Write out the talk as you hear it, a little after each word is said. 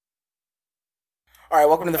All right,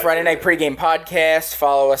 welcome to the Friday Night Pregame Podcast.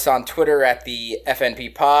 Follow us on Twitter at the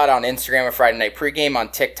FNP Pod, on Instagram at Friday Night Pregame, on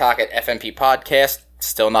TikTok at FNP Podcast.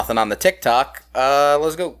 Still nothing on the TikTok.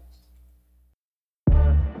 Let's go.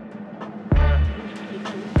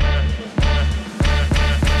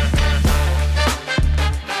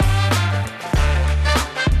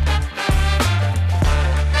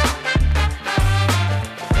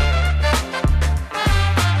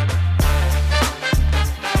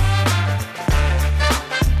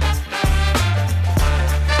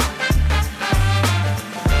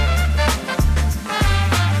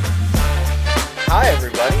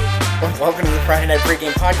 Welcome to the Friday Night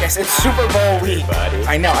Pregame Podcast. It's Super Bowl week. Everybody.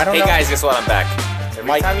 I know. Hey guys, guess what? I'm back.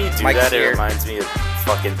 Every time you do that, it reminds me of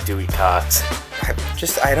fucking Dewey Cox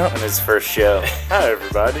I don't. on his first show. Hi,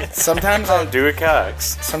 everybody. Sometimes I'm Dewey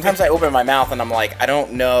Cox. Sometimes I open my mouth and I'm like, I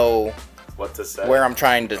don't know what to say. Where I'm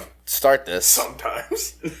trying to start this.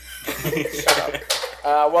 Sometimes. Shut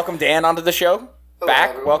up. Welcome Dan onto the show.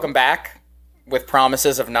 Hello. Welcome back. With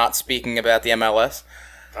promises of not speaking about the MLS.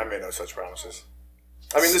 I made no such promises.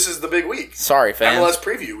 I mean, this is the big week. Sorry, fans. MLS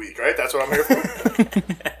preview week, right? That's what I'm here for.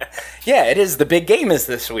 Yeah, it is. The big game is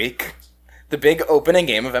this week. The big opening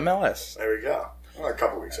game of MLS. There we go. Well, a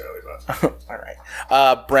couple weeks early, but. All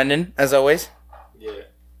right. Brendan, as always. Yeah.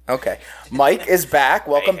 Okay. Mike is back.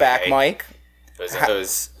 Welcome back, hey. Mike. It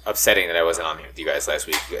was upsetting that I wasn't on here with you guys last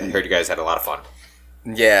week. I heard you guys had a lot of fun.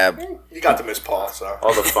 Yeah. You got to miss Paul, so.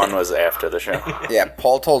 All the fun was after the show. Yeah,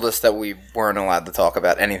 Paul told us that we weren't allowed to talk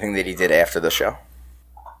about anything that he did after the show.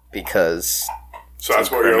 Because... So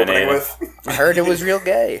that's what you're opening with? I heard it was real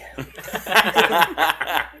gay.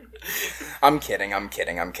 I'm kidding. All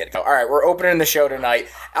right, we're opening the show tonight.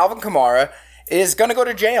 Alvin Kamara is going to go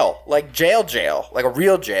to jail. Like jail. Like a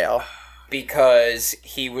real jail. Because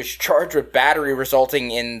he was charged with battery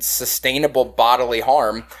resulting in sustainable bodily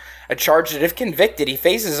harm. A charge that if convicted, he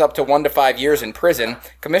faces up to 1 to 5 years in prison.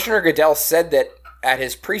 Commissioner Goodell said that at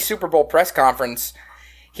his pre-Super Bowl press conference...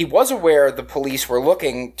 He was aware the police were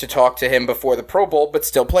looking to talk to him before the Pro Bowl, but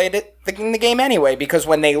still played the game anyway, because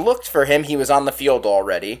when they looked for him, he was on the field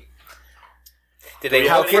already. Did they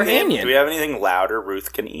How look for him? convenient. Do we have anything louder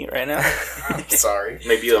Ruth can eat right now? Sorry.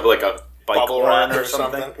 Maybe like a bike Bubble horn wrap or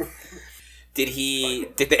something? Did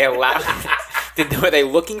they allow... were they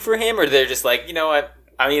looking for him, or they're just like, you know what?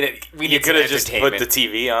 I mean, you could have just put the entertainment.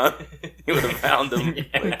 TV on. You would have found him.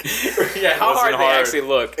 Yeah, how hard wasn't did they hard. actually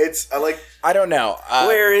look? I don't know.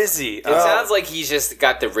 Where is he? It sounds like he's just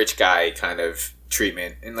got the rich guy kind of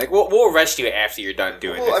treatment, and like we'll arrest you after you're done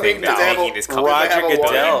doing the thing that's making this company $1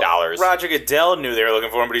 billion. Roger Goodell knew they were looking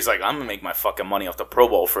for him, but he's like, I'm gonna make my fucking money off the Pro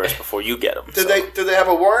Bowl first before you get him. Did they have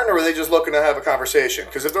a warrant, or were they just looking to have a conversation?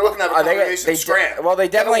 Because if they're looking to have a conversation, scram. Well, they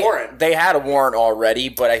definitely warrant. they had a warrant already,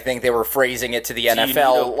 but I think they were phrasing it to the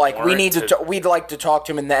NFL like we'd like to talk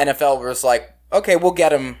to him, and the NFL was like, okay, we'll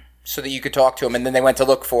get him so that you could talk to him, and then they went to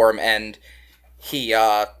look for him, and he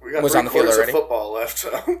was on the field already. Of football left,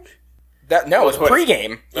 so. It was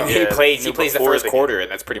pregame. He plays the first quarter, and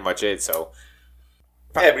that's pretty much it. So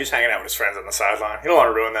Yeah, but he's hanging out with his friends on the sideline. You don't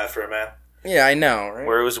want to ruin that for a man. Yeah, I know, right?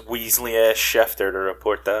 Where was Weasley-ass Schefter to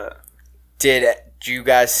report that? Did you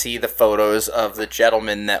guys see the photos of the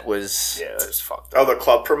gentleman that was... Yeah, it was fucked Oh, up. the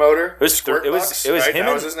club promoter? It was Squirtbucks, him.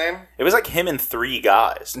 That was his name? It was like him and 3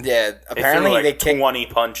 guys. Yeah, apparently they threw they like kicked... 20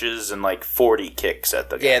 punches and like 40 kicks at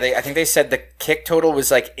the guy. Yeah, I think they said the kick total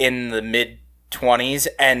was like in the mid-20s,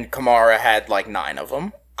 and Kamara had like 9 of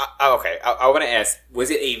them. okay, I want to ask: was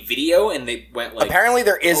it a video, and they went like? Apparently,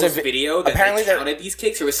 there is a video that apparently they counted these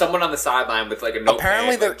kicks, or was someone on the sideline with like a notepad?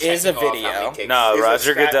 Apparently, there like, is a checking off how many video. kicks? No, He's a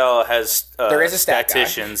Roger stat- Goodell has There is a stat guy.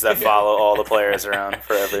 statisticians that follow all the players around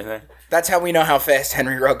for everything. That's how we know how fast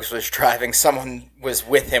Henry Ruggs was driving. Someone was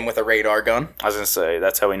with him with a radar gun. I was going to say,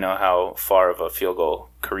 that's how we know how far of a field goal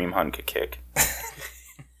Kareem Hunt could kick.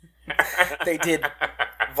 They did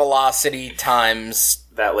velocity times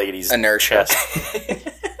That lady's inertia. chest.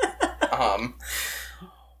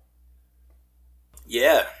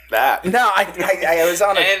 Yeah, that. No, I was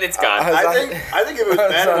on a... And it's gone. I think if it was I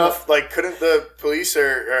was bad on enough, like, couldn't the police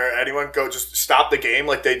or anyone go just stop the game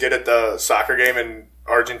like they did at the soccer game in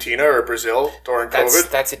Argentina or Brazil during COVID?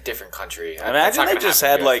 That's a different country. Imagine they just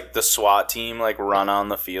had, like, the SWAT team, like, run on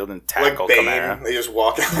the field and Like tackle Bane, Kamara. they just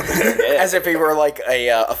walk out there. As if he were like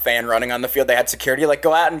a fan running on the field. They had security, like,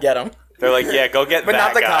 go out and get him. They're like, yeah, go get But that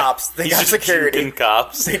not the guy. cops. They He's got just security. juking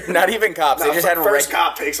cops. Not even cops. They just had first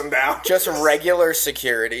cop takes him down. just regular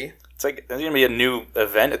security. It's like, there's going to be a new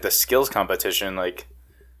event at the skills competition, like,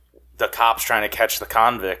 the cops trying to catch the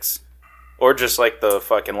convicts. Or just, like, the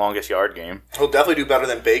fucking longest yard game. He'll definitely do better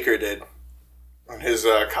than Baker did on his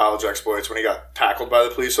college exploits when he got tackled by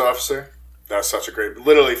the police officer. That was such a great.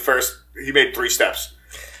 Literally, first he made 3 steps.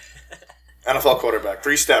 NFL quarterback,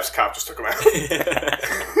 3 steps. Cop just took him out.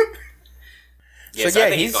 Yeah, so I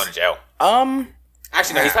think he's going to jail.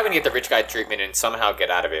 Actually, no, he's probably going to get the rich guy treatment and somehow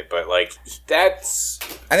get out of it. But like, that's.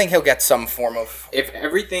 I think he'll get some form of. If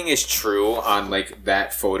everything is true on like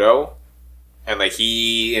that photo, and like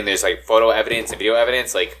there's like photo evidence and video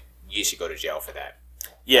evidence, like you should go to jail for that.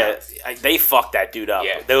 Yeah, they fucked that dude up.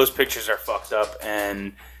 Yeah. Those pictures are fucked up,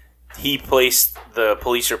 and he placed the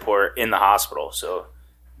police report in the hospital. So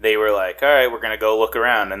they were like, all right, we're going to go look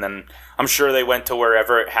around. And then I'm sure they went to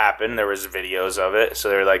wherever it happened. There was videos of it. So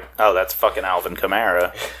they were like, oh, that's fucking Alvin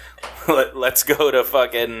Kamara. Let's go to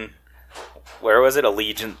fucking, where was it?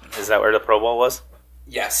 Allegiant. Is that where the Pro Bowl was?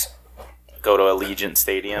 Yes. Go to Allegiant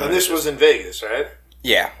Stadium. And this was in Vegas, right?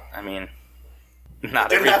 Yeah. I mean,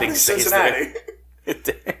 not everything stays there.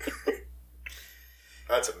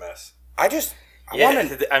 That's a mess.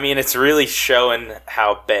 I mean, it's really showing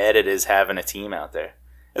how bad it is having a team out there.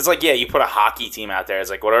 It's like, yeah, you put a hockey team out there. It's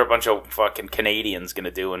like, what are a bunch of fucking Canadians going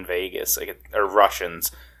to do in Vegas? Like, or Russians,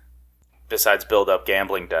 besides build up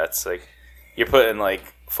gambling debts? Like, you're putting, like,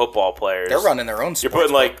 football players. They're running their own sports. You're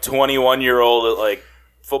putting, like, 21-year-old, like,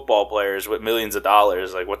 football players with millions of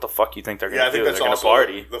dollars. Like, what the fuck you think they're going to do? They're going to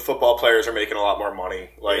party. The football players are making a lot more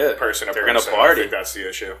money, like, person to person. They're going to party. I think that's the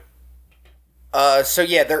issue. So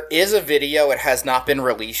yeah, there is a video. It has not been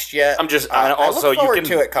released yet. Also,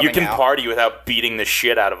 to it coming you can out. party without beating the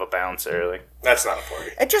shit out of a bouncer. Like, that's not a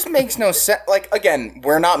party. It just makes no sense. Like, again,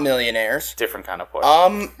 we're not millionaires. Different kind of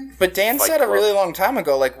party. But Dan said a really long time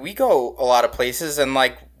ago, like, we go a lot of places and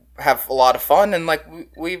like have a lot of fun, and like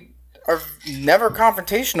we are never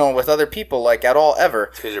confrontational with other people, like, at all, ever.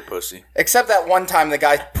 Because you're pussy. Except that one time the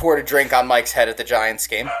guy poured a drink on Mike's head at the Giants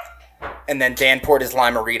game. And then Dan poured his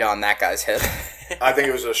limerita on that guy's head. I think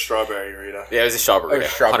it was a strawberry Rita. Yeah, it was a strawberry.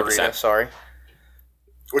 Strawberry, sorry.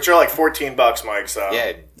 Which are like $14, Mike, so...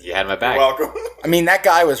 Yeah, you had my back. You're welcome. I mean, that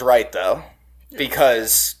guy was right, though.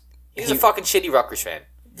 Because... He's a fucking shitty Rutgers fan.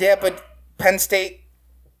 Yeah, but Penn State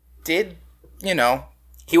did,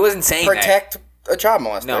 He wasn't saying protect a child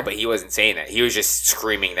molester. No, but he wasn't saying that. He was just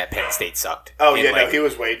screaming that Penn State sucked. Oh, yeah, no, he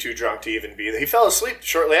was way too drunk to even be there. He fell asleep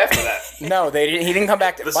shortly after that. No, he didn't come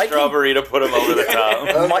back. The strawberry to put him over the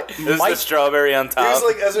top. The strawberry on top. He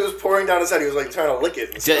was like, as it was pouring down his head, he was like trying to lick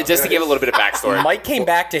it. Just to give a little bit of backstory. Mike came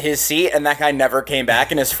back to his seat, and that guy never came back,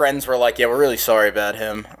 and his friends were like, yeah, we're really sorry about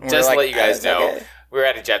him. Just to let you guys know, we were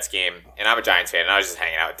at a Jets game, and I'm a Giants fan, and I was just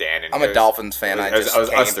hanging out with Dan. And I'm a Dolphins fan. I was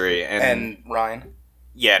us three. And Ryan.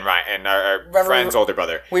 Yeah, and Ryan, and our friend's older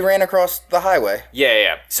brother. We ran across the highway.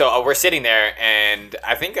 Yeah. So we're sitting there, and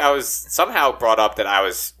I think I was somehow brought up that I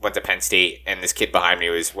went to Penn State, and this kid behind me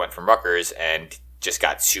went from Rutgers and just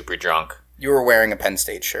got super drunk. You were wearing a Penn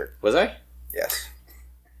State shirt. Was I? Yes.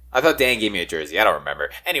 I thought Dan gave me a jersey. I don't remember.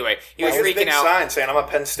 Anyway, he was freaking out. Sign saying I'm a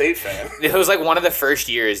Penn State fan. It was like one of the first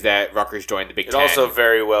years that Rutgers joined the Big Ten. It also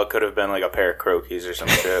very well could have been like a pair of Crokies or some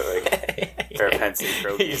shit. Like a pair of Penn State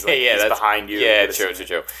Crokies. That's behind you. Yeah, true.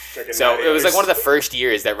 So it was like one of the first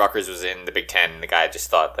years that Rutgers was in the Big Ten, and the guy just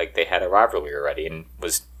thought like they had a rivalry already and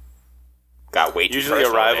got way too Usually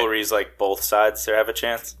a rivalry is like both sides to have a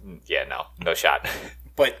chance. Yeah, no shot.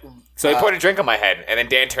 But so he poured a drink on my head, and then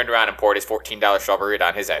Dan turned around and poured his $14 strawberry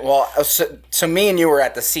on his head. Well, so me and you were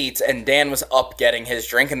at the seats, and Dan was up getting his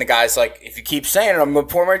drink, and the guy's like, if you keep saying it, I'm going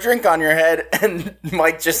to pour my drink on your head. And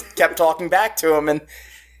Mike just kept talking back to him, and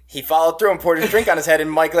he followed through and poured his drink on his head,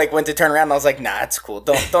 and Mike went to turn around, and I was like, nah, it's cool.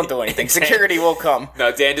 Don't do anything. Security will come.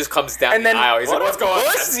 No, Dan just comes down the aisle. He's like, what's going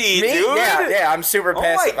on? Pussy, dude. Yeah, I'm super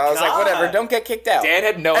passive. I was like, whatever, don't get kicked out. Dan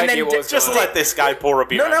had no idea what was going on. Just let this guy pour a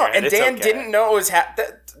beer on your head. And Dan didn't know it was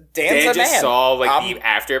Dan just saw the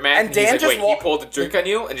aftermath, and Dan he's like, wait, he pulled a drink on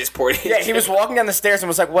you and just poured it. Yeah, he was walking down the stairs and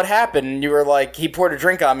was like, what happened? And you were like, he poured a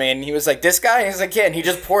drink on me, and he was like, this guy? And he's like, yeah, and he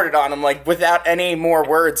just poured it on him, like, without any more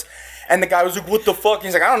words. And the guy was like, what the fuck?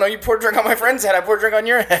 He's like, I don't know, you poured a drink on my friend's head, I poured a drink on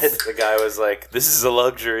your head. The guy was like, this is a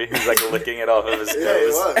luxury. He's like licking it off of his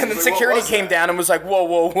nose. And then security came down and was like,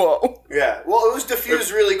 whoa. Yeah, well, it was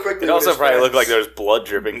diffused really quickly. It also probably looked like there was blood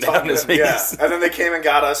dripping down his face. Yeah, and then they came and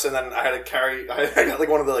got us, and then I had to I got like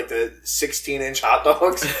one of the 16-inch hot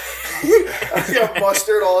dogs. I got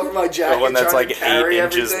mustard all over my jacket. The one that's like 8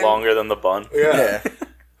 inches longer than the bun. Yeah.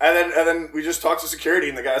 And then we just talked to security,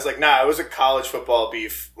 and the guy's like, nah, it was a college football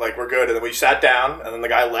beef. Like, we're good. And then we sat down, and then the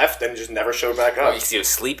guy left and just never showed back up. Oh, you see, he was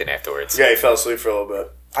sleeping afterwards. Yeah, he fell asleep for a little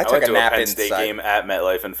bit. I took a nap Penn State game at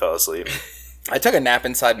MetLife and fell asleep. I took a nap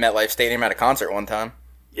inside MetLife Stadium at a concert one time.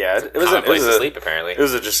 Yeah, it was a place to sleep, apparently. It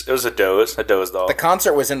was a doze off. The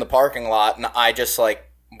concert was in the parking lot, and I just,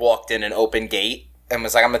 walked in an open gate and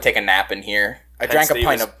was like, I'm going to take a nap in here. I drank a State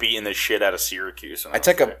pint was of. beating the shit out of Syracuse.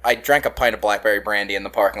 I drank a pint of blackberry brandy in the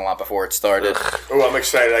parking lot before it started. Oh, I'm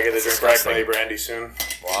excited. I get to drink blackberry brandy soon.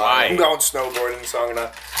 Why? I'm going snowboarding, so I'm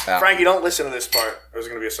gonna. Yeah. Frankie, don't listen to this part. There's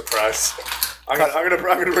gonna be a surprise. I'm gonna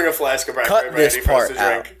bring a flask of blackberry Cut this brandy for us to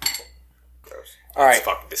part drink. All right. It's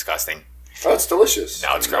fucking disgusting. Oh, it's delicious.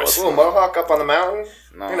 No, it's gross. A little mohawk up on the mountain.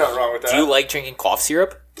 No. You're not wrong with that. Do you like drinking cough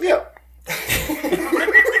syrup? Yeah.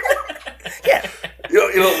 Yeah.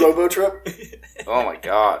 You know Robo Trip? Oh my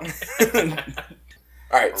god.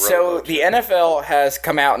 All right, so the NFL has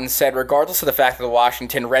come out and said, regardless of the fact that the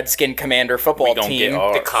Washington Redskin Commander football don't team get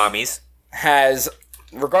ours. The commies. has,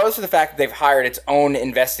 regardless of the fact that they've hired its own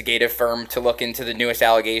investigative firm to look into the newest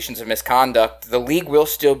allegations of misconduct, the league will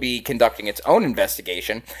still be conducting its own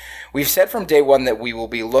investigation. We've said from day one that we will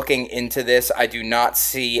be looking into this. I do not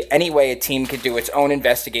see any way a team could do its own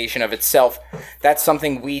investigation of itself. That's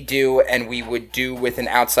something we do, and we would do with an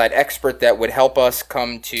outside expert that would help us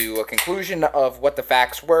come to a conclusion of what the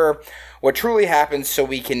facts were, what truly happened, so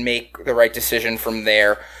we can make the right decision from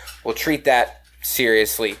there. We'll treat that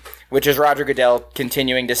seriously, which is Roger Goodell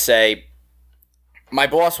continuing to say, my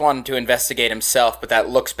boss wanted to investigate himself, but that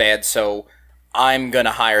looks bad, so I'm going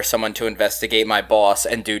to hire someone to investigate my boss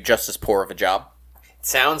and do just as poor of a job.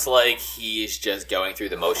 Sounds like he is just going through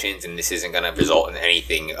the motions, and this isn't going to result in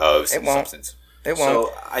anything of It won't. substance. It won't.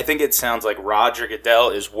 So I think it sounds like Roger Goodell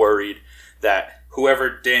is worried that whoever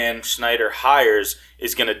Dan Snyder hires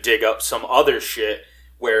is going to dig up some other shit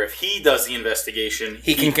where if he does the investigation,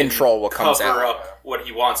 He can control what comes cover out. up what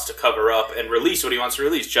he wants to cover up and release what he wants to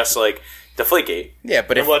release, just like Deflategate. Yeah,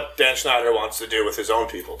 but And if what Dan Snyder wants to do with his own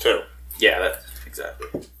people, too. Yeah, that's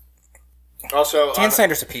exactly. Also, Dan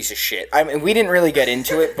Snyder's a piece of shit. I mean, we didn't really get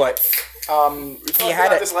into it, but he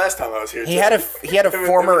had this last time I was here. he had a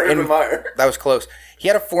former Urban Meyer. that was close. He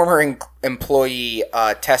had a former employee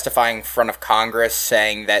testifying in front of Congress,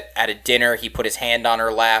 saying that at a dinner he put his hand on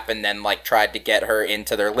her lap and then like tried to get her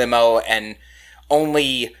into their limo, and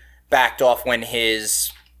only backed off when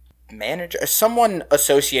his manager, someone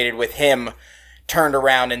associated with him, turned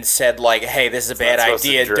around and said like, "Hey, this is a bad Not supposed to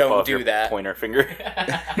idea. drip Don't off do your that." Pointer finger.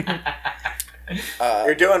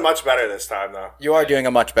 You're doing much better this time, though. You are doing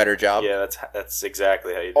a much better job. Yeah, that's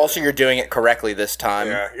exactly how you do Also, you're doing it correctly this time.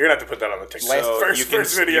 Yeah, you're gonna have to put that on the TikTok. Last- So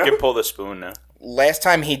First video. You can pull the spoon now. Last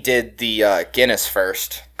time he did the Guinness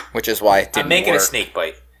first, which is why it didn't I'm making work. a snake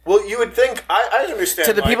bite. Well, you would think. I understand.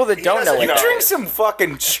 To the people that he don't know doesn't it, You drink some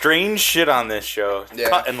fucking strange shit on this show. Yeah.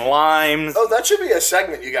 Cutting limes. Oh, that should be a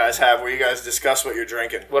segment you guys have where you guys discuss what you're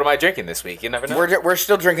drinking. What am I drinking this week? You never know. We're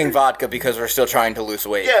still drinking vodka because we're still trying to lose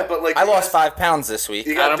weight. Yeah, but like I you lost guys- 5 pounds this week.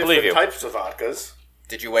 You got I don't different believe you. types of vodkas.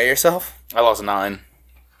 Did you weigh yourself? I lost 9.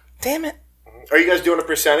 Damn it. Are you guys doing a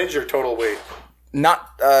percentage or total weight?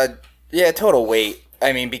 Not, total weight.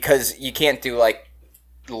 I mean, because you can't do, like,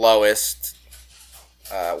 lowest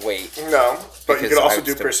weight. No, but you Because could I also was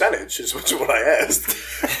do still- percentage. Is what I asked.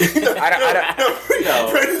 I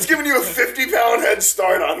don't Brandon's giving you a 50-pound head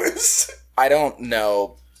start on this. I don't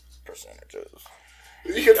know percentages.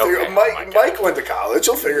 You can figure. Okay, oh my Mike God. went to college.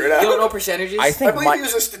 He'll figure it out. You don't know percentages? I I think believe Mike, he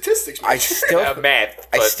was a statistics I major. still, math.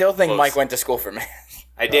 I but still think close. Mike went to school for math.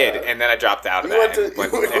 I did, and then I dropped out of You that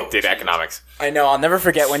went and, to- and did economics. I know. I'll never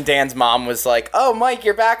forget when Dan's mom was like, "Oh, Mike,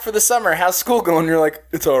 you're back for the summer. How's school going?" And you're like,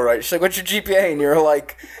 "It's all right." She's like, "What's your GPA?" And you're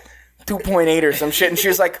like, 2.8 or some shit. And she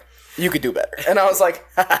was like, "You could do better." And I was like,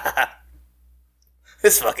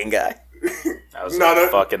 "This fucking guy." That was None a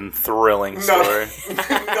of- fucking thrilling None, story.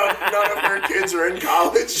 none of her kids are in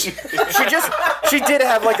college. She did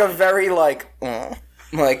have like a very like,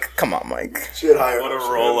 come on, Mike. She had higher What a hopes.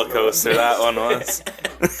 roller coaster that one was.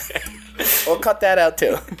 We'll cut that out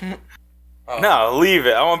too. No, leave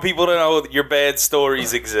it. I want people to know your bad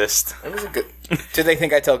stories exist. It was a good. Do they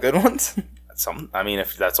think I tell good ones? I mean,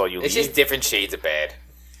 if that's all you It's leave. just different shades of bad.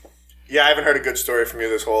 Yeah, I haven't heard a good story from you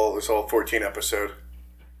this whole 14 episode.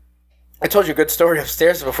 I told you a good story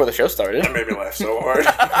upstairs before the show started. That made me laugh so hard.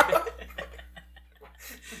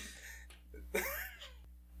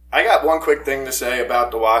 I got one quick thing to say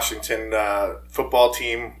about the Washington football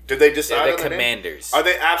team. Did they decide They're on the their name? Commanders. Are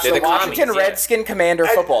they absolutely They're the Washington commies, yeah. Redskin Commander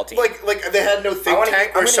football team. Like they had no think wanna- tank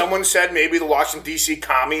I'm where gonna- someone said maybe the Washington D.C.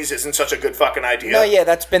 commies isn't such a good fucking idea. No, yeah,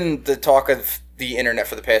 that's been the talk of the internet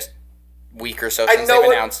for the past week or so since know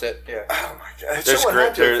they've it- announced it. Yeah. Oh my god! There's Someone great-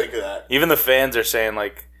 had to there- think of that. Even the fans are saying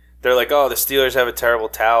like they're like, "Oh, the Steelers have a terrible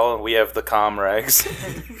towel, and we have the Comrags."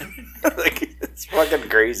 Like it's fucking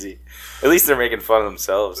crazy. At least they're making fun of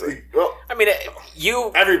themselves. Like, Well, I mean,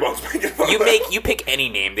 you everyone's making fun of that. you pick any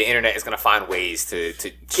name, the internet is going to find ways to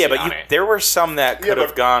yeah, shit but on it. there were some that could but-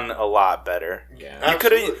 have gone a lot better. Yeah. You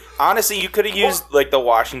could have Absolutely. honestly, you could have used like the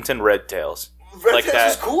Washington Red Tails. Red like Tails that.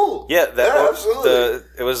 is cool. Yeah, absolutely.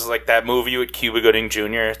 It was like that movie with Cuba Gooding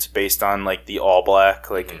Jr. It's based on like the all black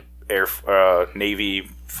Navy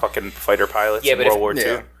fucking fighter pilots in World War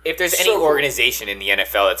II. If there's So any cool. organization in the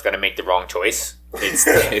NFL that's going to make the wrong choice,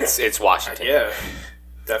 it's Washington. Yeah,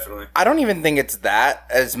 definitely. I don't even think it's that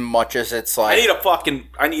as much as it's I like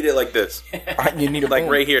need it like this, you need a like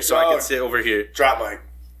boom. right here, so I Oh. can sit over here. Drop mic.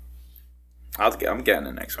 I'm getting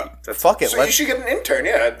it next week. Fuck it. So you Let's, should get an intern.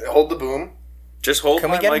 Yeah, hold the boom. Just hold can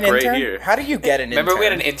my we get mic an right intern? here. How do you get an Remember intern? we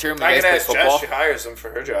had an intern when I you can guys ask played Jess. football? She hires him for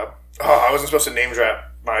her job. Oh, I wasn't supposed to name drop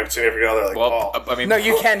my significant other like Well, Paul. I mean, No,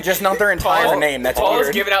 you can just not their entire name. That's Paul was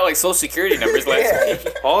weird. giving out like social security numbers last Yeah.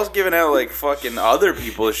 week. Paul's giving out like fucking other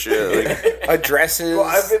people's shit. Like, Addresses. Well,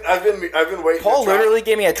 I've been waiting. Paul to drop literally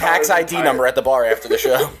gave me a tax Connor's ID entire- number at the bar after the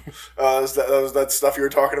show. that was that stuff you were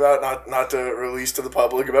talking about, not to release to the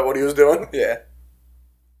public about what he was doing. Yeah.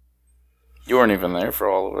 you weren't even there for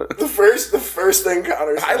all of it. The first thing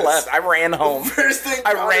Connor says. I left. I ran home. First thing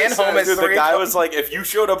I Connor ran home says- at Dude, the guy was like, if you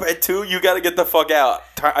showed up at 2, you got to get the fuck out.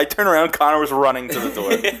 I turn around, Connor was running to the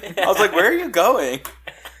door. I was like, where are you going?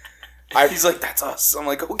 He's like, that's us. I'm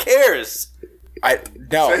like, who cares?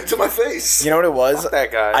 No. Say it to my face. You know what it was? Fuck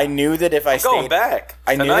that guy. I knew that if I Going stayed back.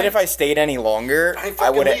 I knew that tonight. if I stayed any longer, I ain't I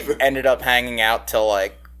would fucking have leaving. ended up hanging out till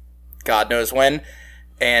like God knows when.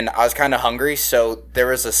 And I was kind of hungry, so there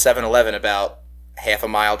was a 7-Eleven about half a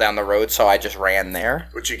mile down the road, so I just ran there.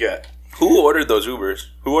 What you get? Who ordered those Ubers?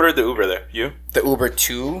 Who ordered the Uber there? You? The Uber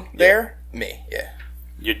 2 there? Me, yeah.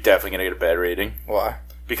 You're definitely going to get a bad rating. Why?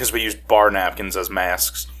 Because we used bar napkins as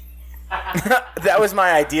masks. That was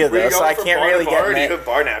my idea, Were though, you so going I from can't bar to really bar, get or do you mad. have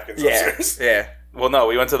bar napkins Yeah, upstairs? yeah. Well, no,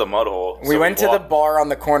 we went to the mud hole. We went to the bar on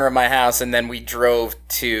the corner of my house, and then we drove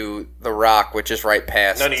to the Rock, which is right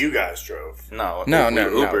past. None of you guys drove. No, No, we no.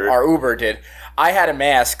 Ubered. Our Uber did. I had a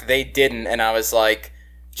mask. They didn't, and I was like,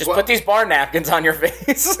 just What? put these bar napkins on your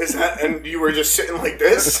face. Is that? And you were just sitting like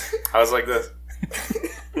this? I was like this.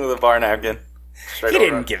 With a bar napkin. Straight He over.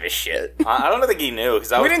 didn't give a shit. I don't think he knew,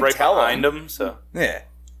 because I We was didn't right tell behind him, so... Yeah.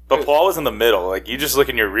 But Paul was in the middle. Like, you just look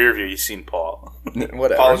in your rear view, you seen Paul.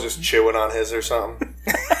 Whatever. Paul was just chewing on his or something.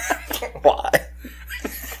 Why?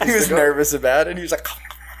 He was nervous about it. He was like,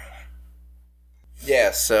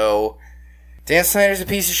 yeah, so Dan Snyder's a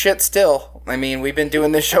piece of shit still. I mean, we've been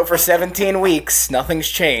doing this show for 17 weeks. Nothing's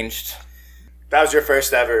changed. That was your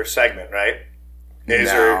first ever segment, right? No.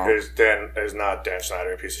 Is not Dan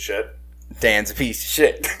Snyder a piece of shit? Dan's a piece of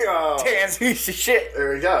shit. Oh, Dan's a piece of shit.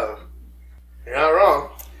 there we go. You're not wrong.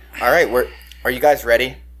 All right, are you guys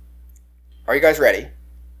ready? Are you guys ready?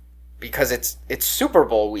 Because it's Super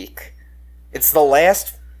Bowl week. It's the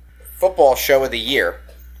last football show of the year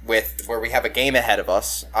where we have a game ahead of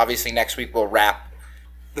us. Obviously, next week we'll wrap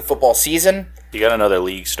the football season. You got another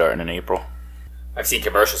league starting in April. I've seen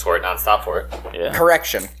commercials for it, nonstop for it. Yeah.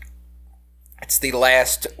 Correction. It's the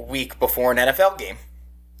last week before an NFL game.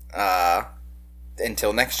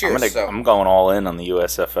 Until next year. I'm going all in on the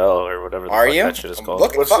USFL or whatever the Are fuck you? that shit is called.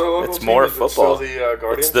 Look, What's fuck. the local It's team? more Is it football. Still the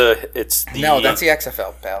Guardians? It's the No, that's the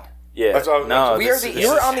XFL, pal. yeah. That's all- no, We are this- this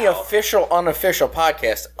you're is- on the official, unofficial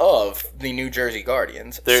podcast of the New Jersey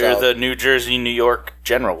Guardians. They're So- the New Jersey, New York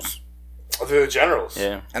Generals. the Generals.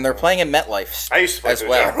 Yeah, and they're playing at MetLife I used to play as for the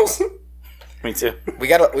well. Generals. me too. We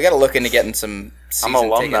gotta look into getting some season I'm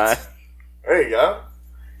alumni. tickets. There you go.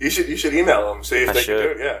 You should email them, see if I they can should. do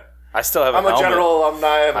it. Yeah. I still have. I'm a helmet. general alumni.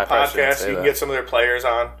 I have I a probably shouldn't podcast. say You can that. get some of their players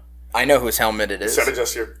on I know whose helmet it is. instead of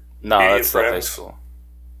just your No, idiot that's the high friends. school.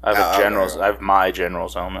 I have a generals. no. I have my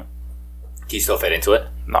general's helmet. Can you still fit into it?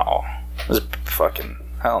 No, this is fucking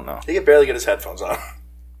hell no. He can barely get his headphones on.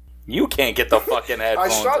 You can't get the fucking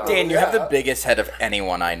headphones. struggle. on. Dan, you have Yeah. the biggest head of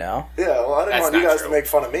anyone I know. Yeah, well, I didn't That's want you not guys true. to make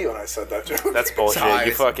fun of me when I said that joke. That's bullshit. Size.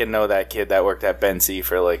 You fucking know that kid that worked at Ben C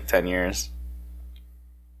for like 10 years.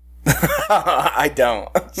 I don't.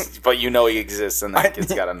 But you know he exists and that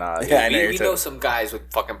kid's got a nod. Yeah, I know we you're we too. know some guys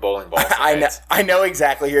with fucking bowling balls. I know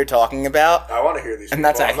exactly who you're talking about, I want to hear these. and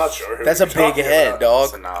that's people. a I'm not sure. who that's a you're big talking head, about. dog.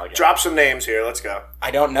 It's a nog. Drop some names here. Let's go.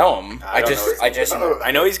 I don't know him. I don't just know his I just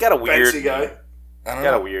I know he's got a weird Fancy guy. I don't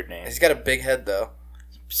got a know. weird name. He's got a big head though.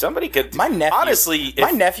 Somebody could My nephew, honestly my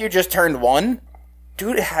if, nephew just turned 1.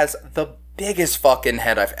 Dude has the biggest fucking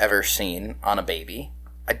head I've ever seen on a baby.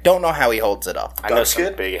 I don't know how he holds it up. I know Doug's some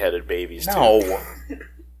kid? big-headed babies too. No, Did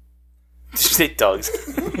you say Doug's?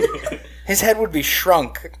 his head would be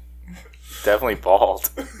shrunk. Definitely bald.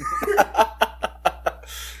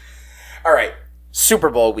 All right, Super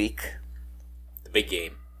Bowl week. The big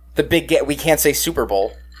game. The big we can't say Super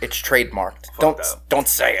Bowl. It's trademarked. Don't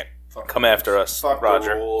say it. Come after us, Fuck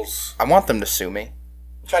Roger. the rules. I want them to sue me.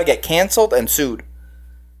 Try to get canceled and sued.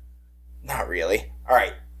 Not really. All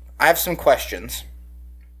right. I have some questions.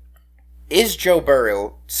 Is Joe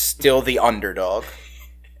Burrow still the underdog?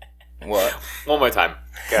 What? One more time.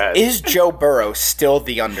 Go ahead. Is Joe Burrow still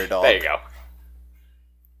the underdog? There you go.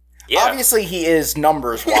 Yeah. Obviously, he is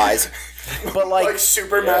numbers-wise, but Like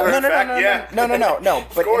super matter of fact, yeah. No.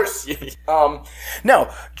 But Of course.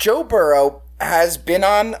 no. Joe Burrow has been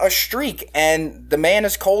on a streak, and the man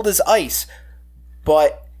is cold as ice.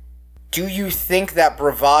 But do you think that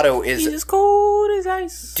bravado is... He's as cold as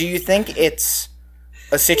ice. Do you think it's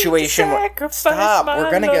a situation where... Stop, we're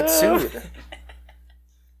going to get sued.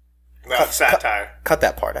 No, satire. Cut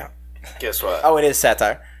that part out. Guess what? Oh, it is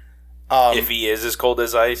satire. If he is as cold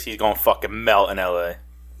as ice, he's going to fucking melt in L.A.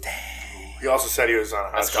 He also said he was on a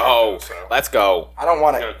hot Let's streak, go. so. Let's go. I don't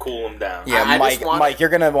want Going to... to cool him down. Yeah, I Mike, just wanna- Mike, you're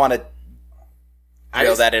going to want to I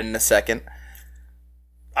reel just- that in a second.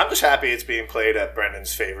 I'm just happy it's being played at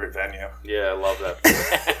Brendan's favorite venue. Yeah, I love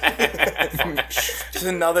that. Just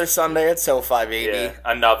another Sunday at SoFi, baby. Yeah,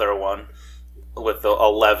 another one with the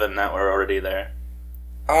 11 that were already there.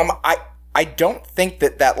 I don't think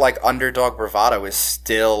that like underdog bravado is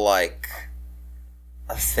still like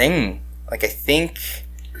a thing. Like I think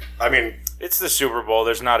I mean, It's the Super Bowl.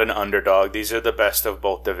 There's not an underdog. These are the best of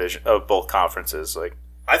both both conferences. Like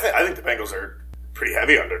I think the Bengals are pretty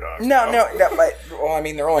heavy underdogs. no. But well, I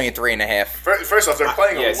mean they're only at 3.5. First off, they're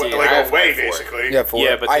playing Yeah, see, like I have away, 4. basically. Yeah, 4.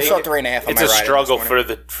 Yeah, but I they- saw 3.5. On it's my a ride in struggle this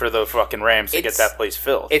morning. for the fucking Rams to get It's- that place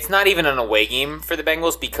filled. It's not even an away game for the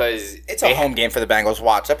Bengals because It's a home game for the Bengals.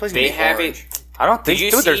 Watch that place. They have orange. it. I don't think, Did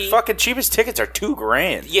you dude. Their see- fucking cheapest tickets are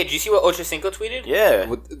 $2,000. Yeah, did you see what Ochocinco tweeted?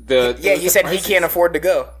 Yeah, Yeah, he said he can't afford to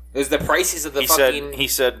go. It was the prices of the he fucking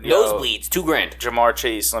said yo, nosebleeds, $2,000. Jamar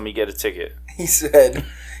Chase, let me get a ticket.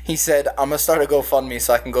 He said I'm gonna start a GoFundMe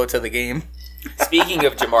so I can go to the game. Speaking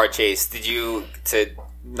of Jamar Chase, did you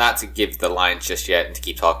not to give the lines just yet and to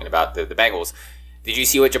keep talking about the Bengals? Did you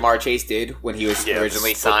see what Jamar Chase did when he was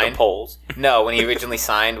originally split signed? the polls. No, when he originally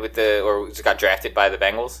signed or got drafted by the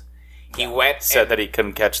Bengals, he went Said that he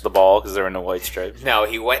couldn't catch the ball because there were no white stripes. No,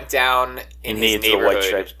 he went down in He his needs the white neighborhood.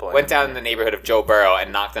 stripes playing. Went down in the neighborhood of Joe Burrow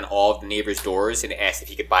and knocked on all of the neighbors' doors and asked if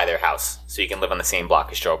he could buy their house so he can live on the same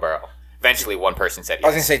block as Joe Burrow. Eventually, one person said I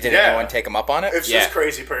was yes. gonna say, did Yeah. anyone take him up on it? If Yeah. this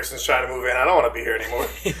crazy person's trying to move in, I don't want to be here anymore.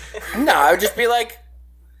 No, I would just be like,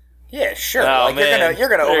 yeah, sure. Oh like man, you're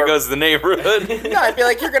gonna there over. goes the neighborhood. No, I'd be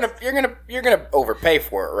like, you're gonna overpay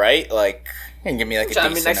for it, right? Like, you can give me like a I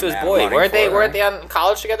decent mean, next to his amount of boy. money Weren't for it, they on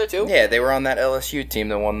college together too? Yeah, they were on that LSU team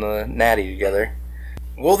that won the Natty together.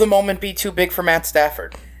 Will the moment be too big for Matt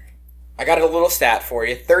Stafford? I got a little stat for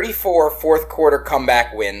you. 34 fourth quarter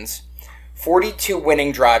comeback wins, 42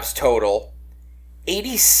 winning drives total,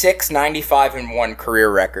 86, 95, and 1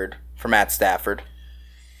 career record for Matt Stafford.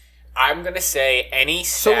 I'm gonna say any stats.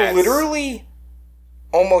 So literally,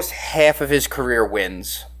 almost half of his career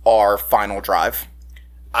wins are final drive.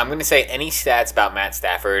 I'm gonna say any stats about Matt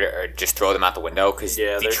Stafford or just throw them out the window because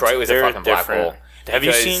Yeah, they're- Detroit was a they're fucking black different. hole. Have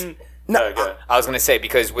you Because- seen? No, go ahead. I was gonna say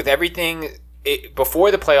because with everything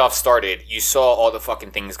before the playoffs started, you saw all the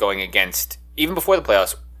fucking things going against. Even before the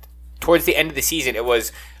playoffs, towards the end of the season, it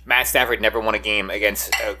was Matt Stafford never won a game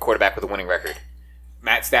against a quarterback with a winning record.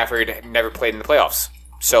 Matt Stafford never played in the playoffs.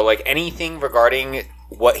 So like anything regarding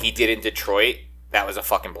what he did in Detroit, that was a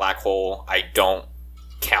fucking black hole. I don't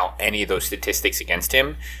count any of those statistics against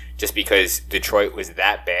him just because Detroit was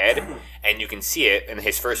that bad, and you can see it in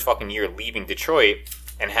his first fucking year leaving Detroit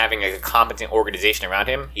and having a competent organization around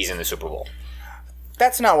him. He's in the Super Bowl.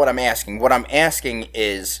 That's not what I'm asking. What I'm asking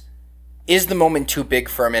is the moment too big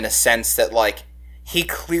for him in a sense that, like, he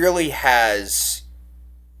clearly has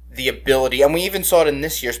the ability, and we even saw it in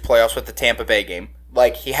this year's playoffs with the Tampa Bay game.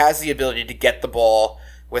 Like, he has the ability to get the ball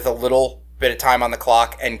with a little bit of time on the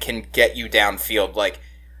clock and can get you downfield. Like,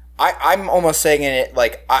 I'm almost saying it,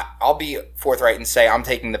 like, I'll be forthright and say I'm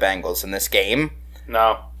taking the Bengals in this game.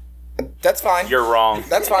 No, That's fine. you're wrong.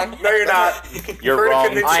 That's fine. No, you're not. You're We're gonna wrong.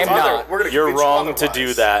 convince I'm you other- not. We're gonna You're convince you wrong to otherwise.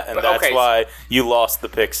 do that, and But, that's okay. why you lost the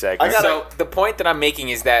pick segment. So the point that I'm making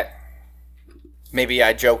is that Maybe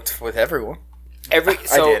I joked with everyone.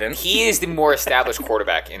 so didn't. he is the more established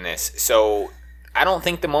quarterback in this. So I don't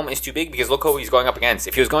think the moment is too big because look who he's going up against.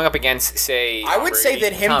 If he was going up against, say, I would say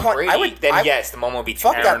that him Tom point- Brady, I would- then I- yes, the moment would be too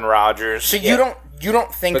Fuck big. that. Aaron Rodgers. So you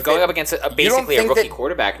don't think But going that, up against you don't basically a think rookie that-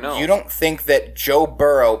 quarterback, no. You don't think that Joe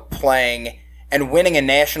Burrow playing and winning a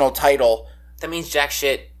national title, That means jack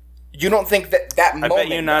shit. you don't think that I moment, bet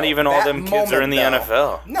you not though, even all that them kids are in the moment, NFL.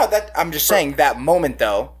 though- No, that I'm just saying that moment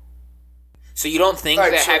though. So you don't think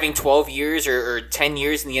Right, that so- having 12 years or 10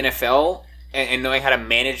 years in the NFL and knowing how to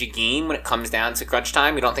manage a game when it comes down to crunch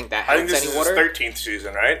time, you don't think that I think helps this any is his water? 13th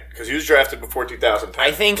season, right? Because he was drafted before 2010.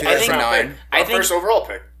 I think- 2009. I think- first overall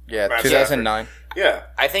pick. Yeah, Matt 2009. Yeah.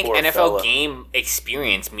 I think Poor NFL fella. game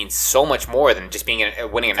experience means so much more than just being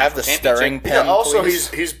winning a Have national the championship. stirring pen. Yeah, also, please.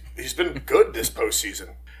 he's been good this postseason.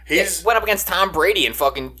 He He's went up against Tom Brady and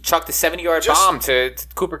fucking chucked a 70-yard Just- bomb to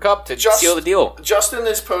Cooper Kupp to seal the deal. Just in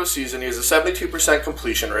this postseason, he has a 72%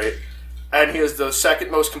 completion rate, and he has the second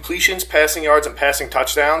most completions, passing yards, and passing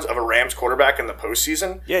touchdowns of a Rams quarterback in the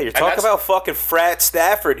postseason. Yeah, you're And talking that's- about fucking frat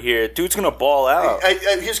Stafford here. Dude's gonna ball out.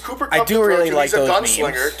 His Cooper Kupp I do to throw really to, like he's a those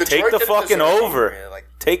gunslinger. memes. Detroit Take the didn't fucking deserve him. over. Yeah, like,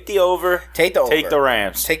 Take the over. take the over. Take the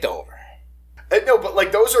Rams. Take the over. No, but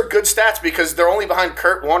like those are good stats because they're only behind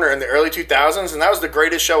Kurt Warner in the early 2000s, and that was the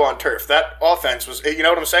greatest show on turf. That offense was, you know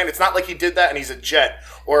what I'm saying? It's not like he did that and he's a Jet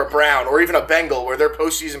or a Brown or even a Bengal where their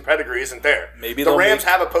postseason pedigree isn't there. Maybe the they'll Rams make-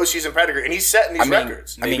 have a postseason pedigree, and he's setting these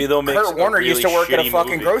records. Maybe they'll make Kurt Warner a used to really work at a shitty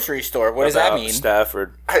fucking movie grocery store. What does that about mean?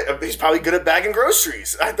 Stafford. He's probably good at bagging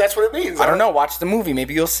groceries. That's what it means. I don't know. Watch the movie.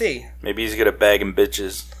 Maybe you'll see. Maybe he's good at bagging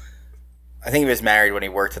bitches. I think he was married when he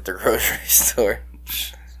worked at the grocery store.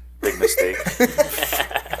 Big mistake.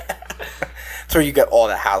 That's where you get all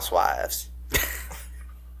the housewives.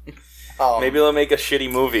 Maybe they'll make a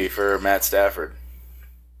shitty movie for Matt Stafford.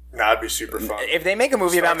 Nah, it'd be super fun. If they make a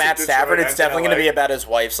movie about Starts in Matt Detroit, Stafford, it's ends in definitely going to LA. be about his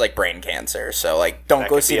wife's like brain cancer. So like, don't That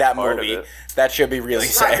go could see be a that part of movie. it. That should be really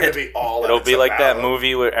It's not going sad. to be all. It'll it's be like that about.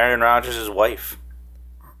 movie with Aaron Rodgers' wife,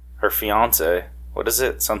 her fiance. What is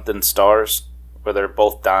it? Something Stars, where they're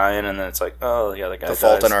both dying, and then it's like, oh, the other guy The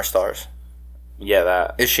Fault dies. in Our Stars. Yeah,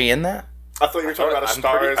 that. Is she in that? I thought you were talking about a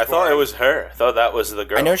Star is I thought Born. it was her. I thought that was the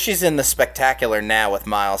girl. I know she's in The Spectacular now with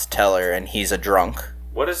Miles Teller, and he's a drunk.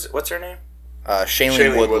 What's her name? Shailene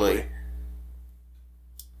Shailene Woodley. Woodley.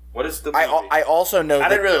 What is the movie? I also know I that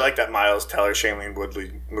didn't really like that Miles Teller, Shailene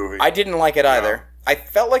Woodley movie. I didn't like it either. I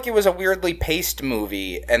felt like it was a weirdly paced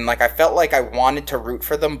movie, and like I felt like I wanted to root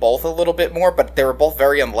for them both a little bit more, but they were both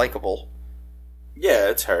very unlikable. Yeah,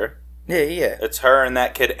 it's her. Yeah. It's her and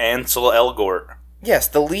that kid Ansel Elgort. Yes,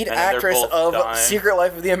 the lead And they're actress both of dying. Secret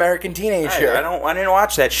Life of the American Teenager. I didn't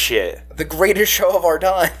watch that shit. The greatest show of our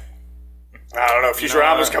time. I don't know.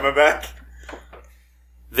 Futurama's coming back.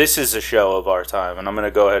 This is a show of our time, and I'm going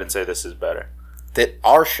to go ahead and say this is better. That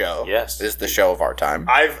our show Yes. is the show of our time.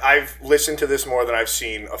 I've listened to this more than I've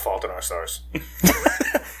seen A Fault in Our Stars.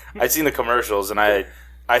 I've seen the commercials, and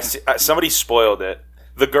somebody spoiled it.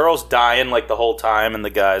 The girl's dying like the whole time, and the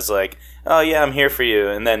guy's like, "Oh yeah, I'm here for you,"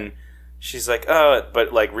 and then she's like, "Oh,"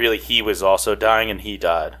 but like really, he was also dying, and he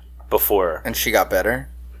died before. And she got better.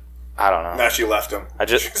 I don't know. Now she left him. I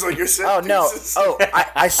just She's like, you're sick. Oh no! pieces." Oh,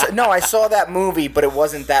 I saw that movie, but it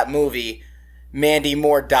wasn't that movie. Mandy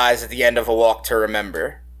Moore dies at the end of A Walk to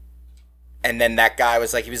Remember, and then that guy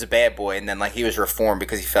was like he was a bad boy, and then like he was reformed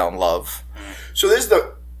because he fell in love. So this is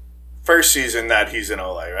the first season that he's in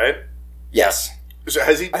LA, right? Yes. So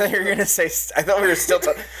has he? I thought you were gonna say. I thought we were still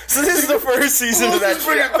talking. So this is the first season Well, of that let's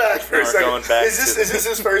bring it back for a We're second. going back Is this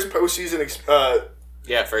his first postseason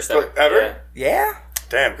Yeah, first ever. ever? Yeah.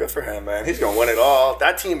 Damn, good for him, man. He's gonna win it all.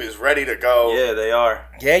 That team is ready to go. yeah, they are.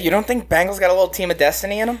 Yeah. You don't think Bengals got a little team of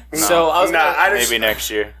destiny in them? So I was Nah, gonna, Maybe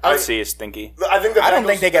next year. I see a stinky. I think the I don't Bengals-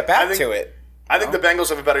 think they get back I think- to it. I think the Bengals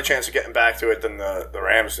have a better chance of getting back to it than the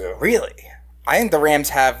Rams do. Really? I think the Rams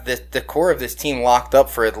have the core of this team locked up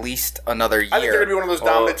for at least another year. I think they're gonna be one of those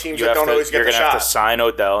dominant teams that don't always get You're the gonna have shot. to sign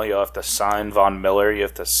Odell. You'll have to sign Von Miller. You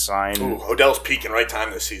have to sign. Ooh, Odell's peaking right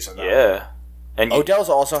time this season. Though. Yeah. And you, Odell's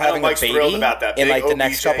also I know having a Mike's thrilled baby about that in big like the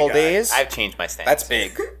next OBJ couple guy. days. I've changed my stance. That's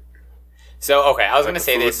big. So okay, I was gonna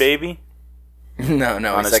say food this. baby. No, On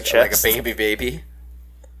it's his like a chest? baby.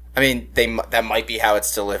 I mean, that might be how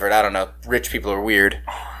it's delivered. I don't know. Rich people are weird.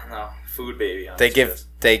 No, food baby. on They his give chest.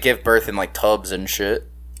 they give birth in like tubs and shit,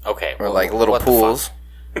 Okay, or well, like little what the fuck? pools.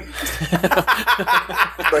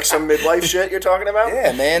 Like some midlife shit you're talking about?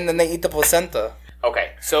 Yeah, man. Then they eat the placenta.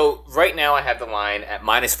 Okay, so right now I have the line at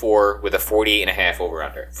 -4 with a 48.5 over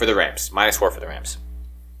under for the Rams. -4 for the Rams.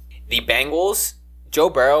 The Bengals, Joe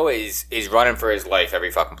Burrow is running for his life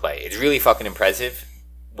every fucking play. It's really fucking impressive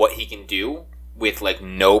what he can do with like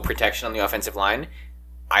no protection on the offensive line.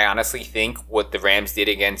 I honestly think what the Rams did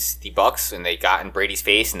against the Bucks and they got in Brady's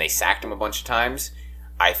face and they sacked him a bunch of times.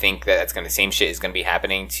 I think that's the same shit is going to be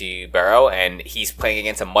happening to Burrow, and he's playing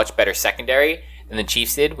against a much better secondary than the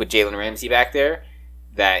Chiefs did with Jalen Ramsey back there.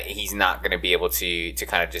 That he's not going to be able to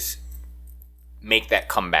kind of just make that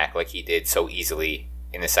comeback like he did so easily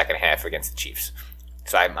in the second half against the Chiefs.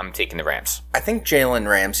 So I'm taking the Rams. I think Jalen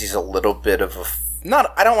Ramsey's a little bit of a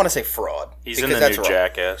not. I don't want to say fraud. He's in because the that's new wrong.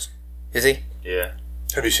 Jackass. Is he? Yeah.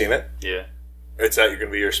 Have you seen it? Yeah. It's that you're gonna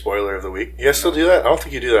be your spoiler of the week. You guys still do that? I don't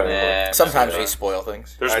think you do that anymore. Yeah, Sometimes we spoil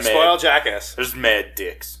things. There's Alright, mad. spoil Jackass. There's mad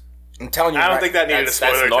dicks. I'm telling you, I don't think that needed a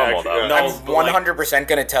spoiler that's normal, tag. though. Yeah. No, I'm 100%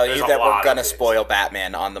 going to tell you there's a that we're lot going to of it. spoil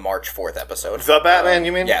Batman on the March 4th episode. The Batman,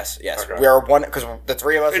 you mean? Yes. Okay. We are one because the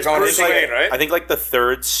three of us It's are going Bruce to see Wayne, it. right? I think like the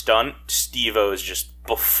third stunt, Steve-O is just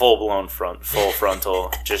full blown full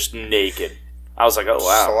frontal, just naked. I was like, oh It's a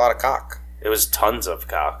wow, lot of cock. it was tons of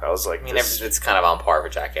cock. I was like, I mean, this- it's kind of on par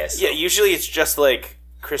with Jackass. yeah. Usually it's just like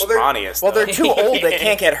Chris they're- Pontius. Well, though. they're too old. They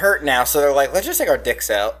can't get hurt now, so they're like, let's just take our dicks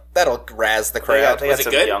out. That'll razz the They crowd. got, they got Was it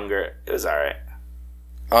some good? younger. It was all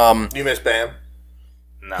right. You miss Bam?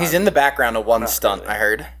 No, He's in the background of one Not stunt, really. I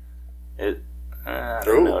heard. It, I Ooh,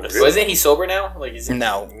 don't notice. really? Wasn't he sober now? Like, is he?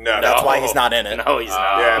 No. No, That's no. why he's not in it. No, he's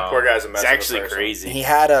not. Yeah, poor guy's a mess. It's of a actually person. crazy. He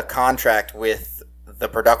had a contract with the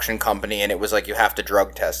production company, and it was like you have to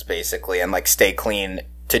drug test, basically, and like stay clean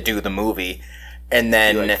to do the movie. And He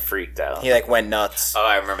then like freaked out. he like went nuts. Oh,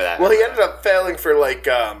 I remember that. Well, he ended up failing for And like,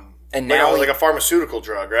 now like he- a pharmaceutical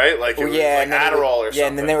drug, right? Like it was like and then he Adderall or yeah,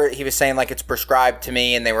 something. and then he was saying like it's prescribed to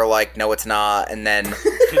me, and they were like, no, it's not. And then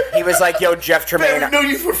he was like, yo, Jeff Man, Tremaine. we've known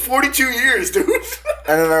you for 42 years, dude.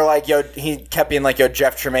 And then they're like, yo, he kept being like, yo,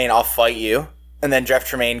 Jeff Tremaine, I'll fight you. And then Jeff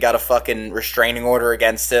Tremaine got a fucking restraining order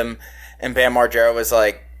against him. And Bam Margera was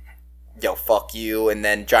like, yo, fuck you. And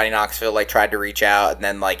then Johnny Knoxville like tried to reach out, and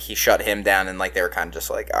then like he shut him down, and like they were kind of just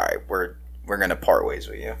like, all right, we're gonna part ways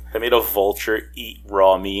with you. They made a vulture eat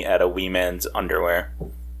raw meat out of Wee Man's underwear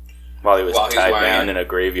while he was While he was tied wearing down it? in a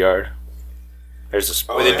graveyard. There's a Oh,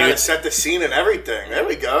 spoiler. they had to set the scene and everything. There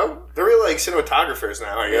we go. They're really like cinematographers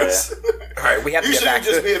now, I guess. All right, we have to You get should back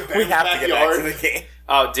just to be in we Bam's have to get back to backyard. the game.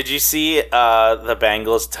 Oh, did you see the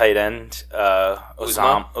Bengals tight end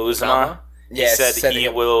Uzama? Uzama? He Yeah, said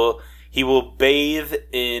he will bathe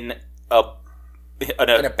in In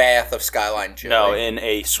a bath of Skyline chili. in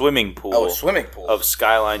a swimming pool. Oh, a swimming pool. Of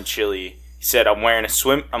Skyline chili. He said, I'm wearing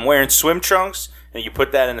swim trunks, and you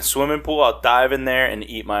put that in a swimming pool, I'll dive in there and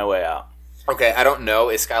eat my way out. Okay, I don't know.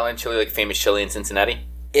 Is Skyline Chili like famous chili in Cincinnati?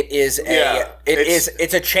 It is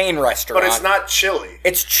it's a chain restaurant. But it's not chili.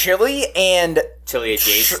 It's chili and Chili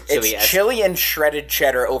adjacent. it's chili and shredded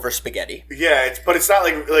cheddar over spaghetti. Yeah, it's not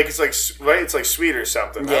like it's like right. It's like sweet or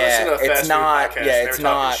something. I Yeah, listened to a it's fast food not- podcast, yeah, and they it's were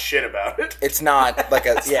talking not- shit about it. It's not like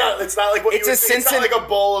a It's not like what It's you a would think. It's not Cincin- like a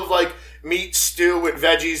bowl of like meat stew with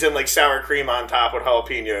veggies and like sour cream on top with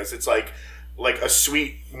jalapenos. It's like a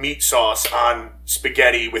sweet meat sauce on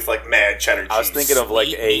spaghetti with like mad cheddar cheese. I was thinking of like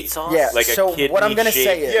Meat sauce? Yeah. like a So kidney what I'm gonna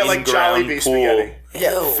say is- Yeah, like in-ground Jollibee pool spaghetti.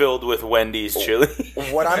 Yeah. filled with Wendy's chili.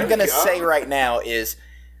 What I'm gonna go. say right now is,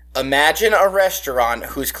 imagine a restaurant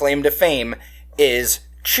whose claim to fame is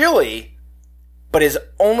chili, but is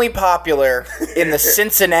only popular in the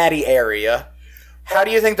Cincinnati area. How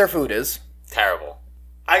do you think their food is? Terrible.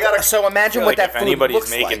 I gotta. So imagine what Like that if food anybody's looks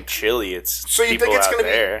making like. chili, it's So you people think it's out gonna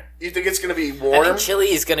there. be? You think it's gonna be I warm? think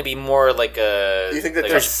chili is going to be more like a. You think that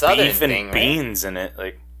like there's a southern Beef and thing, right? beans in it.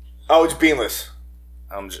 Like Oh, it's beanless.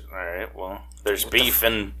 I'm just all right. Well, there's beef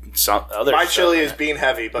and some other. My stuff chili in is it. bean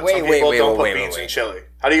heavy, but Wait, some wait, people wait, don't wait, put wait, beans wait. in chili.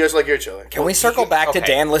 How do you guys like your chili? Can we circle back to okay.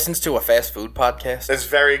 Dan listens to a fast food podcast? It's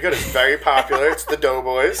very good. It's very popular. It's the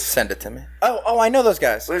Doughboys. Send it to me. Oh, I know those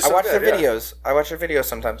guys. They're I so watch good, their yeah. videos. I watch their videos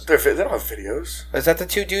sometimes. They don't have videos. Is that the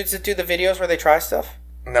two dudes that do the videos where they try stuff?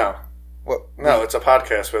 No, What? no, it's a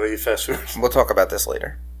podcast where they eat fast food. We'll talk about this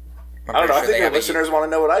later. I'm I don't know. I pretty sure think they your have a- listeners want to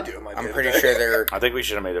know what I do. In my I'm day-to-day. pretty sure they're. I think we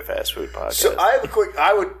should have made a fast food podcast. So I have a quick.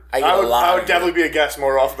 I would eat a lot would of definitely be a guest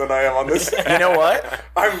more often than I am on this. You know what?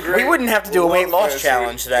 I'm great. We wouldn't have to do a Love weight loss fast food.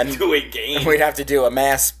 challenge then. do a game. We'd have to do a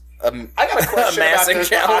mass. I got a question about massing this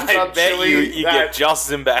challenge. I hot bet chili you that- get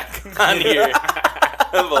Justin back on here. I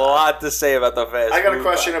have a lot to say about the fast. I got a food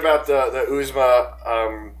question podcast. about the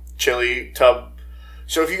Uzma chili tub.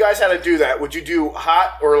 So if you guys had to do that, would you do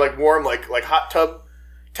hot or like warm, like hot tub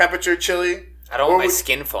temperature chili? I don't Or want my would-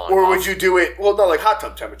 skin falling Or off. would you do it? Well, no, like hot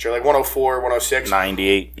tub temperature, like 104, 106.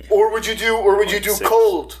 98. Or would you do 106.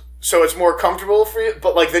 cold, so it's more comfortable for you?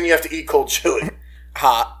 But like then you have to eat cold chili.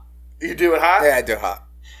 Hot. You do it hot. Yeah, I do hot.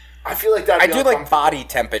 I feel like that. I do like body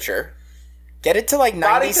temperature. Get it to like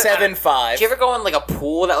Body 97.5. Did you ever go in like a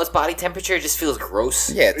pool that was body temperature? It just feels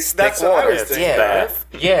gross. Yeah, it's That's thick what I water. was thinking. Yeah. Bath.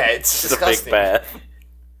 Yeah, it's It's a disgusting. big bath.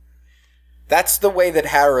 That's the way that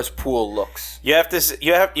Harrah's pool looks. You have to.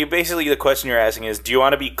 You basically the question you're asking is: do you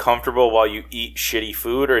want to be comfortable while you eat shitty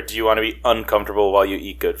food, or do you want to be uncomfortable while you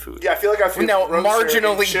eat good food? Yeah, I feel like I feel No, grosser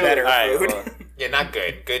marginally eating chili. better. All right. Food. Well, Yeah, not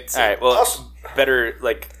good. Good. all right. Well, Also- better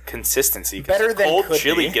like consistency. 'cause Better than cold could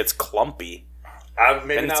chili be. gets clumpy,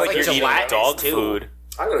 Maybe and it's not like you're eating gelatinous, dog too. food.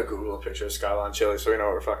 I'm gonna Google a picture of Skyline chili so we know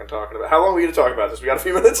what we're fucking talking about. How long are we gonna talk about this? We got a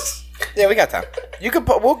few minutes. Yeah, we got time. You could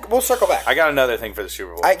put. We'll circle back. I got another thing for the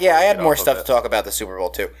Super Bowl. I had more Off of stuff it. to talk about the Super Bowl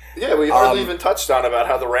too. Yeah, we hardly even touched on about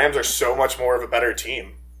how the Rams are so much more of a better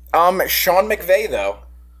team. Sean McVay, though.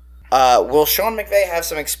 Will Sean McVay have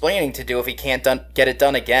some explaining to do if he can't get it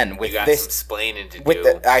done again with You got this? some explaining to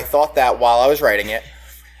do. I thought that while I was writing it,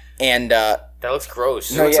 and That looks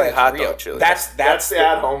gross. no, looks yeah, like it's hot real. dog chili. That's the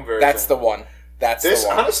at-home version. That's the one. That's This the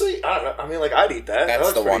one. honestly, I don't know. I mean, like I'd eat that. That's That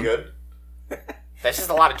looks the pretty one. good. That's just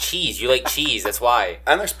a lot of cheese. You like cheese. That's why.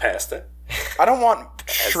 And there's pasta. I don't want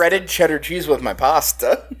shredded cheddar cheese with my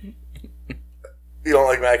pasta. You don't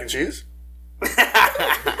like mac and cheese?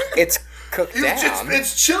 It's cooked down.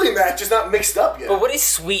 It's chili mac, just not mixed up yet. But what is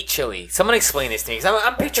sweet chili? Someone explain this to me. 'Cause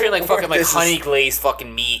I'm picturing like fucking like This is- honey glazed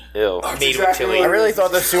fucking meat Ew. made with exactly chili. I what really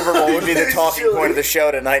thought the Super Bowl would be the It's talking chili. point of the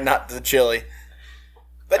show tonight, not the chili.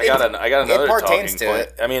 But I got another talking pertains to point.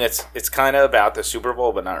 it. I mean, it's kind of about the Super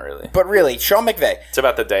Bowl, but not really. But really, Sean McVay. It's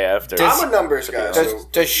about the day after. I'm a numbers guy.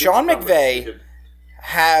 Does Sean McVay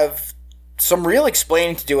have some real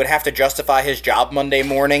explaining to do and have to justify his job Monday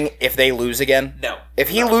morning if they lose again? No. If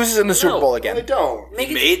he loses in the Super Bowl They again. don't. Make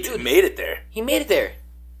He it, dude, made it there. he made it there.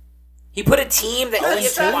 He put a team that he Matt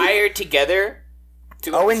Stafford- acquired together.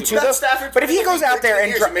 To Oh, win into Super the. Bowl. Stafford's But if he been in goes the league out there 13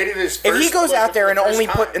 and years, he made it his if he first- goes out there and for the only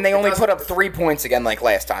first put time. and they only It put up doesn't- 3 points again like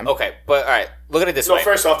last time. Okay, but all right, look at it this No, way.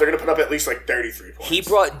 first off, they're going to put up at least like 33 points. He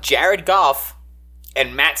brought Jared Goff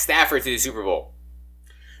and Matt Stafford to the Super Bowl.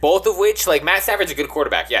 Both of which, like, Matt Stafford's a good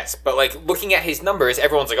quarterback, yes. But, like, looking at his numbers,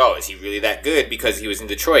 everyone's like, oh, is he really that good because he was in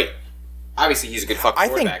Detroit? Obviously, he's a good fucking I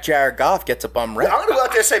quarterback. think Jared Goff gets a bum I'm rep. going to go out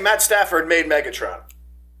there and say Matt Stafford made Megatron.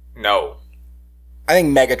 No. I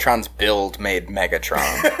think Megatron's build made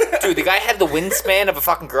Megatron. Dude, the guy had the wingspan of a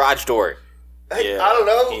fucking garage door. Hey, I don't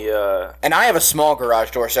know. He, And I have a small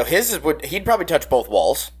garage door, so he'd probably touch both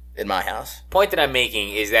walls in my house. Point that I'm making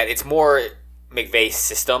is that it's more McVay's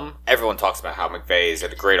system. Everyone talks about how McVay is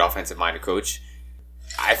a great offensive-minded coach.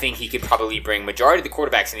 I think he could probably bring majority of the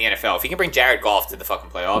quarterbacks in the NFL. If he can bring Jared Goff to the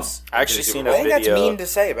fucking playoffs. I actually seen I a think that's video. mean to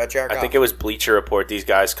say about Jared Goff. I think it was Bleacher Report. These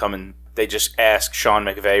guys come and they just ask Sean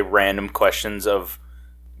McVay random questions of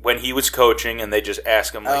when he was coaching, and they just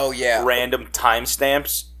ask him random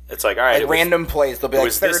timestamps. It's like, all right, like random plays. They'll be It like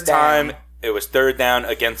was this third down. time. It was third down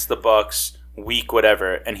against the Bucks, week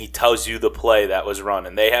whatever, and he tells you the play that was run,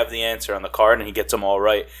 and they have the answer on the card, and he gets them all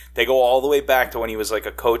right. They go all the way back to when he was like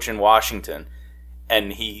a coach in Washington,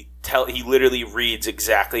 and he literally reads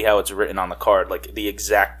exactly how it's written on the card, like the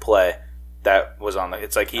exact play that was on the.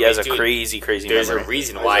 It's like he has a dude, crazy There's memory. a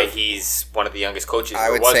reason why he's one of the youngest coaches. I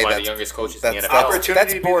or would was say one of the that's- youngest coaches in the that's- NFL. Opportunity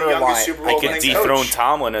That's to be the borderline. youngest Super I Bowl could winning dethrone coach.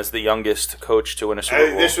 Tomlin as the youngest coach to win a Super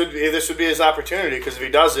Bowl. This would be his opportunity, because if he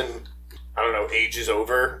doesn't, I don't know, age is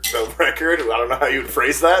over the record. I don't know how you would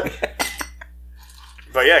phrase that.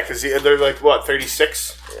 But yeah, because they're like, what,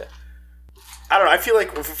 36? Yeah. I don't know. I feel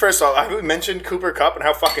like, first off, have we mentioned Cooper Kupp and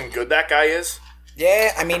how fucking good that guy is?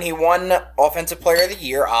 Yeah, I mean, he won Offensive Player of the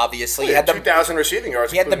Year, obviously. He had the 2,000 receiving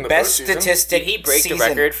yards. he had the including best postseason. statistic Did he break season. the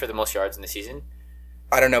record for the most yards in the season?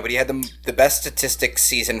 I don't know, but he had the best statistic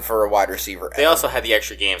season for a wide receiver. They also had the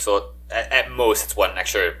extra game, so at most it's an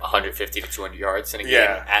extra 150 to 200 yards in a game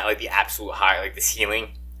Yeah. at like the absolute high, like the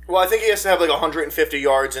ceiling. Well, I think he has to have like 150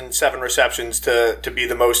 yards and 7 receptions to be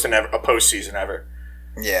the most in a postseason ever.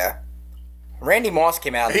 Yeah. Randy Moss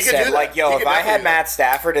came out and He could said, do that. like, yo, He if could I definitely had do that. Matt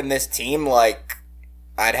Stafford in this team, like,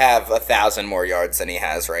 I'd have 1,000 more yards than he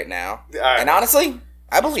has right now. And honestly,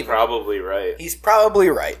 I believe him. Probably right. He's probably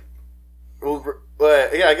right. Well,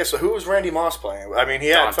 yeah, I guess so. Who was Randy Moss playing? I mean, he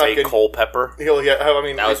had Dante fucking Culpepper. I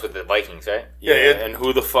mean, That was with the Vikings, right? Yeah, yeah. and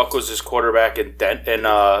who the fuck was his quarterback in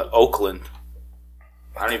Oakland?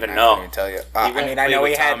 I don't even I know. can't even tell you. won't I mean, play I know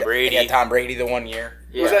with he had Tom Brady. Tom Brady the one year.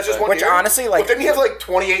 Yeah, was that just but- one Which year? honestly, like, Well, didn't he have like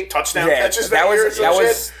 28 touchdown yeah, catches that year? or some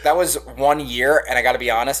shit? that was 1 year, and I got to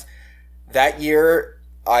be honest. That year,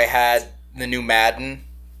 I had the new Madden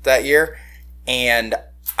that year, and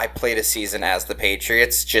I played a season as the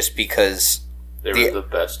Patriots just because. They were the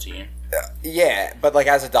best team. Yeah, but like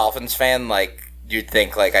as a Dolphins fan, like you'd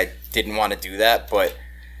think like I didn't want to do that, but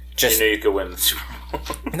You just knew you could win the Super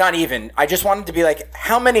Bowl. not even. I just wanted to be like,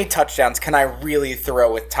 how many touchdowns can I really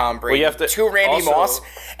throw with Tom Brady you have to- Randy also- Moss?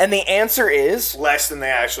 And the answer is Less than they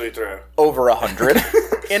actually threw. over 100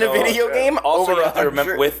 in a video game. Also, Over you have to 100.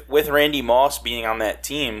 remember with Randy Moss being on that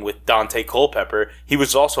team with Dante Culpepper, he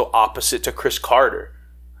was also opposite to Chris Carter,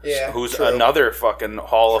 Yeah, who's true. another fucking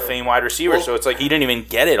Hall of Fame wide receiver. Well- So it's like he didn't even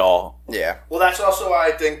get it all. Yeah, Well, that's also why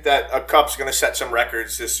I think that a Cup's going to set some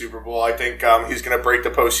records this Super Bowl. I think he's going to break the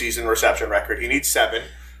postseason reception record. He needs 7.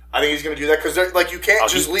 I think he's going to do that because like you can't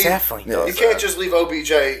just he leave. definitely does You can't that. just leave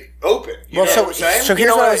OBJ open. You Well, know so- what I'm saying? so You here's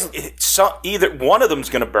know what I what? was. Either one of them's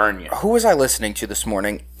going to burn you. Who was I listening to this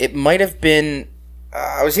morning? It might have been.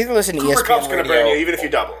 I was either listening to Cooper ESPN Cup's going to burn you Radio. even if you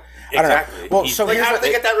double. I don't know. Exactly. Well, He's- so Like, here's how did the,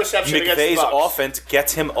 they get that reception against the McVay's Bucs? offense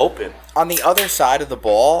gets him open. on the other side of the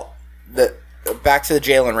ball, back to the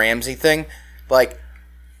Jalen Ramsey thing, like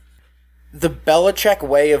the Belichick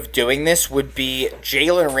way of doing this would be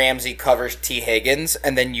Jalen Ramsey covers T. Higgins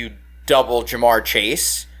and then you double Jamar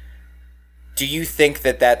Chase. Do you think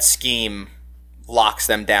that scheme locks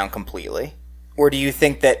them down completely? Or do you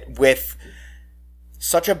think that with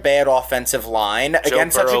such a bad offensive line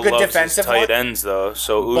against such a Burrow good loves defensive his tight line, ends though,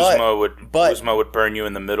 so But- Uzma would burn you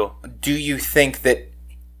in the middle. do you think that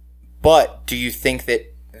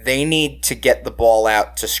they need to get the ball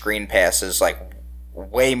out to screen passes like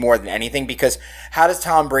way more than anything? Because how does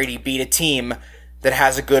Tom Brady beat a team that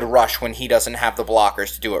has a good rush when he doesn't have the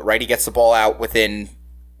blockers to do it, right? He gets the ball out within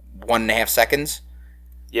 1.5 seconds.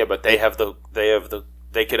 Yeah, but they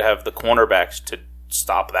could have the cornerbacks to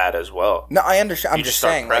stop that as well. No, I understand. I'm You just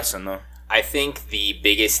start saying. Like, pressing though. I think the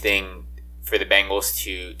biggest thing for the Bengals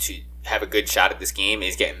to have a good shot at this game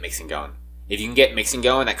is getting Mixon going. If you can get Mixon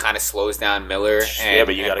going, that kind of slows down Miller. Yeah,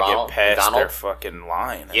 but you got to Donald- get past Donald. their fucking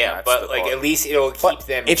line. and Yeah, that's but the like part. at least it'll keep But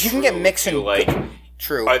them. if you can get true Mixon- to, like,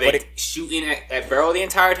 true. are they but it, shooting at Burrow the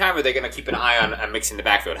entire time, or are they going to keep an eye on Mixon in the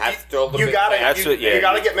backfield? Have to throw a little You bit gotta, of play That's you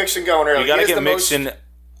gotta get Mixon going early. you got to He is get the most- Mixon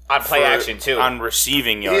on play for- action too. on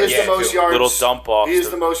receiving He yards. is the most yards. Little dump offs. He is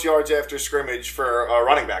the most yards after scrimmage for a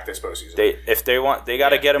running back this postseason. They got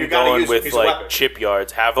to get him You gotta going use him. with He's a weapon. like chip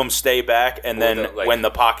yards. Have him stay back, and Or then the, like- when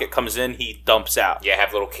the pocket comes in, he dumps out. Yeah, have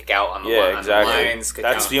a little kick out on the, Yeah, on exactly. the lines. Kick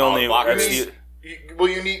That's down the on only- blockers. that's the-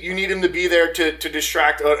 You need him to be there to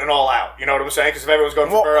distract an all out. You know what I'm saying? Because if everyone's going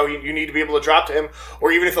for Well- Burrow, you need to be able to drop to him.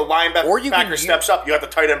 Or even if the linebacker Or you can steps up, you have the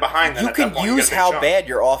tight end behind them. you at that can point. You use get a big how jump. bad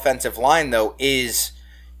your offensive line, though, is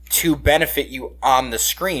to benefit you on the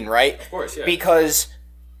screen, right? Of course, yeah. Because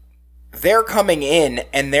they're coming in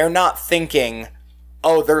and they're not thinking,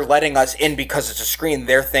 oh, they're letting us in because it's a screen.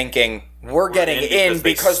 They're thinking, we're getting in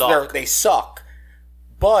because they suck.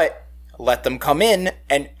 But let them come in,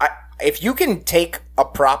 and if you can take a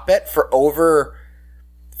prop bet for over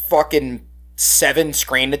fucking 7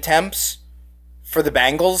 screen attempts for the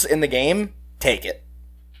Bengals in the game, take it.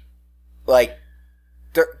 Like,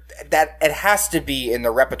 that it has to be in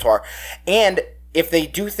the repertoire. And if they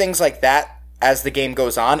do things like that as the game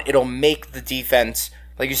goes on, it'll make the defense,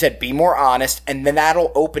 like you said, be more honest, and then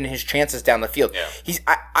that'll open his chances down the field. Yeah.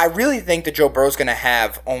 I really think that Joe Burrow's going to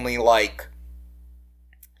have only like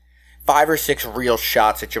 5 or 6 real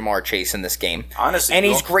shots at Jamar Chase in this game. Honestly, and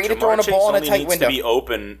he's great at throwing a ball in a tight window. Needs to be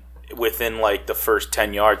open within like the first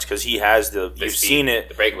 10 yards because he has you've speed, seen it,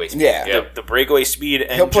 the breakaway speed. Yeah. the breakaway speed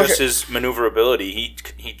He'll and push just it. his maneuverability.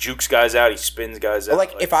 He jukes guys out, he spins guys out.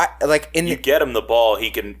 Like if I like in you the, get him the ball, he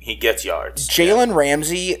gets yards. Jalen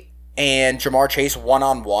Ramsey and Jamar Chase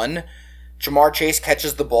 1-on-1. Jamar Chase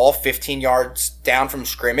catches the ball 15 yards down from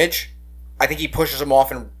scrimmage. I think he pushes him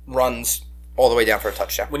off and runs all the way down for a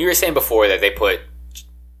touchdown. When you were saying before that they put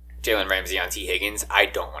Jalen Ramsey on T. Higgins, I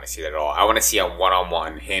don't want to see that at all. I want to see a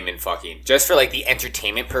one-on-one, him and fucking, just for like the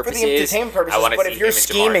entertainment For purposes. the entertainment purposes, I want to but see if you're him and Jamar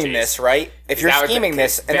scheming Chase. this, right? If you're That was the- scheming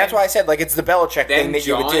this, and then- that's why I said like it's the Belichick thing then that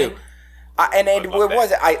you would do. John- And it love that.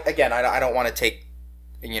 was I don't want to take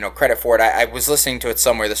credit for it. I was listening to it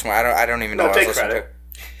somewhere this morning. I don't even know No, what I was take listening credit.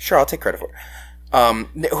 to. Sure, I'll take credit for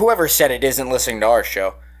it. Whoever said it isn't listening to our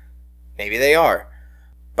show. Maybe they are.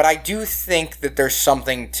 But I do think that there's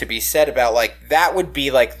something to be said about, like, that would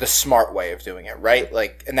be, like, the smart way of doing it, right?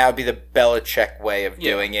 Like, and that would be the Belichick way of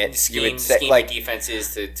doing it. Scheme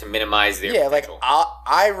defenses to minimize their potential.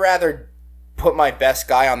 I rather put my best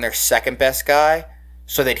guy on their second best guy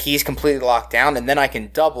so that he's completely locked down, and then I can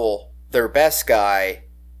double their best guy,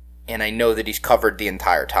 and I know that he's covered the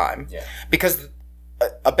entire time. Yeah. Because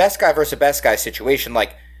a best guy versus a best guy situation,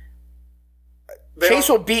 like, Chase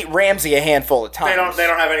will beat Ramsey a handful of times. They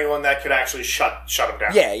don't have anyone that could actually shut him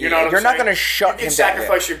down. Yeah, you know what I'm you're not saying? going to shut You him can down.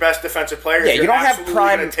 sacrifice your best defensive players. Yeah, you don't have absolutely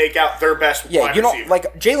prime- gonna take out their best. Yeah, wide you don't receiver.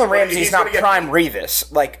 like Jalen Ramsey's he's not gonna get- prime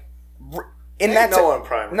Revis. Like in Ain't that no one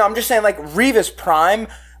prime. No, I'm just saying like Revis prime.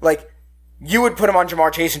 Like you would put him on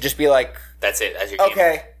Jamar Chase and just be like, That's it. That's your game.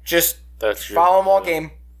 okay, just That's true. follow him all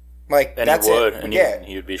game. Like And that's he would, it. and yeah,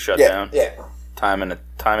 he would be shut yeah, down. yeah. Time and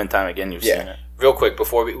time again, you've Yeah. seen it. Real quick,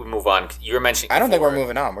 before we move on, you were mentioning... I don't think we're before-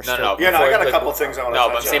 moving on. We're No, still, no. Yeah, no, I before- got a couple things I want to No,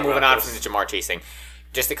 touch but I'm saying on moving about on from this. the Jamar Chase thing.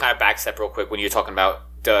 Just to kind of backstep real quick, when you're talking about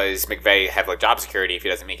does McVay have like job security if he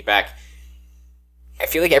doesn't make it back, I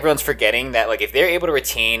feel like everyone's forgetting that like if they're able to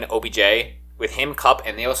retain OBJ with him, Cup,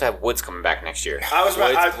 and they also have Woods coming back next year. I Woods,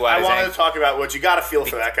 wanted to talk about Woods. You got to feel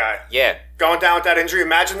for that guy. Yeah. Going down with that injury.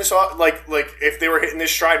 Imagine this all like if they were hitting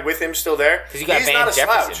this stride with him still there. 'Cause you got he's Van not a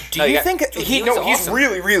Jefferson. slouch. do No, you you got- think dude, he's he was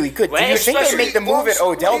really, awesome. really good? Do you Last think they year- make the move at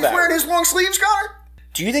Odell He's that wearing way? his long sleeves, Connor.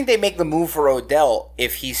 Do you think they make the move for Odell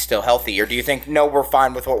if he's still healthy, or do you think no, we're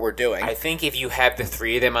fine with what we're doing? I think if you have the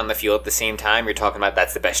three of them on the field at the same time, you're talking about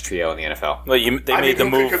that's the best trio in the NFL. Well, they made the who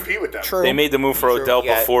move. could compete with them? True. They made the move for Odell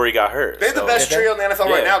Yeah. before he got hurt. They're the best Did they? trio in the NFL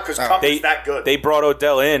right Yeah. now because Cup is that good. They brought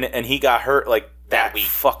Odell in, and he got hurt like that week.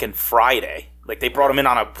 fucking Friday. Like they brought him in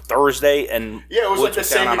on a Thursday, and Yeah, it was Woods like the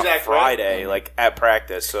same down on exact a Friday, like at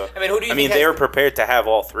practice. So I mean, who do you think they has were the- prepared to have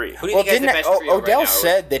all three. Who do you well, think has the didn't best trio Odell right now?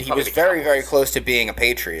 said that he Probably was the very, very Cowboys. close to being a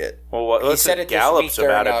Patriot? Well, what, let's said say it this Gallup's week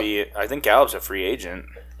about during, to be. I think Gallup's a free agent.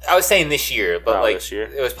 I was saying this year, but Oh, like this year?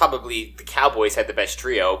 it was probably the Cowboys had the best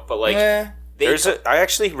trio, but like Eh, they There's a. I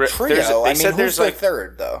actually trio. They I mean, said who's there's the like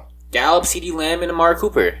third though? Gallup, CeeDee Lamb, and Amari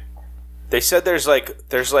Cooper. they said there's like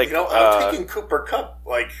You know, I'm taking Cooper Cup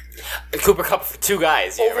Cooper Cup for two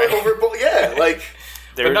guys. Yeah, right?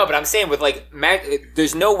 there- But I'm saying with like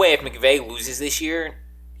there's no way if McVay loses this year,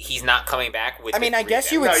 he's not coming back with. I mean, the I three guess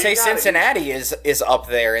of you them. would No, you say gotta- Cincinnati is up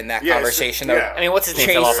there in that Yeah, conversation. yeah. Though. I mean, what's his name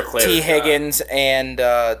fell off a Chase, cliff? T. Higgins, and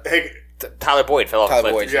Tyler Boyd fell off a Tyler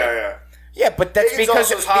cliff. Boyd, this year. yeah. yeah, but that's Higgins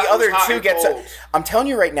because also was hot- the other was hot two and get. cold. I'm telling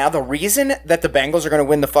you right now, the reason that the Bengals are going to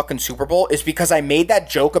win the fucking Super Bowl is because I made that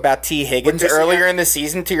joke about T. Higgins this earlier again? in the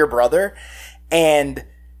season to your brother, and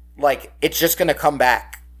like it's just going to come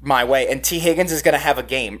back my way, and T. Higgins is going to have a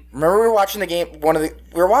game. Remember we were watching the game. We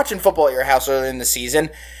were watching football at your house earlier in the season,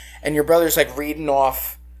 and your brother's like reading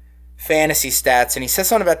off fantasy stats, and he says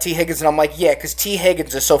something about T. Higgins, and I'm like, yeah, because T.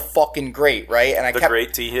 Higgins is so fucking great, right? And I The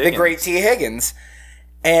great T. Higgins. the great T. Higgins.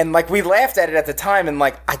 And like we laughed at it at the time, and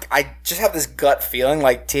like I just have this gut feeling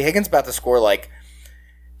like T. Higgins about to score like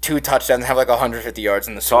 2 touchdowns and have like 150 yards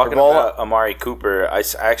in the Super Talking Bowl. about Amari Cooper, I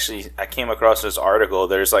came across this article.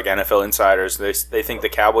 There's like NFL insiders. They think the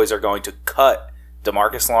Cowboys are going to cut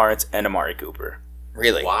DeMarcus Lawrence and Amari Cooper.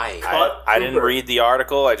 Really? Why? I didn't read the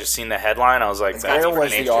article. I just seen the headline. I was like, gotta that's be Where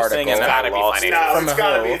was fucking the interesting, article? and then It's gotta I be lost it. financial.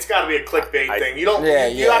 No, From it's gotta be a clickbait thing. You don't. Yeah,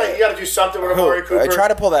 you yeah. gotta do something with Amari Who? Cooper Try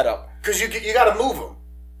to pull that up. because you gotta move him.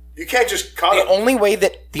 You can't just cut The him. only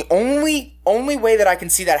way that I can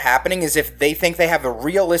see that happening is if they think they have a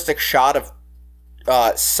realistic shot of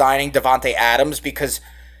signing Devontae Adams, because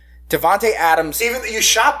Devontae Adams. Even you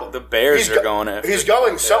shop him. The Bears He's are going after He's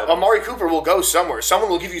going. Adams. Amari Cooper will go somewhere. Someone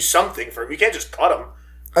will give you something for him. You can't just cut him.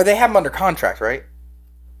 Oh, they have him under contract, right?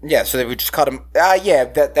 Yeah, so they would just cut him. Yeah,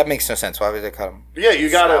 that makes no sense. Why would they cut him? Yeah, you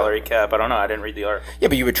gotta. Salary cap. I don't know. I didn't read the article. Yeah,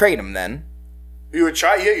 but you would trade him then. You would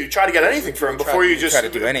try. Yeah, you try to get anything for him before you just try to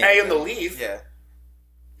do anything. pay him to leave. Yeah.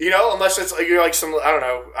 You know, unless it's like you're like some. I don't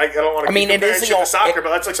know. I don't want to. I mean, it is shit the to soccer, it- but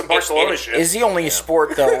that's like some Barcelona shit. Is the only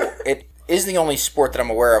sport though? It is the only sport that I'm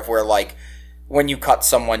aware of where like when you cut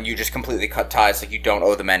someone, you just completely cut ties. Like you don't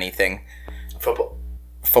owe them anything. Football.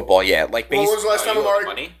 Football, yeah. Like When was the last time You owe them Amari?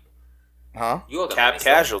 money. huh? You owe them Cap money.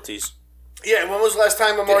 casualties. Yeah, when was the last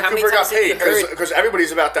time Amari how many Cooper got times have you paid? heard- Because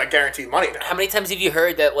everybody's about that guaranteed money now. How many times have you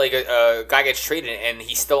heard that like a guy gets traded and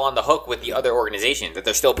he's still on the hook with the other organization that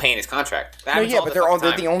they're still paying his contract? That No, happens yeah, all but the they're fucking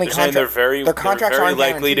the time. only They're saying contract. they're their contracts very aren't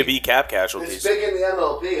likely to guaranteed. be cap casualties. big in the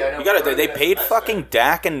MLB. I know. You got to. They paid fucking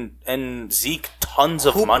Dak and Zeke tons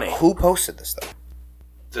of money. Who posted this though?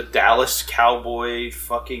 The Dallas Cowboy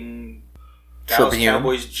fucking Dallas Tribune.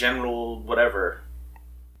 Cowboys general whatever.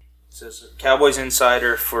 It says Cowboys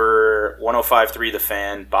insider for 105.3 The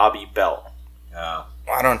Fan, Bobby Belt. Oh.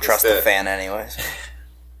 I don't trust the- the fan anyways.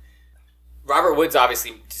 Robert Woods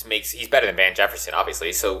obviously just he's better than Van Jefferson,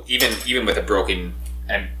 obviously. So even with a broken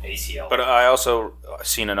ACL, But I also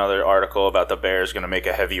seen another article about the Bears going to make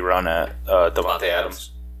a heavy run at Devontae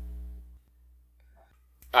Adams.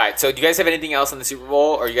 All right. So do you guys have anything else on the Super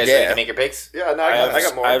Bowl, or are you guys ready Yeah. to make your picks? Yeah, no, I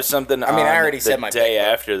got more. I have something. I mean, I on already the said my day pick, but-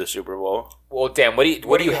 after the Super Bowl. Well, Dan, what do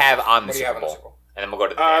you have on the what do you Super have on the Bowl? Super Bowl? And then we'll go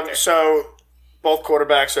to the day after. So both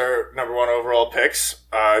quarterbacks are number 1 overall picks.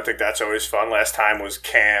 I think that's always fun. Last time was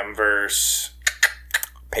Cam versus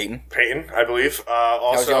Peyton. Peyton, I believe. That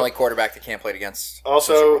was the Also, only quarterback that can't play against.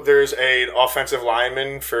 there's an offensive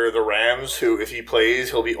lineman for the Rams who, if he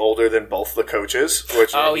plays, he'll be older than both the coaches.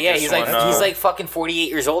 Which Oh yeah, just he's like won, he's like fucking 48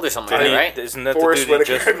 years old or something, like Didn't that, right? Isn't that Forrest the dude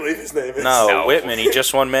Whitaker, he I just? believe his name is. No, Whitman. He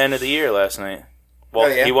just won Man of the Year last night. Well, Oh,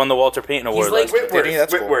 yeah? he won the Walter Payton Award. like- last night. Whitworth. Did he?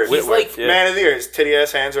 That's cool. Whitworth. He's like- yeah. Man of the Year. His titty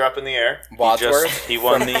ass hands are up in the air. Wadsworth. He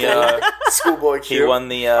won the Schoolboy Q. he won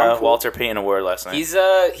the I'm cool. Walter Payton Award last night. He's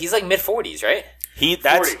like mid 40s, right?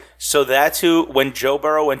 That's who when Joe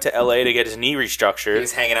Burrow went to LA to get his knee restructured. He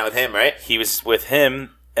was hanging out with him, right? He was with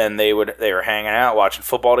him, and they were hanging out watching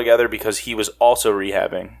football together because he was also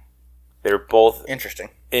rehabbing. They were both Interesting.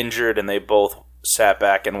 injured, and they both sat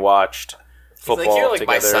back and watched He's football like, you're like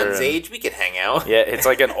together. my son's and- age. We could hang out. Yeah, it's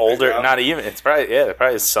like an older, not even. It's probably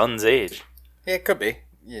his son's age. Yeah, it could be.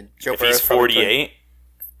 Yeah, Joe If Burrow's he's probably 48,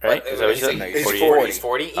 right? What- Is that what you he's said? like- He's 48. He's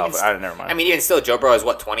 40. Oh, Even- never mind. I mean, even still, Joe Burrow is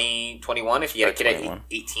what, 20, 21? If you get a kid at 21.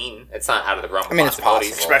 18, it's not out of the realm of I mean, it's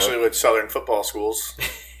possibilities. possible. Especially with Southern football schools.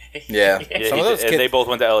 Yeah. Yeah, Some of those and kids. they both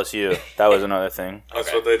went to LSU. That was another thing. That's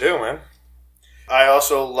Okay. what they do, man. I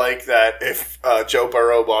also like that if Joe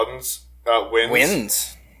Burrow wins.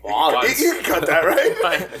 wins. You can cut that, right?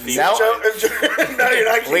 Now- No, you're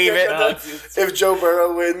not. You Leave can't it. cut that. If Joe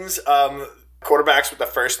Burrow wins, quarterbacks with the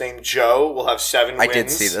first name Joe will have 7 I wins.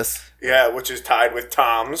 did see this. Yeah, which is tied with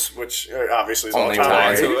Tom's, which obviously is Only all Tom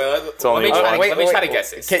one. Brady. Let me only try, one. let me try to guess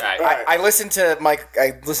this. Can- All right. I listened to Mike.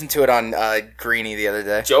 I listened to it on Greeny the other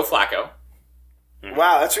day. Joe Flacco.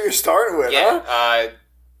 Wow, that's what you're starting with, Yeah. huh?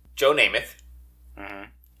 Joe Namath. Mhm.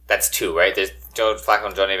 That's 2, right? There's Joe Flacco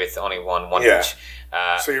and Joe Namath, only one Yeah. each.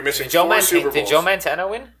 So you're missing did Joe 4 Super Bowls. Did Joe Montana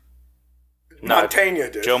win? No, Montana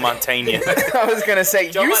did. Joe Montana. I was gonna say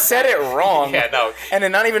Joe you Montana. said it wrong, Yeah, no. and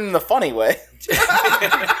then not even in the funny way.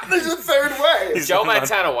 There's a third way. Joe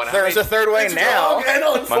Montana won. How There's many- a third way It's now. wrong and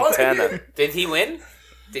unfunny. Montana. Did he win?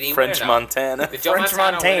 Did he French win or no? Montana. Did Joe French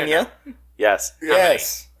Montana win or no? Montana. Yes.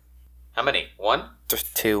 Yes. How many? 1?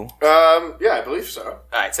 Just 2. Yeah, I believe so. All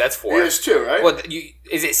right, so that's 4. He is 2, right? Well,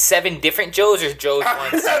 is it 7 different Joes or Joe's I won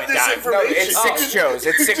have 7 this times? information. No, it's 6 Joes.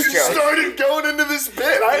 It's 6 You Joes. started going into this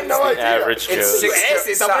bit. I had no idea. Average Joe. It's six-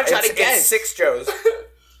 Yes, I'm gonna try to guess. It's 6 Joes.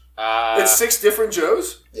 It's 6 different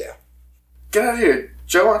Joes? Yeah. Get out of here.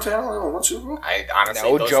 Joe Montana only won 1 Super Bowl? I honestly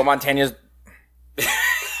No, those- Joe Montana's.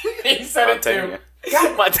 he said Montana. it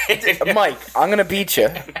too. Montana. Mike, I'm gonna beat you.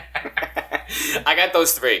 I got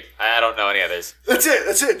those 3. I don't know any others. That's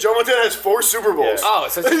it. Joe Montana has 4 Super Bowls. Yeah. Oh,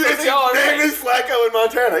 so His it's Joe. all name right. is Flacco in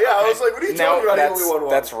Montana. Yeah, I was like, what are you talking No, about? He only won 1.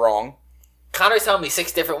 that's wrong. Connor's telling me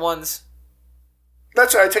 6 different ones.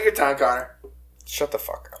 That's right. Take your time, Connor. Shut the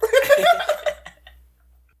fuck up.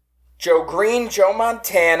 Joe Green, Joe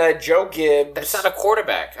Montana, Joe Gibbs. That's not a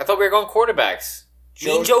quarterback. I thought we were going quarterbacks.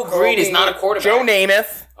 Joe Jacoby, Green is not a quarterback. Joe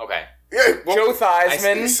Namath, Okay. Yeah, well, Joe he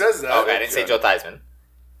Theismann, says that. Okay, I didn't say Joe Theismann.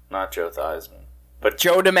 Not Joe Theismann. But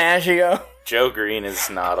Joe DiMaggio. Joe Green is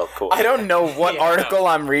not a cool. I don't know what Yeah, article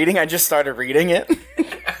I'm reading. I just started reading it.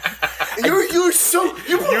 You're so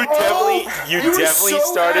you definitely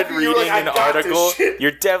started reading an article.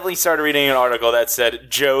 You definitely started reading an article that said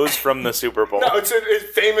Joe's from the Super Bowl. No, it's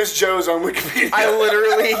famous Joe's on Wikipedia.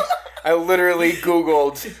 I literally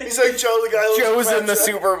Googled He's like Joe, the guy. who Joe's lives in the Snapchat.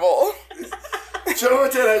 Super Bowl. Joe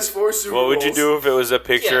Montana has 4 Super Bowls. What would you do if it was a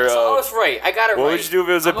picture Yeah, so I of? was right. I got it right. What would you do if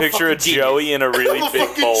it was a I'm picture of fucking Joey genius. in a really I'm a big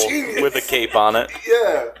fucking bowl genius. with a cape on it?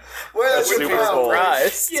 Yeah. Well, that's Super your Bowl. problem.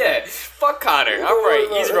 Surprised. Yeah, fuck Connor. I'm right.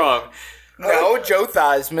 He's wrong. No, Joe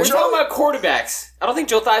Theismann. We're talking about quarterbacks. I don't think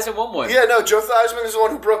Joe Theismann won one. Yeah, no, Joe Theismann is the one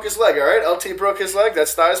who broke his leg, all right? LT broke his leg.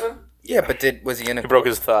 That's Theismann. Yeah, but was he in a? He broke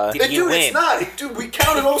his thigh. Did Hey, he dude, win? it's not. Dude, we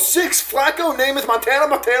counted all 6. Flacco, Namath, Montana.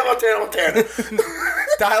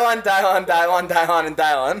 Dial on, and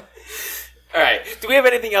dial on. All right. Do we have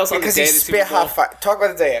anything else on the Because day he of the Super spit Bowl? hot fire. Talk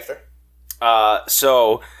about the day after.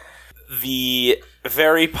 So the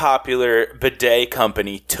very popular bidet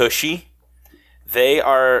company Tushy, they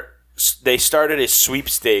started a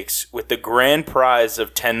sweepstakes with the grand prize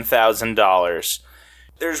of $10,000.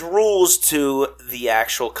 There's rules to the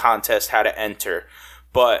actual contest, how to enter,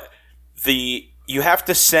 but you have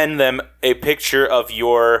to send them a picture of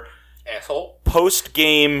your Asshole.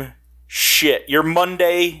 post-game shit, your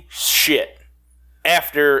Monday shit,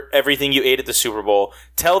 after everything you ate at the Super Bowl.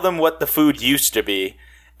 Tell them what the food used to be,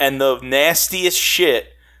 and the nastiest shit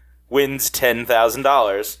wins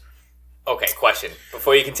 $10,000. Okay, question.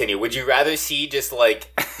 Before you continue, would you rather see just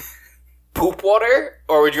like poop water,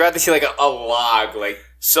 or would you rather see like a log like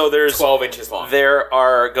So there's 12 inches long? there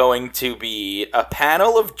are going to be a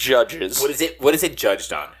panel of judges, What is it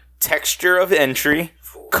judged on? texture of entry,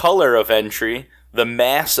 color of entry, the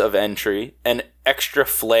mass of entry, and extra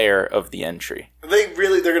flair of the entry. they're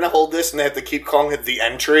going to hold this and they have to keep calling it the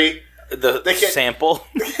entry. The They can't- sample.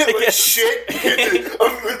 Like, shit.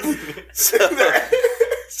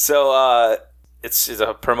 So it's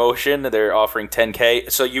a promotion. They're offering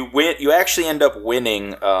 $10K. So you win. You actually end up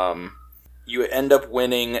winning. You end up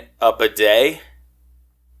winning a bidet.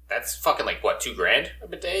 That's fucking like what, $2,000 a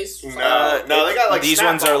bidets? No, they got like these snap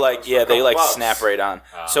ones are on like for a they couple like bucks. snap right on.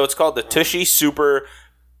 So it's called the Tushy Super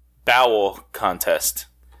Bowel Contest.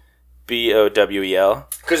 BOWEL.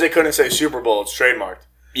 Because they couldn't say Super Bowl. It's trademarked.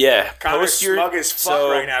 Yeah, Connor's smug as fuck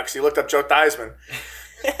right now because he looked up Joe Theismann.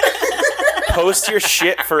 Post your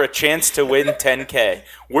shit for a chance to win $10K.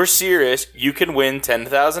 We're serious. You can win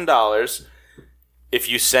 $10,000 if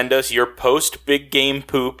you send us your post big game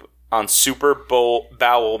poop on Super Bowl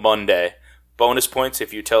Bowel Monday Bonus points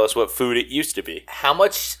if you tell us what food it used to be. How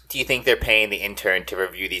much do you think they're paying the intern to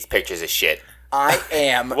review these pictures of shit? I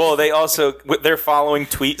am. Well, they also, their following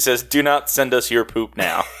tweet says, "Do not send us your poop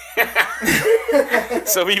now."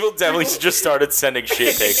 So people definitely just started sending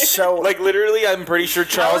shit pics. So, Like, literally, I'm pretty sure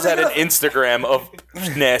Charles had an Instagram of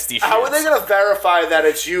nasty shit. How are they going to verify that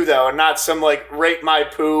it's you, though, and not some, like, rate my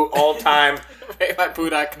poo all time?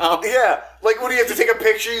 RateMyPoo.com. Yeah. Like, what do you have to take a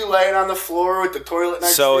picture? You laying on the floor with the toilet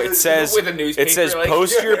next So to you? it says, With a newspaper, it says, like-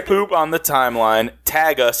 post your poop on the timeline,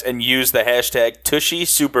 tag us, and use the hashtag Tushy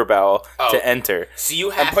Superbowel to enter. So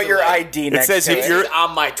you have put to, your like, ID next says to if it. you're- This is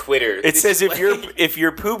on my Twitter. It says if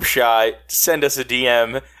you're poop shy, send us a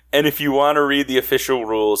DM, and if you want to read the official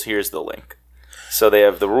rules, here's the link. So they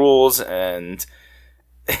have the rules, and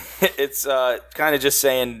it's kind of just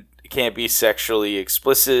saying you can't be sexually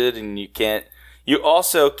explicit, and you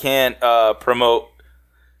also can't promote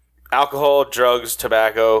alcohol, drugs,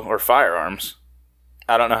 tobacco, or firearms.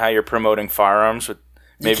 I don't know how you're promoting firearms with.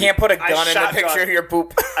 You can't put a gun in the shotgun. picture of your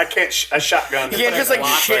poop. I can't. A shotgun. You can't just like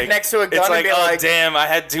shit next to a gun It's and like, be oh like, damn, I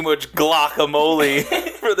had too much guacamole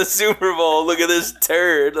for the Super Bowl. Look at this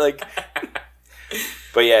turd. Like,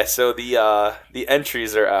 but yeah, so the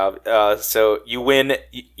entries are out. So you win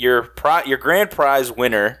your grand prize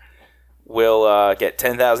winner will get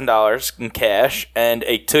 $10,000 in cash and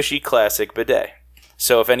a Tushy Classic bidet.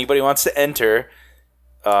 So if anybody wants to enter,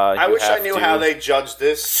 I wish I knew how they. they judged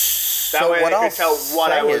this. That So way what I could I'll tell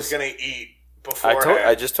what I say was is- going to eat beforehand.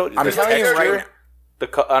 I just told you. I'm The telling you texture,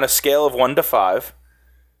 right on a scale of 1 to 5,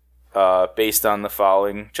 based on the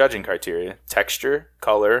following judging criteria: texture,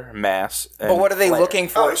 color, mass. And but what are they flavor. looking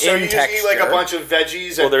for Oh, so in you just texture? eat like a bunch of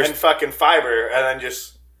veggies Well, and, there's- and fucking fiber, and then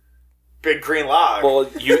just big green log. Well,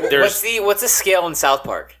 there's. What's the scale in South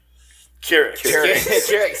Park? Keurig.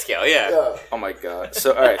 Keurig scale, yeah. Yeah. Oh my god!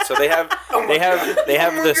 So all right, so they have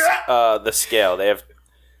this the scale. They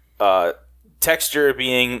have texture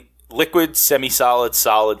being liquid, semi-solid,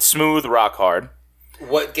 solid, smooth, rock hard.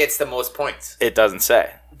 What gets the most points? It doesn't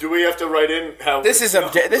say. Do we have to write in how This is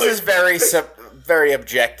this is very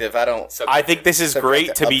objective. I don't. I think this is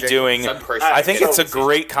great to be Objective. doing. Subperson. I think it's a So-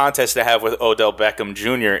 great contest to have with Odell Beckham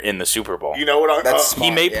Jr. in the Super Bowl. You know what? I'm, That's He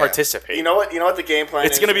smart. may Yeah. participate. You know what? You know what the game plan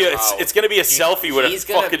It's is? gonna be a Wow. it's gonna be a selfie with a he's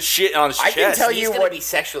gonna- fucking shit on his I chest. can tell He's you gonna what- be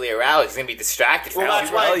sexually aroused. He's gonna be distracted. Well, for that's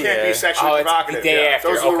hours. why Well, it can't yeah. be sexually Oh, it's provocative. the day Yeah, after.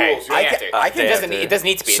 those are the Okay, rules. day I after. can- I can it just- doesn't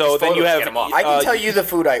need to be. So Just then photos you have- get 'em off. I can tell you the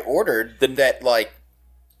food I ordered that like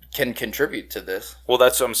can contribute to this. Well,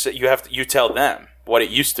 that's what I'm saying. You tell them what it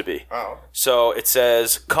used to be. Oh. So it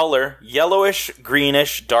says color: yellowish,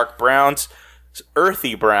 greenish, dark browns,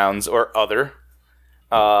 earthy browns, or other.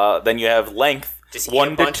 Then you have length: Just eat 1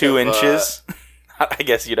 a to bunch 2 of, inches. I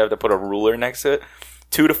guess you'd have to put a ruler next to it.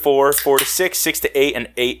 2 to 4, 4 to 6, 6 to 8, and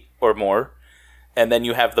 8 or more. And then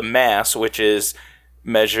you have the mass, which is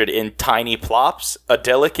measured in tiny plops, a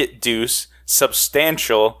delicate deuce,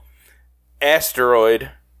 substantial,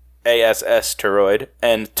 asteroid, ASS toroid,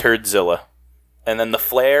 and turdzilla. And then the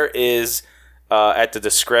flare is at the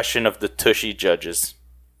discretion of the Tushy judges.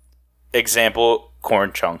 Example,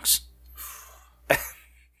 corn chunks.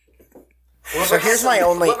 So here's my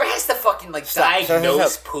only. Whoever has to fucking Stop. So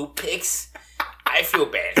diagnose poop pics, I feel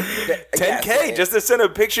bad. 10K just to send a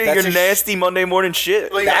picture of That's your a nasty Monday morning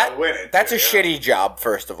shit. Well, you That, gotta win it. that's a yeah. shitty job,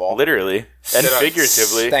 first of all. Literally. And up.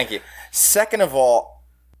 figuratively. Thank you. Second of all,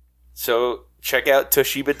 So check out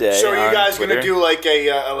Tushy Bidet. So are you on guys Twitter. gonna do like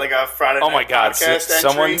a Friday night Oh my god!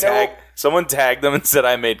 podcast Someone tagged them and said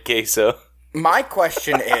I made queso. my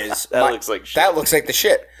question is That looks like shit. That looks like the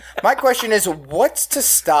shit. My question is, what's to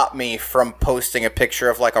stop me from posting a picture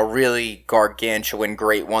of like a really gargantuan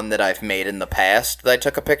great one that I've made in the past that I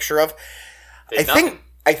took a picture of? There's nothing.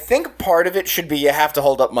 I think part of it should be you have to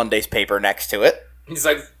hold up Monday's paper next to it. He's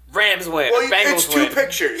like, Rams win, Well, Bengals it's two win.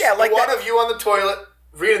 pictures. Yeah, like one that- of you on the toilet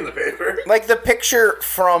reading the paper. Like the picture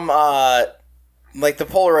from like the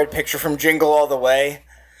Polaroid picture from Jingle All the Way,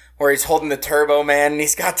 where he's holding the Turbo Man and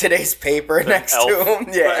he's got today's paper next elf. to him.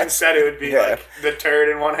 But Yeah. instead, it would be Yeah. like the turd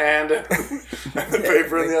in one hand and the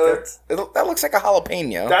paper in the other. That looks like a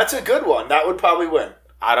jalapeno. That's a good one. That would probably win.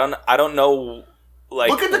 I don't know. Like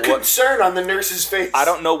Look at the what, concern on the nurse's face. I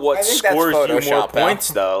don't know what I think that's scores you more Photoshop, pal. points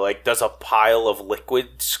though. Like, does a pile of liquid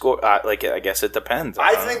score? Like, I guess it depends.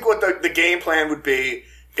 I don't know. think what the game plan would be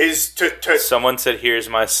is to Someone said, "Here's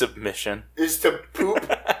my submission." poop,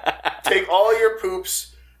 take all your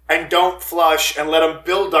poops and don't flush and let them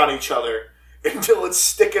build on each other until it's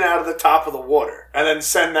sticking out of the top of the water, and then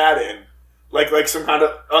send that in, like some kind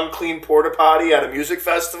of unclean porta potty at a music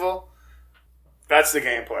festival. That's the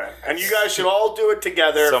game plan. And you guys should all do it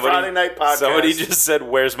together. Friday night podcast. Somebody just said,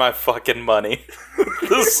 "Where's my fucking money?"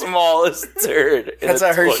 The smallest turd. That's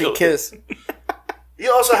a Hershey toilet. kiss.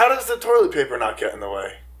 You also, how does the toilet paper not get in the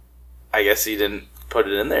way? I guess he didn't put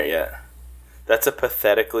it in there yet. That's a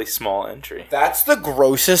pathetically small entry. That's the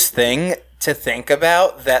grossest thing to think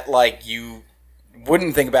about that, like, you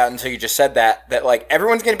wouldn't think about until you just said that. That, like,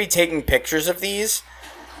 everyone's going to be taking pictures of these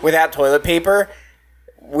without toilet paper,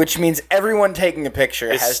 which means everyone taking a picture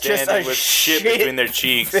has just a with shit between their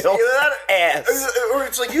cheeks. filled ass. Or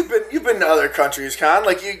it's like you've been to other countries, Con.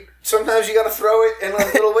 Like sometimes you got to throw it in a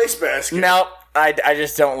little wastebasket. No, I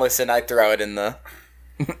just don't listen. I throw it in the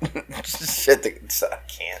shit. I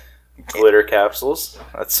can't. Glitter capsules.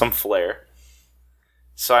 That's some flair.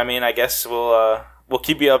 So I mean, I guess we'll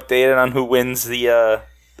keep you updated on who wins the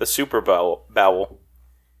Super Bowl.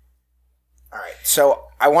 All right, so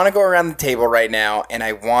I want to go around the table right now, and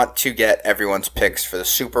I want to get everyone's picks for the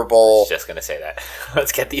Super Bowl. Just gonna say that.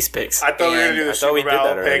 Let's get these picks. I thought we were going to do the thought we Super did that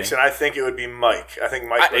Bowl already. picks, and I think it would be Mike. I think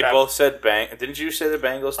Mike would They have... both said bang. Didn't you say the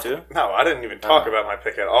Bengals too? No, I didn't even talk about my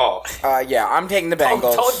pick at all. Yeah, I'm taking the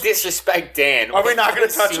Bengals. Don't disrespect Dan. Are we not going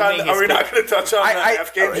to touch on? Assuming Are we his not going to touch on the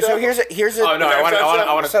half game? So here's a. Oh no, I want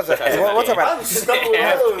to. We'll talk about I'm it. stumbling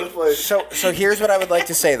all over the place. So here's what I would like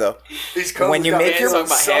to say though. These When you make your- Talking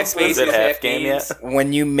about half spaces, Is it half half game games. yet?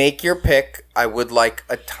 When you make your pick, I would like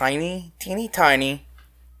a teeny tiny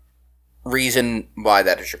reason why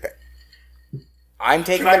that is your pick. I'm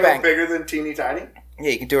taking Can I the go bank. bigger than teeny tiny? Yeah,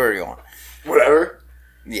 you can do whatever you want. Whatever.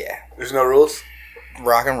 Yeah, There's no rules.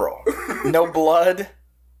 rock and roll. No blood.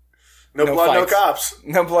 No blood, fights. no cops.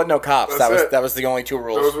 No blood, no cops. That's it. That was the only two Those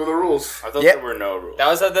rules. were the rules. I thought Yep. there were no rules. That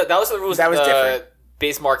was the rules. That of was the different.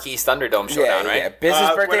 Biz Marquis Thunderdome showdown, Yeah, right? Business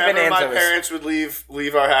birthday Whenever bonanza my was. parents would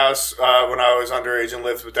leave our house when I was underage and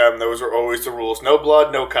lived with them, those were always the rules. No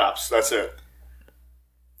blood, no cops. That's it.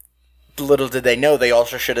 Little did they know, they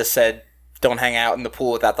also should have said, "Don't hang out in the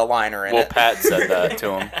pool without the liner in Well, it." Pat said that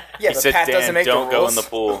to him. Yeah, He but said, Pat "Dan, doesn't make the don't go in rules." the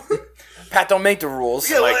pool." Pat don't make the rules.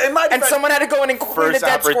 Yeah, Like- in my And defense, someone had to go in and clean the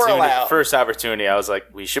dead squirrel out. First opportunity, I was like,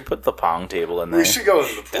 we should put the pong table in there. we should go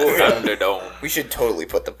in the pool. Thunderdome. We should totally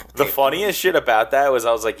put the The funniest shit about that was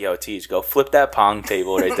I was like, yo, Teej, go flip that pong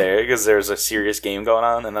table right there because there's a serious game going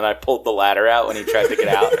on. And then I pulled the ladder out when he tried to get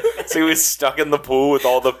out. So he was stuck in the pool with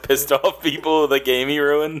all the pissed off people of the game he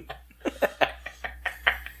ruined.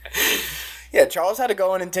 Yeah, Charles had to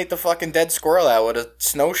go in and take the fucking dead squirrel out with a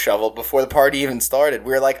snow shovel before the party even started.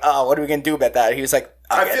 We were like, "Oh, what are we gonna do about that?" He was like,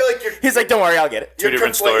 I feel like you're He's like, "Don't worry, I'll get it." Two You're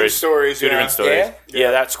different conflating stories. Two yeah. different stories. Yeah?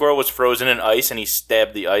 Yeah, that squirrel was frozen in ice and he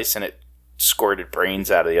stabbed the ice and it squirted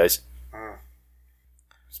brains out of the ice.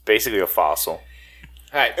 It's basically a fossil.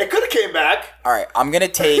 All right, It could have came back. All right, I'm gonna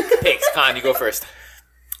take picks. Con, you go first.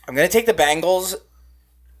 the Bengals,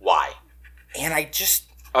 Why? and I just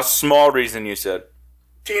A small reason you said.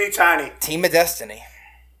 Teeny tiny. team of destiny.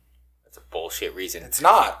 That's a bullshit reason. It's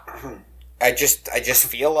not. I just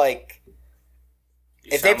feel like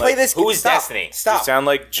You if they sound play like- this, Who's stop, Destiny? You Stop. sound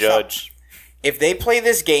like Judge. If they play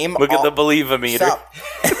this game, Look at the believe-o-meter. Stop.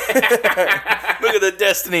 Look at the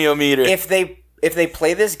destiny-o-meter. If they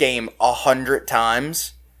play this game 100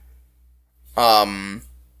 times,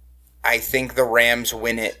 I think the Rams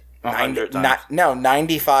win it 100 times.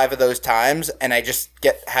 95 of those times, and I just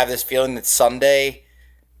have this feeling that Sunday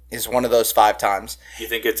is one of those 5 times. You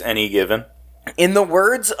think it's any given? In the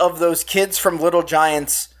words of those kids from Little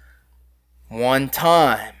Giants, one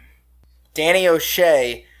time, Danny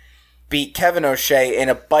O'Shea beat Kevin O'Shea in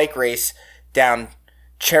a bike race down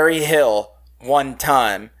Cherry Hill one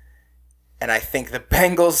time. And I think the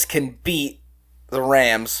Bengals can beat the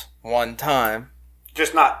Rams one time.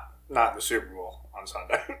 Just not in the Super Bowl on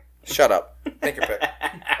Sunday. Shut up. Take your pick.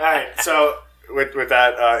 All right, so with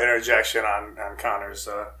that interjection on Connor's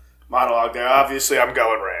monologue there, obviously I'm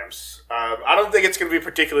going Rams. I don't think it's going to be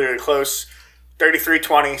particularly close.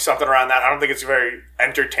 33-20, something around that. I don't think it's a very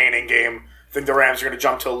entertaining game. I think the Rams are going to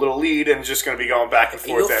jump to a little lead and just going to be going back and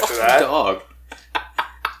forth after that. dog.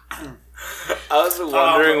 I was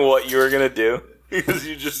wondering what you were going to do. Because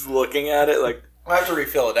you're just looking at it like... We'll have to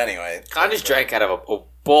refill it anyway. Con just drank out of a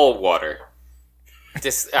bowl of water.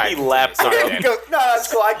 Just He lapped it up. He goes, no,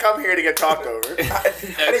 that's cool. I come here to get talked over.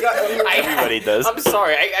 Everybody does. I'm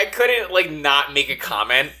sorry. I couldn't not make a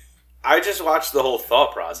comment. I just watched the whole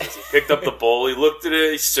thought process. He picked up the bowl, he looked at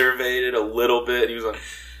it, he surveyed it a little bit, and he was like,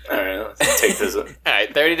 all right, let's take this. All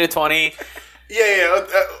right, 30-20. Yeah.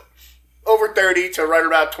 Over 30 to right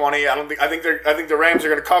about 20. I think the Rams are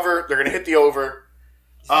going to cover. They're going to hit the over.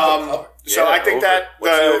 So I think over. that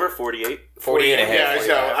What's the over? 48? 48 and a half. Yeah,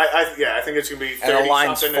 so I think it's going to be And the 30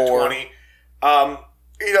 line's something to 4. 20.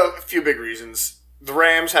 A few big reasons. the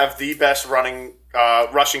Rams have the best rushing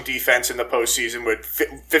defense in the postseason with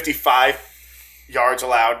 55 yards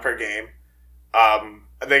allowed per game.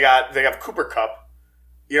 They have Cooper Kupp.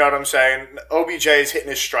 You know what I'm saying? OBJ is hitting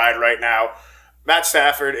his stride right now. Matt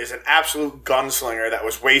Stafford is an absolute gunslinger that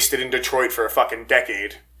was wasted in Detroit for a fucking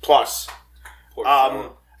decade plus.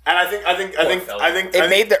 And I think It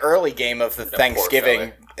made the early game of the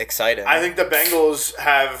Thanksgiving exciting. I think the Bengals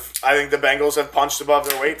have punched above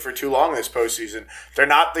their weight for too long this postseason. They're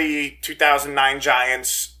not the 2009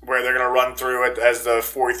 Giants where they're going to run through it as the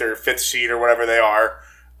 4th or 5th seed or whatever they are.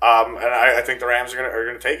 And I think the Rams are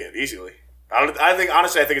going to take it easily. Honestly,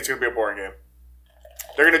 I think it's going to be a boring game.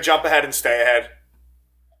 They're going to jump ahead and stay ahead.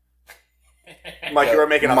 Mike, you are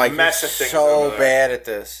making a mess of things. So bad at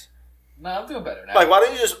this. No, I'm doing better now. Like, why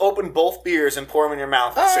don't you just open both beers and pour them in your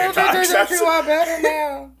mouth at the same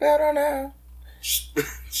time? Better now.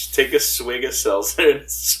 Just take a swig of seltzer and a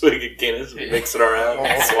swig of Guinness and mix it around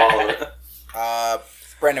and swallow it.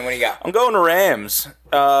 Brendan, what do you got? I'm going to Rams,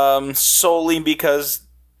 solely because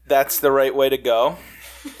that's the right way to go.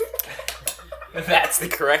 That's the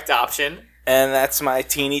correct option. And that's my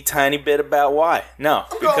teeny tiny bit about why. No,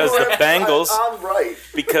 because the Bengals. I'm right.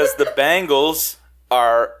 Because the Bengals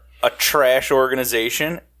are a trash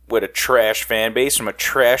organization with a trash fan base from a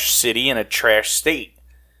trash city and a trash state.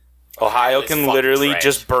 Ohio can literally trash.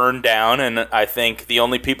 just burn down, and I think the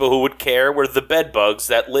only people who would care were the bedbugs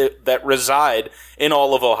that reside in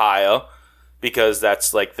all of Ohio, because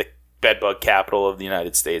that's like the bedbug capital of the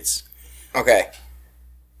United States. Okay.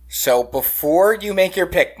 So before you make your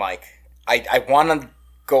pick, Mike, I want to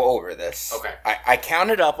go over this. Okay. I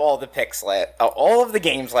counted up all the picks, all of the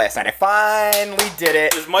games last night. I finally did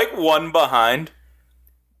it. Is Mike one behind?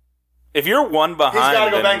 If you're one behind,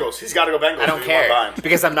 He's got to go Bengals. I don't care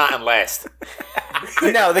because I'm not in last.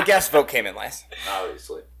 No, the guest vote came in last.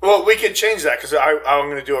 Obviously. Well, we could change that because I'm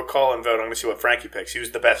going to do a call and vote. I'm going to see what Frankie picks. He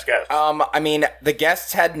was the best guest. I mean, the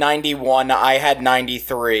guests had 91. I had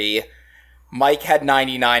 93. Mike had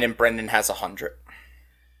 99, and Brendan has 100.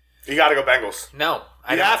 You got to go Bengals. No.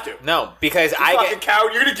 You have to. No, because You fucking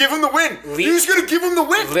coward. You're going to give him the win. You're just going to give him the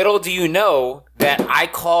win. Little do you know that I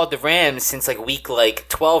called the Rams since week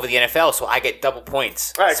 12 of the NFL, so I get double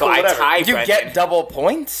points. All right, so cool, I whatever. tie You Brendan. get double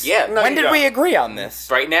points? Yeah. No, When you did we don't. agree on this?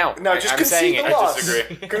 right now. No, just I'm saying concede the it. loss.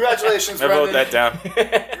 disagree. Congratulations, I Brendan. wrote that down.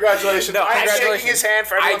 Congratulations. No, I'm congratulations. shaking his hand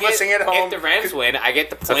for I everyone listening at home. If the Rams win, I get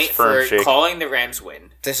the point firm for shake. calling the Rams win.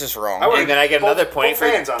 This is wrong. would- And then I get another Both point for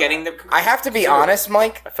fans on getting the... I have to be honest,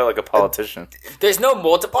 Mike. I felt like a politician. There's no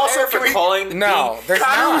multiplier Also, for can we- calling... No, there's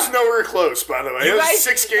Connor was not. nowhere close, by the way. He was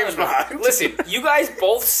 6 games behind. Listen, you guys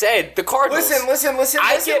both said the Cardinals. Listen.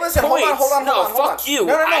 I get Hold points. on. No, hold on. fuck you.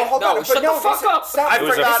 No, hold on. shut the fuck up. Stop. It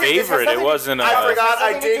was a favorite. It wasn't a... I forgot.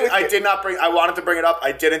 nothing to do with I it. did not bring. I wanted to bring it up.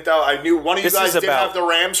 I didn't though. I knew one of you This guys is did about- have the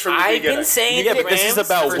Rams from the I've beginning. been saying Yeah, the but this is Rams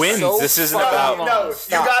about for wins. so This isn't fucking about- long. No,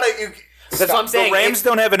 Stop. you gotta. That's what I'm The saying. Rams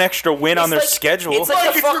don't have an extra win on their schedule. It's like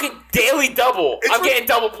Mike, a it's fucking daily double. I'm re- getting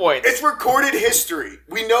double points. It's recorded history.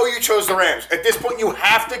 We know you chose the Rams. At this point, you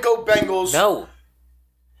have to go Bengals. No.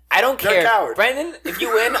 I don't You're a care. coward. Brendan, if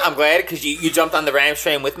you win, I'm glad because you jumped on the Rams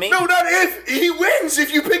train with me. No, not if. He wins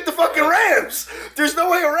if you pick the fucking Rams. There's no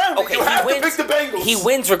way around it. Okay, You have he to wins. pick the Bengals. He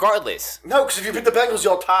wins regardless. No, because if you pick the Bengals,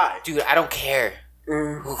 you'll tie. Dude, I don't care.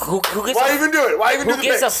 Who gives Why a, even do it? Why even do who the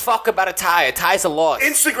gives a picks? fuck about a tie? A tie's a loss.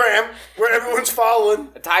 Instagram, where everyone's following.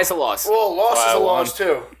 A tie's a loss. Well, loss is I a won. loss,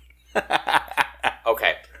 too.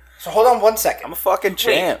 Okay. So hold on 1 second. I'm a fucking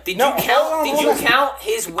champ. Did No, you count? hold on, Did hold you on. count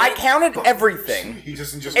his win? I counted everything. He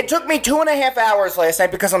doesn't just. It took me 2.5 hours last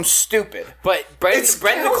night because I'm stupid. But Brendan It's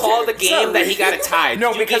called the counted. game that he got a tie.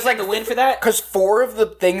 No, Did you because, give him the win for that. Because 4 of the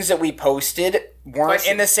things that we posted weren't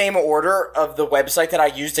Question. in the same order of the website that I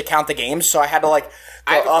used to count the games, so I had to I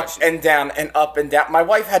have go a up question. and down and up and down. My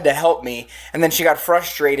wife had to help me, and then she got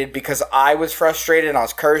frustrated because I was frustrated and I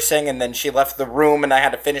was cursing, and then she left the room and I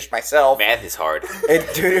had to finish myself. Math is hard.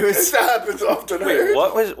 Dude, it was That happens often. Wait,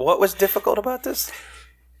 what was difficult about this?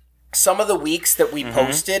 some of the weeks that we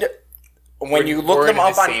posted. When you We're look them in the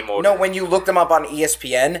up on same order. when you look them up on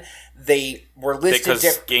ESPN, they were listed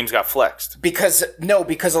Because games got flexed. because of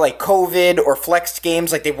COVID or flexed games,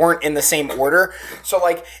 they weren't in the same order. So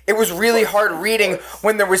it was really hard reading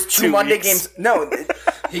when there was 2 Monday weeks. games. No,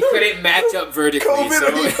 He couldn't match up vertically. COVID,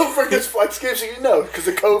 and you don't forget flex games. You know, because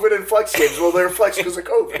of COVID and flex games. Well, they're flexed because of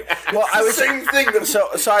COVID. well, I was Same thing. so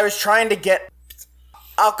I was trying to get.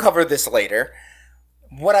 I'll cover this later.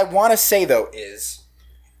 What I want to say though is,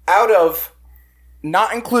 out of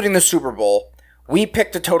not including the Super Bowl, we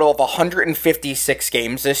picked a total of 156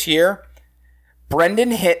 games this year.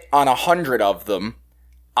 Brendan hit on 100 of them.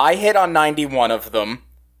 I hit on 91 of them.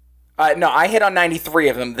 No, I hit on 93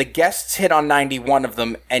 of them. The guests hit on 91 of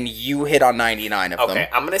them, and you hit on 99 of them. Okay,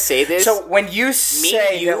 I'm gonna say this. So when you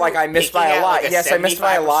say that, like, I missed by a lot, yes, I missed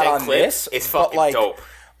by a lot on this. It's but, fucking like, dope.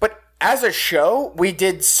 But as a show, we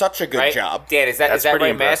did such a good Right? job. Dan, is that That's right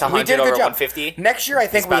pretty math? impressive. 100 We did a over good job. 150? Next year, I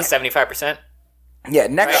think About 75%?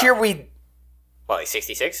 next year we Well, like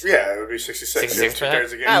 66? Yeah, it would be 66. 66%?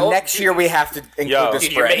 Two-thirds a game. Ah, well, next year we have to include Yo, the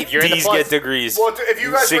dude, spread. you're in the D's plus. get degrees. Well, if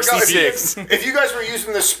you guys 66. if you guys were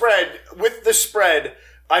using the spread with the spread,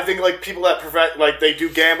 I think like people that they do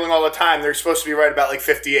gambling all the time, they're supposed to be right about like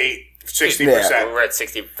 58, 60%. We're at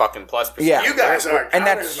 60 fucking plus percent. Yeah. You guys are, And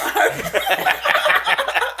Connor's that's- not.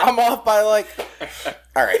 I'm off by like.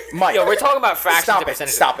 All right, Mike. Yo, we're talking about fractions Stop and it,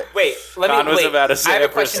 percentages. stop it. Wait, let me. Don was wait. about to I say have a a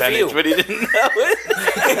question for percentage, you. but he didn't know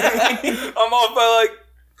it. I'm off by like.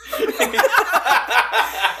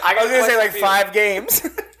 I was gonna say like 5 games.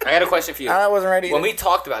 I got a question for you. I wasn't ready. When we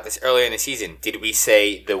talked about this earlier in the season, did we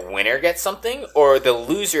say the winner gets something or the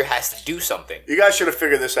loser has to do something? You guys should have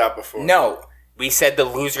figured this out before. No, We said the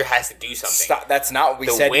loser has to do something. stop. That's not what we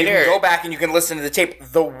The said. You winner- can go back and you can listen to the tape.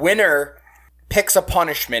 The winner picks a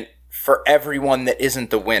punishment for everyone that isn't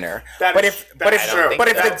the winner. That but is- if that but is if true. but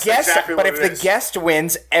if That's the guest exactly but what if it the is. guest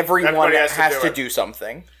wins, everyone Everybody has, has to do to it. do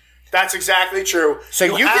something. That's exactly true. So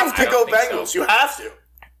you have can to pick- go I don't think Bengals. so. You have to.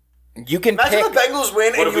 You can Imagine pick. the Bengals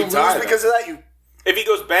win What and if you we lose tie, though? because of that. If he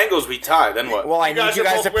goes Bengals, we tie. Then what? Well, I You need guys you are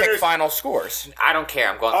guys both to pick winners. final scores. I don't care.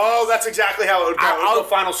 I'm going. Oh, that's exactly how it would go. It would go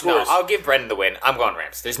final scores. No, I'll give Brendan the win. I'm going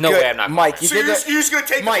Rams. There's no Good. way I'm not going Mike, Rams. you so did you're, the- you're just going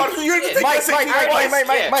to take Mike, the punishment. You're going to take Mike, the SAT Mike, Mike, twice. Mike,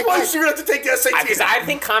 Mike, Yeah. Mike, Twice you're going to have to take the SAT. Because I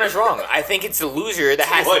think Connor's wrong. I think it's the loser that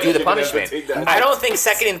has Why to do the you're gonna have to punishment. take that? I don't think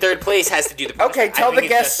second and third place has to do the punishment. Okay, I tell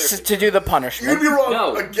think the it's just guests third- to do the You'd punishment. be wrong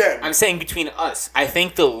No, again. I'm saying between us. I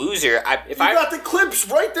think the loser. you got the clips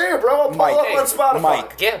right there, bro. I'll pull Mike, it up on Spotify.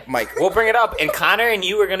 Mike. Yeah, Mike. We'll bring it up, and Connor and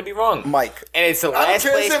you are going to be wrong. Mike, And it's the I don't last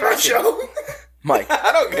care. It's place in my person. show. Mike,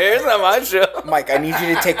 I don't care. It's not my show. Mike, I need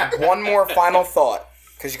you to take one more final thought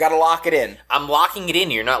because you got to lock it in. I'm locking it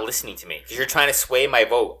in. You're not listening to me because you're trying to sway my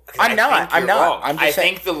vote. 'Cause I'm I not. think I'm you're not. Wrong. I'm just I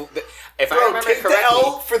saying- think if I Bro, remember take the correctly,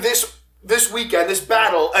 L for this weekend, this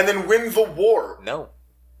battle, and then win the war. no,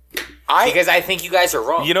 I because I think you guys are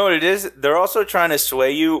wrong. You know what it is? They're also trying to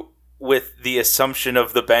sway you with the assumption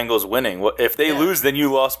of the Bengals winning. If they lose, then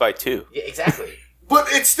you lost by 2. Yeah, exactly. But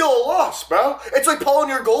it's still a loss, bro. It's like pulling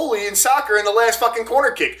your goalie in soccer in the last fucking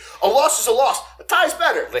corner kick. A loss is a loss. A tie's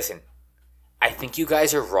better. Listen, I think you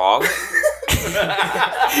guys are wrong.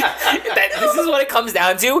 This is what it comes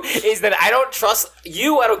down to: is that I don't trust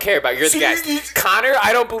you. I don't care about. You're the So guest. you- Connor,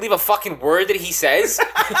 I don't believe a fucking word that he says So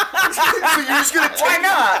you're just gonna take Why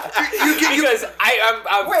not? because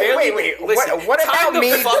I'm Wait, fairly. wait. Listen, What about time the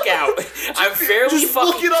me? fuck out. I'm fairly Just fucking.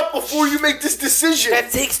 look it up before you make this decision.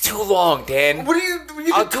 That takes too long, Dan. What do you?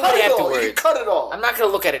 You I'll can do cut it it all. You afterwards. can cut it all. I'm not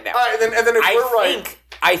gonna look at it now. All right, and then if we're right,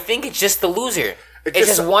 I think it's just the loser. It's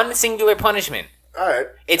just- just one singular punishment. all right.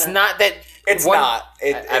 It's not that. It's one- not.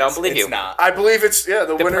 I don't believe you. It's not. I believe it's the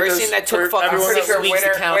The winner person does, that took or fucking everyone 6 does- weeks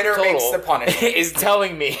to count winner total makes the punishment. is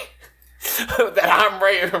telling me that I'm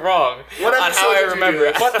right or wrong What on episode how I did you remember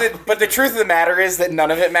do? it. But the truth of the matter is that none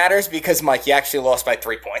of it matters because Mike, you actually lost by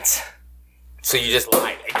 3 points. So you just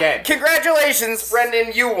lied again. Congratulations,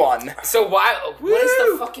 Brendan, you won. So why? What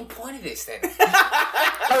is the fucking point of this then?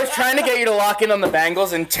 I was trying to get you to lock in on the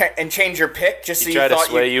Bengals and change your pick just so you Try to thought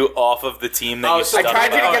sway you off of the team that Oh, you so I stuck tried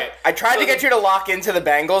to about. get I tried to get you to lock into the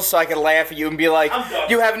Bengals so I could laugh at you and be like,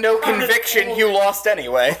 you have no conviction, you lost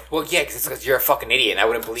anyway. Well, yeah, because you're a fucking idiot. And I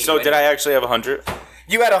wouldn't believe. So you did I anyway. actually have 100?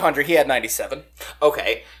 You had 100, he had 97.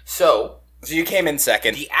 Okay, so So you came in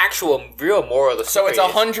second. the actual real moral of the So story it's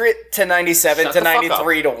 100 to 97 Shut to the fuck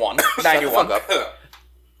 93 to 1. is, shut 91. the fuck up.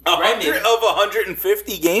 100 of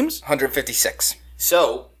 150 games? 156.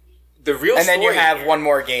 So the real And then you story have here- one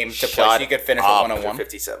more game to play so you could finish at 101.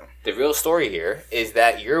 57. The real story here is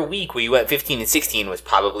that your week where you went 15 and 16 was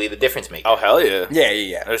probably the difference maker. Oh, hell yeah.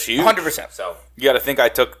 Yeah. That's huge. 100%. So You got to think I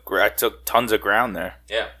took tons of ground there.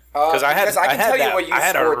 yeah. Because I had I can tell you that, what you I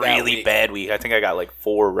had a scored that really week. bad week. I think I got like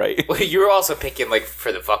 4 right. Well, you were also picking like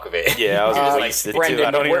for the fuck of it. Yeah, I was Just, wasted like, too.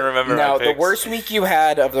 I don't even remember No, my the picks. worst week you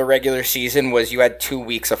had of the regular season was you had 2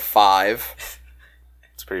 weeks of 5.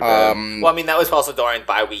 It's pretty bad. Well, I mean that was also during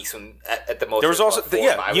bye weeks when at the most There was also, four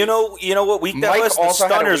yeah, bye you weeks. know what week that Mike was? The also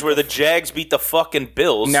had a Stunners week where the of- Jags beat the fucking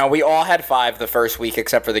Bills. No, we all had 5 the first week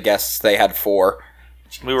except for the guests. They had 4.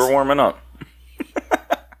 We were warming up.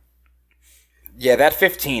 Yeah, that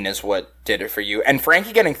 15 is what did it for you. And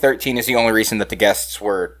Frankie getting 13 is the only reason that the guests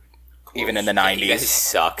were even in the You guys 90s.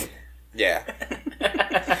 suck. Yeah.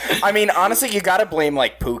 I mean, honestly, you gotta blame,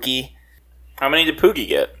 like, Pookie. How many did Poogie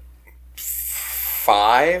get?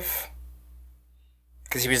 5?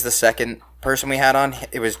 because he was the second person we had on.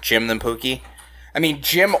 It was Jim then Pookie. I mean,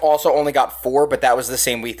 Jim also only got 4, but that was the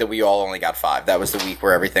same week that we all only got 5. That was the week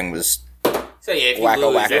where everything was So yeah, if you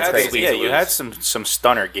wacko, lose, wacko, that's crazy. the week Yeah, to you lose. had some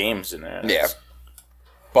stunner games in there. Yeah.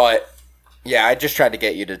 But, yeah, I just tried to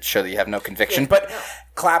get you to show that you have no conviction. But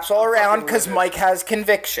claps all around because Mike has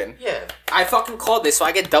conviction. Yeah, I fucking called this, so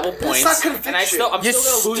I get double points. not conviction. And I'm still You gonna lose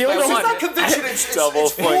still by don't- one. It's not conviction. It's Double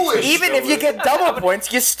it's points. foolish. Even if you get double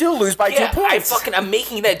points, you still lose by 2 Yeah, points. I'm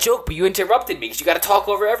making that joke, but you interrupted me because you got to talk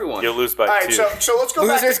over everyone. You'll lose by All right, 2. so let's go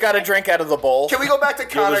back Losers to... got to drink out of the bowl. Can we go back to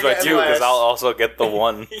You'll Connor lose by getting 2 because last? I'll also get the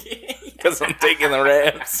 1 because I'm taking the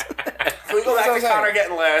Rams. Can we go back to Connor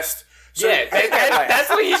getting last? So, Yeah, that's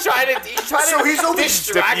what he's trying to. He's trying So to he's only-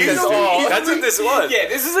 distract he's us only- all. he's That's what this was. Yeah,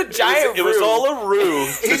 this is a giant. It was ruse. all a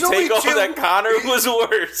ruse to He's only take off two- that Connor was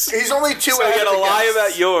worse. He's only 2 So ahead you of gotta the lie guests.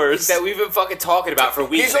 about yours. that we've been fucking talking about for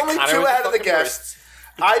weeks. He's that only Connor 2 was ahead of the fucking worst. guests.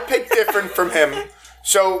 I picked different from him.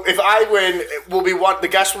 So if I win, it will be one. The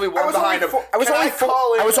guest will be one behind him. I was Can only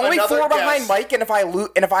call in only another 4 behind guest? Mike, and if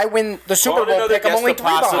I win the Super Call Bowl another pick, I'm guest only to 3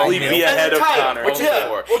 possibly behind be you. ahead of Tyler, Connor. which- yeah.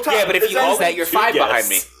 Well, Tyler, Yeah, but if is you that lose only that, you're 2 5 guests. behind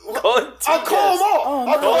me. Call it 2 I'll call them guests. all.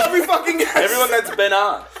 I'll call every fucking guest. Everyone that's been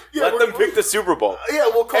on. Yeah, Let we're- them pick the Super Bowl. Yeah,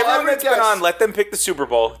 we'll call Everyone every that's guest. been on, let them pick the Super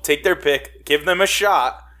Bowl. Take their pick. Give them a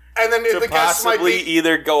shot and then to the guests might possibly be.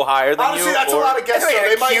 either go higher than Honestly, you. that's a or, lot of guests. So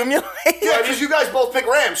they might. Accumulate. Yeah, because you guys both pick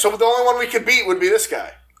Rams, so the only one we could beat would be this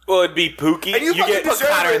guy. Well, it'd be Pookie. And you fucking get Put deserve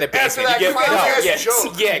Connor in the it after basement. that You get- clown no, ass yeah,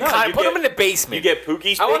 joke. yeah. No, Connor, you put get- him in the basement. You get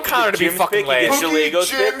Pookie's I pick. want Connor you to get be Jim's fucking pick, you get last. Schlegel's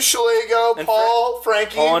Jim, pick, Schlegel, And Paul,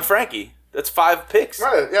 Frankie. Paul and Frankie. That's 5 picks.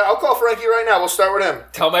 Right, yeah, I'll call Frankie right now. We'll start with him.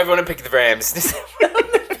 Tell everyone to pick the Rams.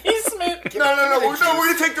 Basement. No, we're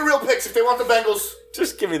gonna take the real picks. If they want the Bengals,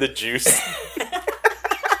 Just give me the juice.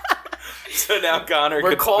 So now Connor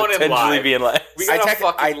We're could calling him potentially live. be in last. We I, got a text,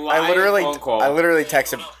 fucking I live literally, phone call. I literally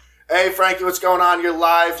texted hey Frankie, what's going on? You're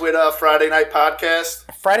live with Friday Night Podcast.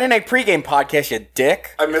 Friday night pregame podcast. You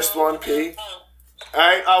dick. I missed one, P. All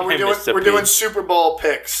right, missed a we're P. doing Super Bowl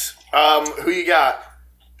picks. Who you got?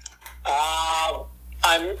 I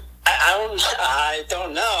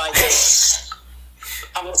don't know. I guess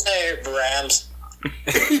I'm gonna say Rams.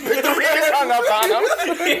 He hung up on him.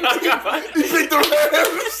 You picked the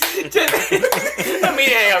Rams. Let me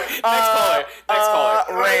hang up. Next caller. Next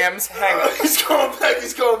caller. Rams. Hang up. He's going back.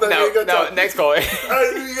 He's going back. No, You got no, time. next caller. All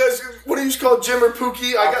right, you guys, what do you call Jim or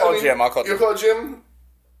Pookie? I'll call Jim. You call Jim?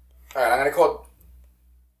 All right, I'm gonna call.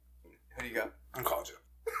 Who do you got? I'm calling Jim.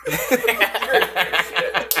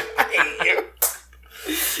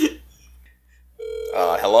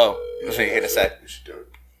 Hello. What are you gonna say? You should do it.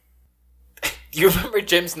 You remember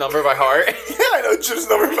Jim's number by heart? Yeah, I know Jim's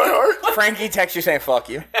number by heart. Frankie texts you saying "fuck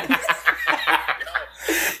you."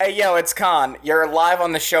 Hey, yo, it's Con. You're live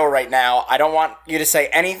on the show right now. I don't want you to say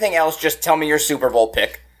anything else. Just tell me your Super Bowl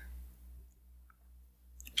pick.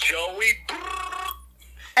 Joey.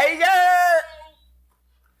 Hey, yeah.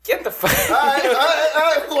 Get the fuck. All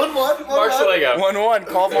right. 1-1. Marshall, I go. 1-1.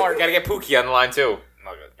 Call Mark. Gotta get Pookie on the line too.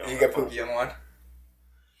 You got Pookie on the line.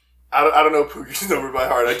 I don't know Pookie's number by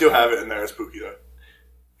heart. I do have it in there as Pookie, though.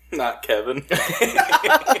 Not Kevin.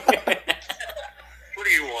 What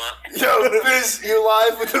do you want? Yo, Biz, you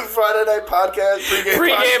live with the Friday Night Podcast,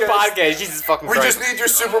 Pre-game podcast. Jesus fucking We Christ. just need your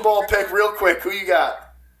Super Bowl pick real quick. Who you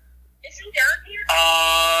got?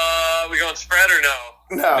 We going spread or no?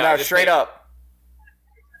 No. No, just straight pick. up.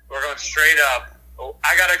 We're going straight up. Oh,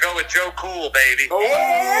 I gotta go with Joe Cool, baby. Oh,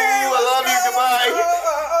 I love you.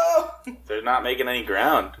 Goodbye. They're not making any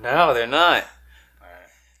ground. No, they're not.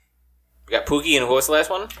 We got Pookie and who was the last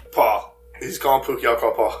one? Paul. He's calling Pookie. I'll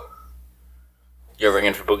call Paul. You're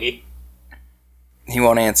ringing for Pookie? He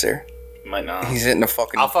won't answer. Might not. He's hitting a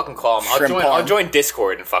fucking. I'll fucking call him. Shrimp I'll palm. join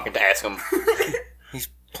Discord and fucking ask him. He's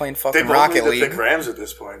playing They fucking both Rocket need to League. pick Rams at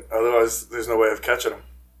this point. Otherwise, there's no way of catching them.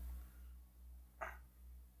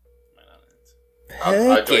 I'll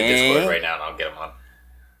join Okay. Discord right now and I'll get him on.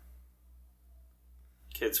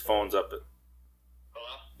 Kid's phone's up.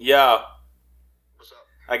 Yeah.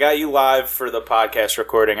 I got you live for the podcast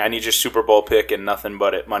recording. I need your Super Bowl pick and nothing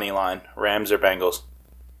but it. Money line. Rams or Bengals?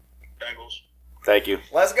 Bengals. Thank you.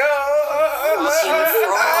 Let's go.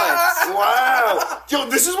 Wow. Yo,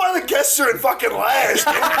 this is why the guests are in fucking last.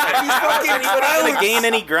 Dude. These fucking Not going clowns. to gain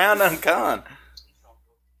any ground on Con.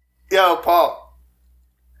 Yo, Paul.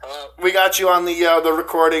 Hello. We got you on the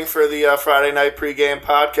recording for the Friday Night Pregame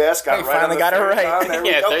Podcast. Got We it right finally on the got it third right. time. There we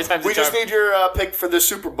Yeah, go. third time's We the just charm. need your pick for the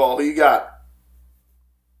Super Bowl. Who you got?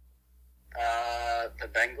 The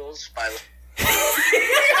Bengals by.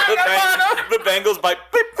 The Bengals by.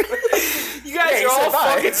 You guys he are all said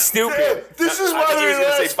bye. fucking stupid. This is I why think he was they're going to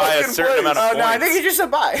last say by a fucking certain amount of Oh, points. no, I think he just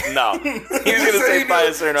said bye. No, he was going to say by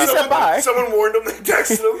a certain He amount said of bye. Someone warned him. They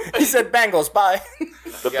texted him. He said Bengals, bye.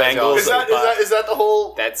 The guys are Bengals. all Is that the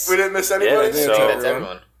whole? That's- we didn't miss anybody. Yeah, so- That's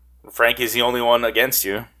everyone. Frankie's the only one against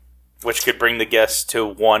you, which could bring the guests to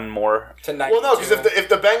one more. Tonight. Well, no, because if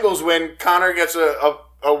the Bengals win, Connor gets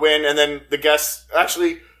a win, and then the guests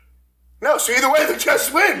actually. No, so either way, the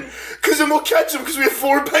guests win. Because then we'll catch them because we have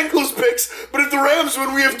 4 Bengals picks. But if the Rams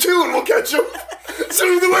win, we have 2 and we'll catch them. So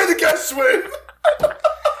either way, the guests win.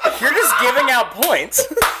 You're just giving out points.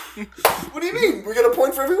 What do you mean? We get a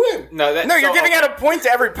point for every win. No, No, you're giving out a point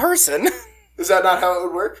to every person. Is that not how it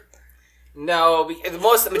would work? No,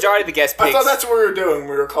 the majority of the guest picks. I thought that's what we were doing.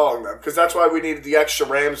 We were calling them. Because that's why we needed the extra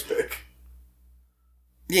Rams pick.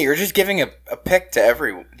 Yeah, you're just giving a pick to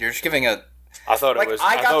everyone. You're just giving a... I thought Like, it was. I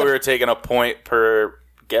I got thought the- we were taking a point per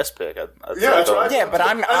guest pick. Yeah, that's what I Yeah, but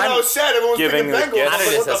I know it said everyone's Giving picking the Bengals. guests- I was Connor like,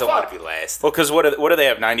 just what the doesn't want fuck? to be last. Well, because what do they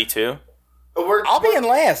have? 92. I'll be in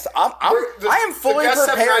last. I am fully the guests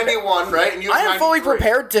have prepared. 91, right? And you I have am fully 93.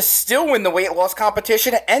 prepared to still win the weight loss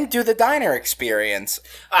competition and do the diner experience.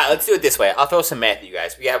 All right, let's do it this way. I'll throw some math at you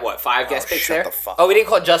guys. We have, 5 guest picks shut there? the fuck Oh, we didn't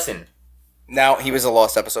call Justin. No, he was a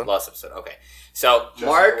lost episode. Last episode. Okay. So,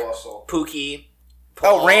 Mark, Russell. Pookie,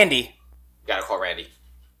 Oh, Paul. Randy. Gotta call Randy.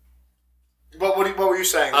 What were you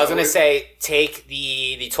saying? I was gonna say take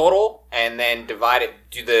the total and then divide it.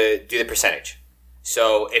 Do the percentage.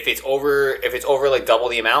 So if it's over like double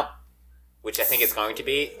the amount, which I think it's going to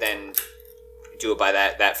be, then do it by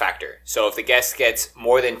that factor. So if the guest gets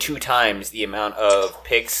more than 2 times the amount of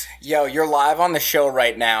picks, Yo, you're live on the show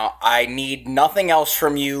right now. I need nothing else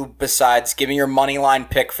from you besides giving your money line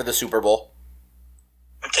pick for the Super Bowl.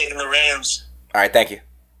 I'm taking the Rams. All right, thank you.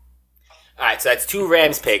 all right. So that's 2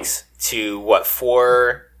 Rams picks to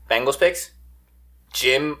 4 Bengals picks.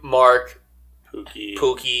 Jim, Mark, Pookie.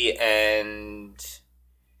 Pookie, and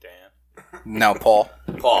Dan. No, Paul.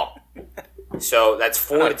 Paul. So that's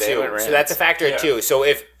 4 to Oh, they 2. went Rams. So that's a factor of 2. So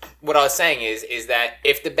if what I was saying is that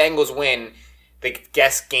if the Bengals win, the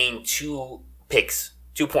guests gain 2 picks,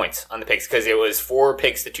 2 points on the picks because it was 4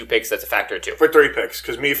 picks to 2 picks. That's a factor of 2. For 3 picks,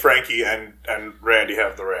 because me, Frankie, and Randy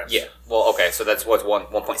have the Rams. Yeah. Well, okay. So that's what's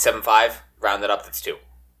 1.75. Round it up. That's 2.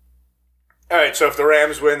 All right, so if the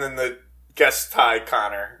Rams win, then the guests tie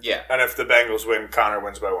Connor. Yeah. And if the Bengals win, Connor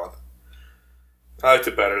wins by 1. I liked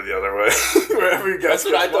it better the other way. Where every guest That's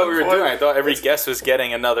what I gets thought 1 we were point. doing. I thought every guest was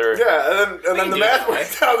getting another. Yeah, and then the do math that,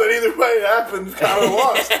 worked out that either way it happened, Connor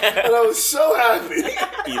lost. And I was so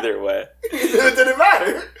happy. Either way. It didn't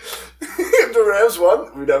matter. If the Rams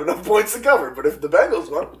won, we'd have enough points to cover. But if the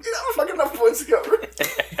Bengals won, we'd have fucking enough points to cover.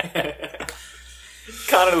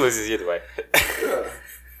 Connor loses either way.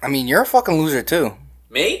 I mean, you're a fucking loser too.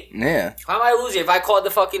 Me? Yeah. How am I losing if I called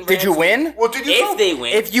the fucking? Did you Rams? win? Well, did you If they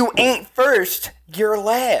win, If you ain't first, you're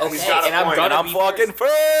last. okay, He's got a and I'm point, gonna And I'm be fucking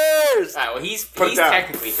first. first. All right, well, he's Put it down.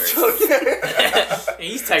 technically first.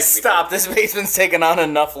 He's technically Stop! This basement's taken on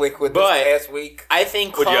enough liquid But- this past week. I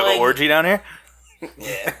think Would you have calling. an orgy down here?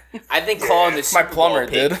 Yeah. I think calling the My Super plumber Bowl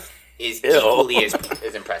pick did. is Ew. equally as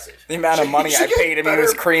impressive. The amount of money I paid him, he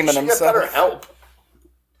was creaming Get better himself. help.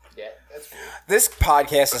 Yeah, that's cool. This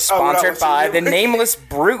podcast is Oh, no, sponsored it's by a- the Nameless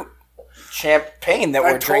Brute champagne that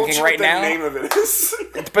I we're told drinking you right what the now. name of it is.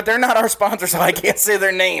 But they're not our sponsor, so I can't say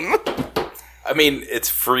their name. I mean, it's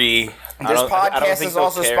free. This podcast is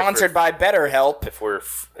also sponsored by BetterHelp. If we're.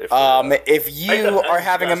 If you are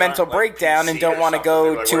having a mental breakdown and don't want to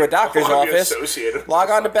go to a doctor's office,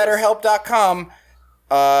 log on to BetterHelp.com.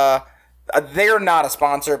 They're not a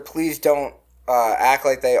sponsor. Please don't act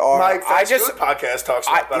like they are. Mike, I just Food podcast talks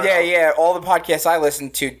about better. yeah. All the podcasts I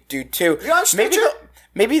listen to do too. You on Stitcher?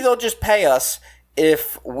 Maybe they'll just pay us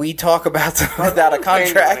if we talk about them without a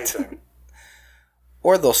contract,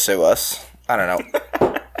 or they'll sue us. I don't know.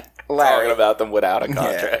 Larry, Talking about them without a yeah.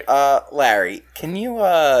 contract. Larry, can you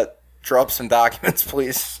draw up some documents,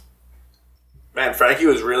 please? Man, Frankie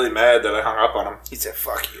was really mad that I hung up on him. He said,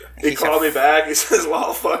 "Fuck you." He called me back. He says,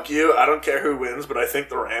 "Well, fuck you. I don't care who wins, but I think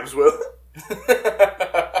the Rams will."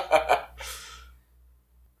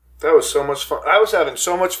 That was so much fun. I was having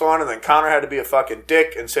so much fun, and then Connor had to be a fucking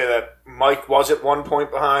dick and say that Mike wasn't 1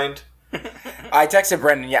 point behind. I texted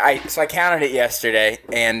Brendan. Yeah, so I counted it yesterday,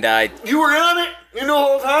 and You were in on it? You knew the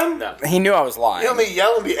whole time? No. he knew I was lying. You know me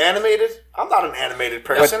yell and be animated? I'm not an animated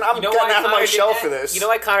person. I'm You know getting why out of my Connor shell did for that? this. You know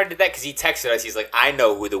why Connor did that? Because he texted us. He's like, I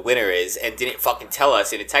know who the winner is, and didn't fucking tell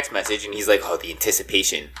us in a text message. And he's like, oh, the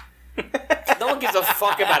anticipation. No one gives a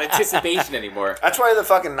fuck about anticipation anymore. That's why the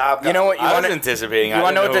fucking knob got You know what? You I want was to anticipating. you I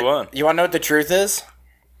want didn't to know know who won. you want to know what the truth is?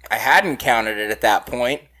 I hadn't counted it at that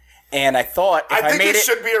point, and I thought if I think made it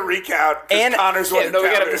should be a recount. And Connor's one. no, we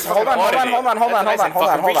gotta- Hold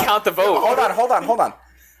on. Recount the vote. Hold on.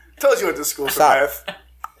 Tells you what the school for Stop. math.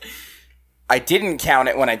 I didn't count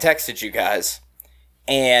it when I texted you guys,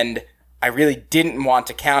 and I really didn't want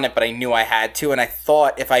to count it, but I knew I had to, and I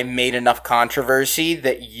thought if I made enough controversy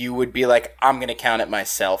that you would be like, I'm going to count it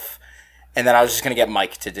myself, and then I was just going to get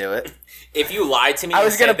Mike to do it. If you lied to me I and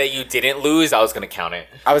was said gonna- that you didn't lose, I was going to count it.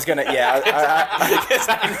 I was going to,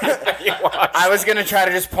 I was going to try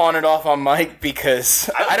to just pawn it off on Mike because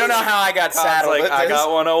I don't know how I got saddled with I this. got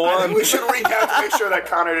I 101. think we should recount to make sure that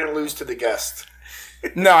Connor didn't lose to the guest.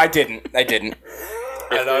 No, I didn't. I don't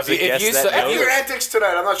know, there's a guest that knows. Your antics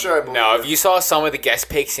tonight, I'm not sure I believe No, it. if you saw some of the guest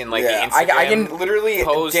picks in like the Yeah, Instagram, I can literally,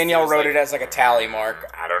 post, Danielle there's, wrote like- it as like a tally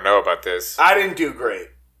mark. I don't know about this. I didn't do great.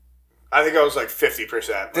 I think I was like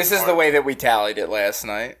 50%. This is the way that we tallied it last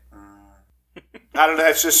night. I don't know.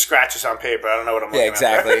 It's just scratches on paper. I don't know what I'm looking Yeah, at.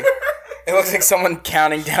 exactly. It looks like someone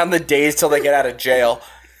counting down the days till they get out of jail.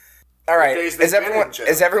 All right, days they've been in jail.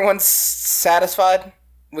 is everyone satisfied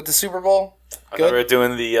with the Super Bowl? I thought we were Good.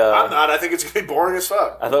 doing the. I'm not. I think it's going to be boring as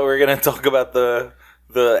fuck. I thought we were gonna talk about the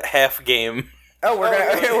half game. Oh,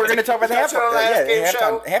 we're gonna talk about the Touch it on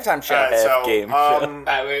the halftime show. All right, Halftime show. so, game.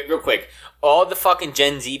 Wait, real quick, all the fucking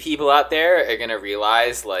Gen Z people out there are gonna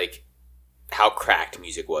realize like how cracked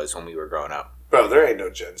music was when we were growing up. bro, there ain't no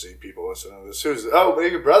Gen Z people listening to this. Maybe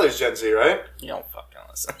your brother's Gen Z, right? You don't fucking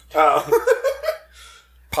listen. Oh.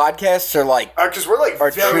 Podcasts are like Because we're like are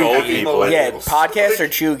very old heavy people. millennials. yeah, podcasts are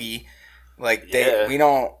Like, chuggy. Like Yeah. we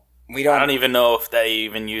don't I don't even know if they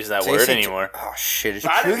even use that they word say anymore. Oh shit, is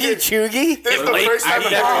I didn't chuggy? get- This is the Like, first time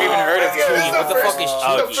I've never even heard of Yeah, this chuggy. is the What the first- fuck is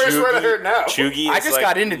this is the first word I heard now. Chuggy I is just like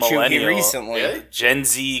got into chuggy millennial. recently. Really? Gen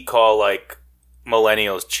Z call like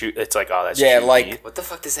millennials. It's like, oh, that's Yeah, chuggy. like What the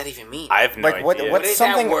fuck does that even mean? I have no like what idea. what's is that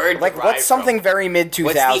something word like derived what's something from? very mid 2000s?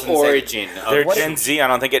 What's the origin of They're what- Gen Z. I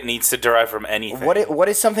don't think it needs to derive from anything. What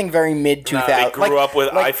is something very mid 2000s? They grew up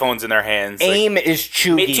with like, iPhones in their hands. AIM is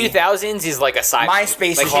chuggy. Mid 2000s is like a side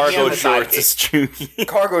MySpace like is Hickey on cargo the shorts sidekick. is chuggy.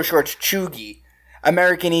 Cargo shorts chuggy.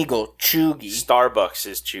 American Eagle chuggy. Starbucks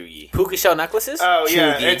is chuggy. Puka shell necklaces. Oh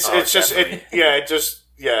yeah, Chuggy. it's just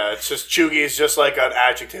it's just chuggy is just like an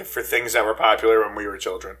adjective for things that were popular when we were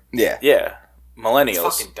children. Yeah. Yeah,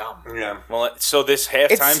 millennials. Fucking dumb. Yeah. So this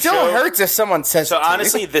It halftime still show. hurts if someone says So it to me.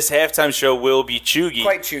 honestly, this halftime show will be chuggy.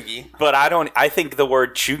 quite chuggy. But I think the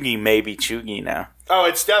word chuggy may be chuggy now. Oh,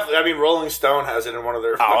 it's definitely. I mean, Rolling Stone has it in one of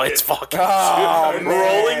their. Oh, it's fucking. Oh, man.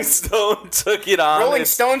 Rolling Stone took it on. Rolling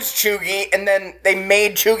It's- Stone's chuggy, and then they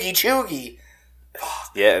made chuggy.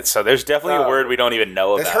 Yeah, so there's definitely a word we don't even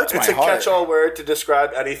know This about. hurts It's my a heart. catch-all word to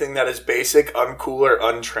describe anything that is basic, uncool, or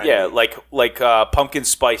untrendy. Yeah, like pumpkin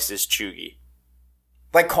spice is chuggy.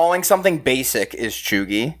 Like calling something basic is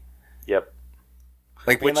chuggy. Yep.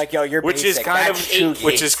 Like being like, yo, you're Which basic. is kind of That's chuggy.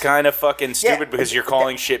 which is kind of fucking stupid Yeah. because you're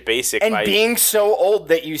calling shit basic. And by, being so old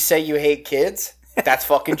that you say you hate kids, that's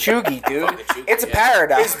fucking chuggy, dude. Fucking chuggy, It's a yeah.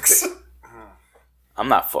 paradox. I'm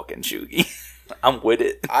not fucking chuggy. I'm with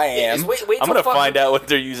it. I am. Wait I'm till gonna fucking- find out what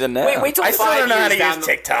they're using now. Wait till I still 5 don't know how years to down use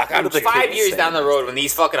the- TikTok. I'm What are just the 5 kidding. years down the road when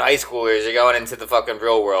these fucking high schoolers are going into the fucking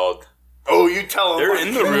real world. Oh, you tell them. They're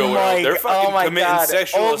in the real world. They're fucking my committing God.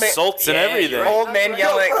 sexual Old man- assaults and Yeah, everything. you're right. Old man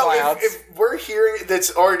yelling at clouds. If we're hearing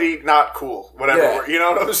that's already not cool, whatever. Yeah. You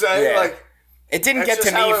know what I'm saying? Yeah. Like, It didn't That's get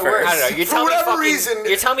to just how me it first. works. I don't know. You're For telling me whatever fucking, reason,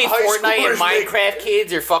 you're telling me high Fortnite and schoolers make- Minecraft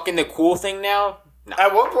kids are fucking the cool thing now? No,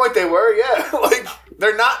 at one point they were, yeah. Like,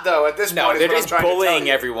 they're not though. At this no, point, is they're what I'm just trying to tell bullying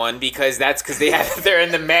you. everyone because they're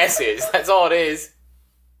in the masses. That's all it is.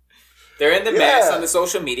 They're in the mass Yeah. on the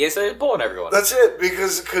social media, so they're bullying everyone. That's it,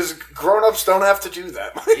 because grown-ups don't have to do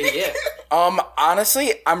that. yeah.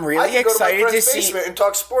 Honestly, I'm I really can go to my excited to friend's see. basement and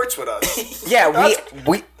talk sports with us. Yeah,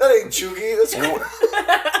 we. That ain't chuggy. That's cool.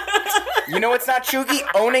 You know what's not chuggy?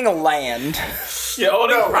 Owning land. Yeah,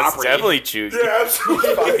 owning No, That's property. definitely chuggy. Yeah,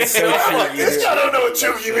 absolutely. So chuggy, This dude. guy don't know what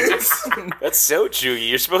chuggy means. That's so chuggy.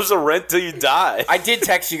 You're supposed to rent till you die. I did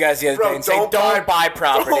text you guys the other Bro, day and say, don't don't buy- buy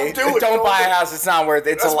property. don't do it. Don't Don't buy do a it. house. It's not worth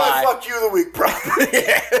it. It's That's a my lie. fuck you of the week property.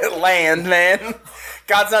 Yeah, land, man.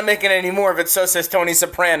 God's not making any more of it, so says Tony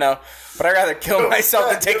Soprano. But I'd rather kill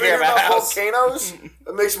myself than take care of a house. Volcanoes?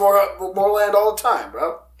 It makes more land all the time,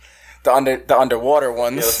 bro. The underwater Yeah,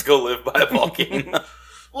 ones. let's go live by a volcano.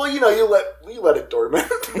 Well, you know, you let it dormant.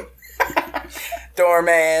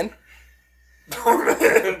 Doorman.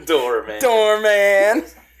 Dormant. Doorman. Doorman.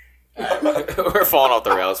 We're falling off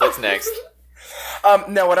the rails. What's next?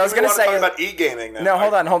 No, what I was We gonna want to say talk is, about e-gaming now. no,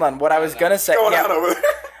 hold on. What I was gonna say, What's going yeah, on over there?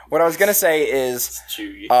 what I was gonna say is,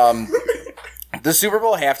 Chuggy. The Super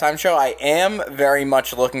Bowl halftime show, I am very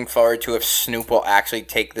much looking forward to if Snoop will actually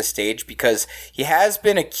take the stage because he has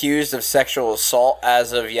been accused of sexual assault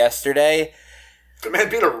as of yesterday. The man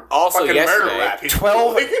beat a Also fucking yesterday, murder rap. He's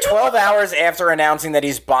 12 hours after announcing that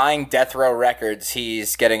he's buying Death Row Records,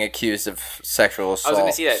 he's getting accused of sexual assault. I was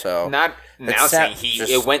going to see that. So Not announcing,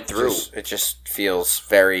 it went through. It just feels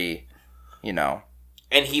very,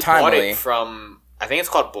 And he timely. bought it from, I think it's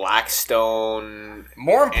called Blackstone.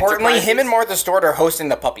 More importantly, him Enterprises? and Martha Stewart are hosting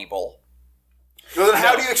the Puppy Bowl. Well, then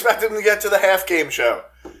how do you expect him to get to the half game show?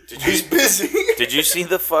 He's busy. Did you see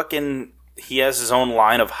the fucking... He has his own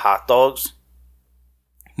line of hot dogs?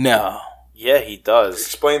 No. Yeah, he does.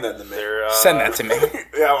 Explain that to me. Send that to me.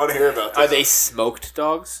 Yeah, I want to hear about Are this. they smoked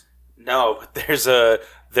dogs? No, but there's a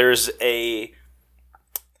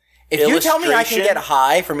If you tell me I can illustration- get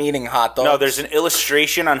high from eating hot dogs... no. There's an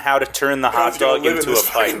illustration on how to turn the hot He's gonna dog live in into this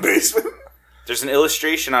a fucking pipe. basement. There's an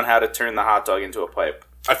illustration on how to turn the hot dog into a pipe.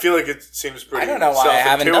 I feel like it seems pretty. I don't know why I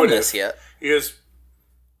haven't done self-intuitive. this yet. He is.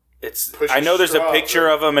 It's. Push I know there's a straw, picture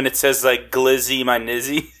right? of him and it says like "Glizzy my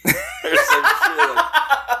nizzy" or some shit.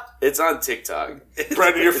 It's on TikTok.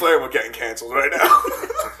 Brendan, you're flaring with getting canceled right now.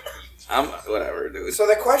 I'm whatever, dude. So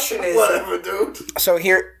the question is... Whatever, dude. So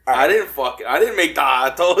here... I didn't make the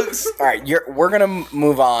hot dogs. All right, we're going to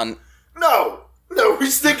move on. No, we're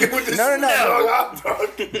sticking with this. No. hot dog.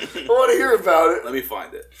 I want to hear about it. Let me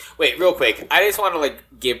find it. Wait, real quick. I just want to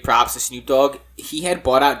give props to Snoop Dogg. He had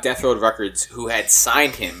bought out Death Row Records, who had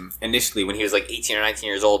signed him initially when he was 18 or 19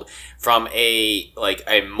 years old from a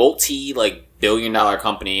multi billion-dollar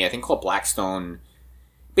company, I think called Blackstone.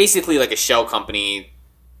 Basically a shell company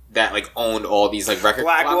that owned all these record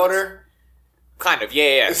Blackwater. Kind of,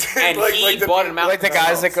 yeah. Is it And he the bought people- him out. Like the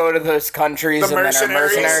guys that go to those countries The and then are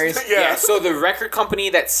mercenaries. Yeah, so the record company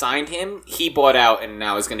that signed him, he bought out and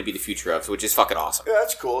now is going to be the future of, which is fucking awesome. Yeah,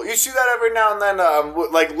 that's cool. You see that every now and then,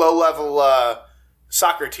 with, low level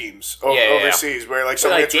soccer teams Yeah. overseas, where So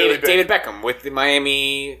somebody gets really David big. Beckham with the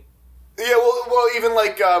Miami. Yeah, well, even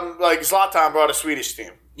Zlatan brought a Swedish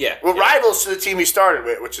team. Yeah. Well, yeah. rivals to the team he started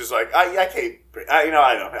with, which is I hate.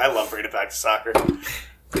 I love bringing it back to soccer.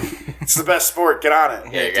 It's the best sport. Get on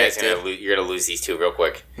it. Yeah, you guys you're gonna lose these two real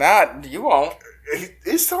quick. Nah, you won't.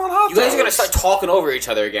 He's still on hot You guys are gonna dogs. start talking over each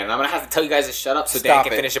other again. I'm gonna have to tell you guys to shut up so Dan Stop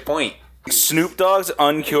can it. finish a point. Snoop Dogg's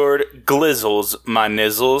uncured glizzles, my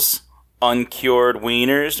nizzles, uncured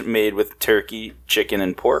wieners made with turkey, chicken,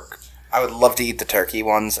 and pork. I would love to eat the turkey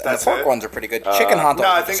ones, and That's the pork it? ones are pretty good. Chicken hot dogs. No,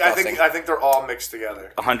 are disgusting. I think they're all mixed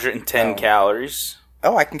together. 110 calories,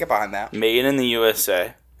 Oh, I can get behind that. made in the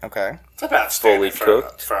USA, Okay. It's about Fully standard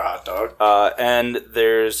cooked. for a hot dog. and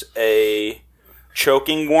there's a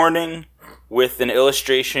choking warning with an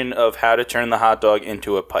illustration of how to turn the hot dog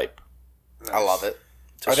into a pipe. I love it.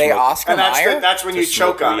 To Are they smoke- Oscar And Mayer? that's when To you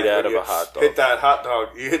smoke choke on weed it. out when of you a hot dog. Hit that hot dog.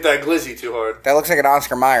 You hit that glizzy too hard. That looks like an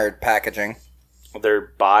Oscar Mayer packaging. They're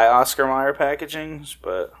by Oscar Mayer packagings,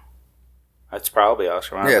 but that's probably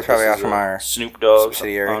Oscar Mayer. Yeah, it's probably This is Oscar a Mayer. Snoop Dogg's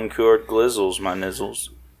Subsidiary. uncured glizzles, my nizzles.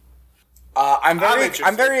 I'm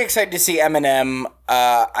interested. very excited to see Eminem.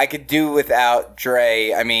 I could do without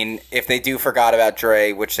Dre. I mean, if they do forgot about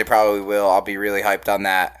Dre, which they probably will, I'll be really hyped on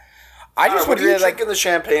that. I just what would are you really like. drinking the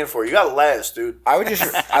champagne for? You got Les, dude. I would just.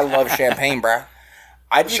 I love champagne, bruh.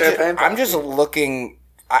 Champagne I'm just looking.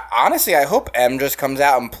 Honestly, I hope M just comes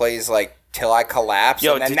out and plays Till I Collapse,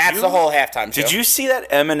 Yo, and then did that's you- the whole halftime show. Did you see that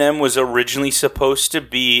Eminem was originally supposed to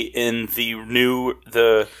be in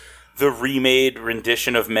the remade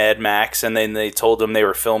rendition of Mad Max, and then they told him they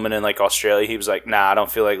were filming in Australia? He was like, "Nah, I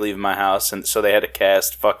don't feel like leaving my house," and so they had to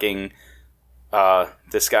cast fucking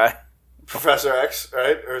this guy. Professor X,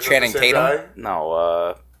 right? Or is it Channing the same Tatum? guy?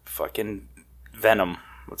 No, fucking Venom.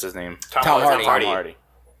 What's his name? Tom Hardy. Tom Hardy.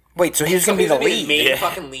 Wait, so he was going to be the lead? Main Yeah.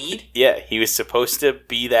 fucking lead. Yeah, he was supposed to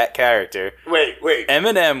be that character. Wait.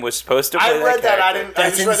 Eminem was supposed to play I read that. I character. didn't. I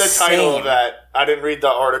That's just read the title insane. of that. I didn't read the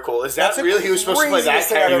article. Is that That's the really? He was supposed to play that craziest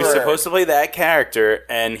thing I've He character. was ever- supposed to play that character,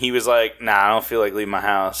 and he was like, "Nah, I don't feel like leaving my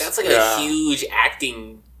house." That's a Yeah. huge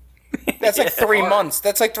acting. That's 3 months.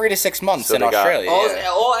 That's 3 to 6 months So in they got- Australia.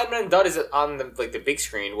 All Eminem did is on the big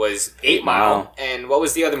screen was 8 Mile, and what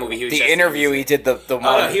was the other movie he was? The just interview in? he did the Oh, one.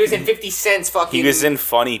 no, he was in 50 Cent's fucking. He was in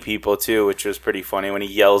Funny People too, which was pretty funny when he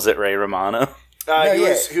yells at Ray Romano. He yeah.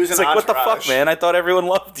 was. He was It's in like, what the Entourage. fuck, man? I thought everyone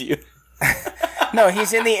loved you. No,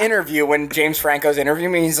 he's in the interview when James Franco's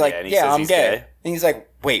interviewing me. He's like, Yeah, and he "Yeah, says I'm he's gay." gay. And he's like,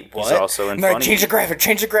 "Wait, what?" also in And they're like, Funny change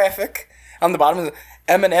the graphic. On the bottom of the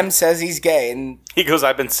Eminem says he's gay, and He goes,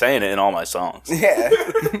 "I've been saying it in all my songs. yeah,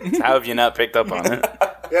 How have you not picked up on it?"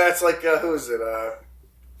 Yeah, it's like who is it?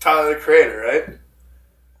 Tyler the Creator, right?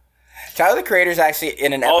 Tyler the Creator's actually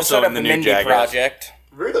in an Also episode in of the the new Mindy Jackass. Project.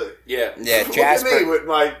 Really? Yeah. Yeah, Look at me Jasper. with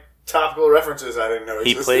my topical references I didn't know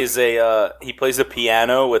He existed. plays a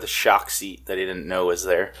piano with a shock seat that he didn't know was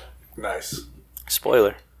there. Nice.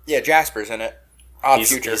 Spoiler. Yeah, Jasper's in it. Odd He's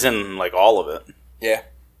Future. in like all of it. Yeah,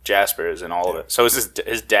 Jasper is in all of it. So is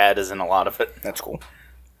his dad is in a lot of it. that's cool.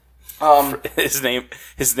 His name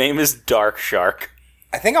is Dark Shark.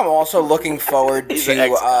 I think I'm also looking forward He's an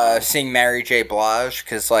ex-con. to seeing Mary J. Blige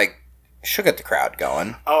because, like, she'll get the crowd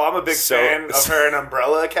going. Oh, I'm a big fan of her in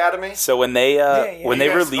Umbrella Academy. So when they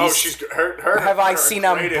released she's her. Have I seen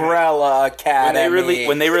Umbrella Academy?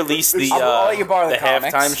 when they released the I'll let you borrow the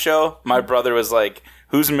comics. halftime show, my brother was like,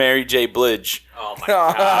 "Who's Mary J. Blige?" Oh my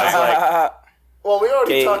god. I was like, Well, we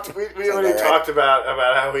already Okay. talked. We already talked about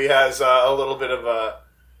how he has a little bit of a.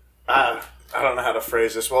 I don't know how to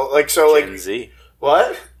phrase this. Well, like Gen Z.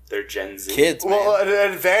 what? They're Gen Z. Kids, man. Well,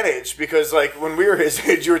 an advantage because like when we were his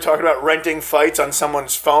age, you were talking about renting fights on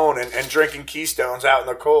someone's phone and drinking Keystones out in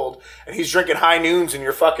the cold, and he's drinking High Noons in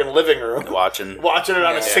your fucking living room, watching. it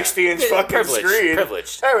on a 60-inch fucking Privileged. screen.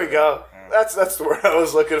 Privileged. There we go. That's the word I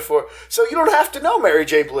was looking for. So you don't have to know Mary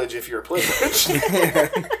J. Blige if you're privileged.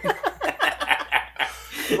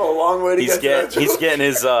 A long way to He's get to that.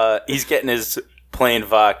 he's getting his plain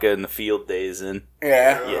vodka in the field days in.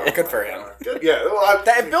 Yeah, good for him. Good. Yeah, well,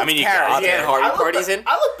 That builds mean, you character. got Yeah, it. Harvey I look parties back- in.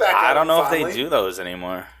 I look back. I at don't him know if they fondly. do those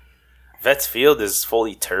anymore. Vets Field is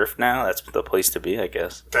fully turfed now. That's the place to be, I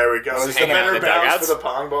guess. There we go. Well, There's hang the out in better the bounce dugouts. for the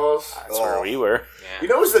pong balls. That's where we were. You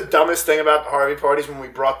know what's the dumbest thing about the Harvey parties when we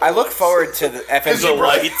brought the I look lights? forward to the Because FNZ you bring-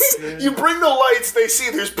 lights. you bring the lights, they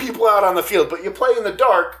see there's people out on the field, but you play in the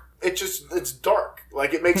dark, it's dark.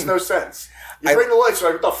 Like, it makes no sense. You bring the lights,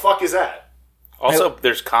 like, what the fuck is that? Also,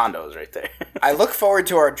 there's condos right there. I look forward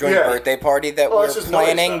to our joint Yeah. birthday party that Well, we're it's just noise,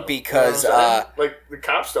 planning though. because You know what I'm saying? like, the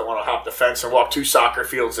cops don't want to hop the fence and walk 2 soccer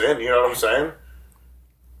fields in, you know what I'm saying?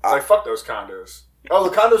 Like, fuck those condos. Oh,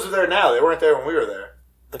 the condos are there now. They weren't there when we were there.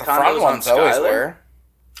 The front one's always there.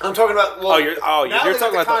 I'm talking about. Well, Oh, you're now talking they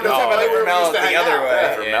got about the condos oh, where we Vermella used to the hang other out.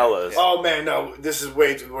 way. for Yeah. Mellows. Oh man, no! This is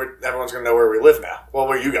way too. Everyone's gonna know where we live now. Well,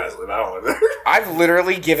 where you guys live, I don't live there. I've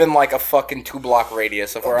literally given like a fucking 2-block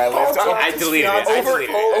radius of where I live. Oh, I deleted it. I Over,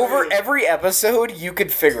 deleted it. over every episode, you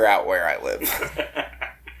could figure out where I live.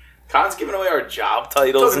 Con's giving away our job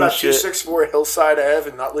titles Talking and about shit. 264 Hillside Ave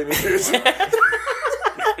in Nutley, New Jersey.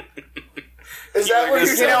 Is that what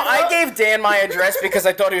you're You know, talking I about? gave Dan my address because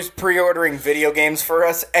I thought he was pre-ordering video games for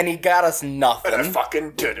us, and he got us And I nothing.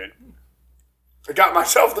 fucking did it. I got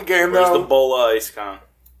myself the game Where's though. the bowl of ice, Con?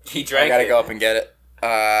 He I drank gotta it. go up and get it.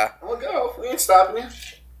 I'll go. We ain't stopping you.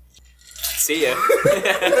 See ya.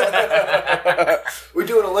 We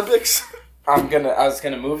doing Olympics? I was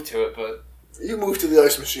gonna move to it, but You move to the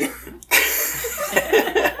ice machine.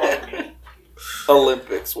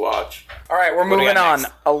 Olympics watch. all right, we're do we moving got on.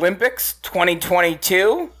 next? Olympics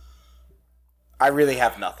 2022. I really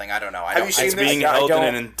have nothing. I don't know. I Have don't, you seen It's this? being I held in don't-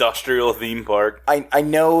 an industrial theme park. I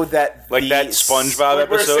know that Like that SpongeBob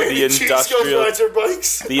We're episode, saying the Cheeks goes industrial rides her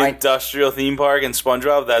bikes. the industrial theme park in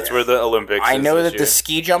SpongeBob, that's where the Olympics I is know this that the year.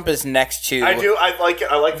 ski jump is next to. I do. I like it.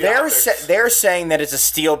 I like the optics. They're saying that it's a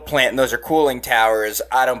steel plant and those are cooling towers.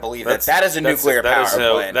 I don't believe that. That is a nuclear power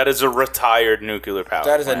plant. That is a retired nuclear power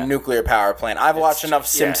That is a plant. nuclear power plant. I've watched enough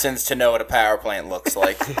yeah. Simpsons to know what a power plant looks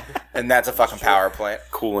like, and that's a fucking power plant.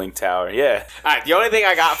 cooling tower. Yeah. All right, the only thing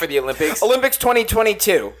I got for the Olympics. Olympics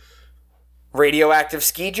 2022. Radioactive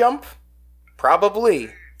ski jump?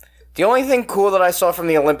 Probably. The only thing cool that I saw from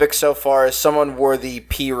the Olympics so far is someone wore the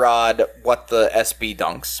P-Rod What the SB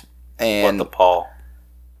dunks. What And the Paul?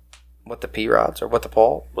 What the P-Rods? Or What the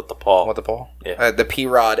Paul? What the Paul? What the Paul? Yeah. The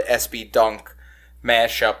P-Rod SB dunk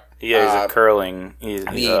mashup. Yeah, he's a curling. He's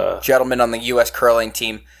The a gentleman on the U.S. curling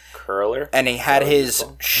team. curler. And he had his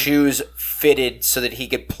shoes fitted so that he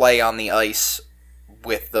could play on the ice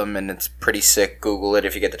with them, and it's pretty sick. Google it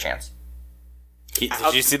if you get the chance. Did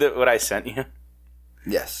you see what I sent you?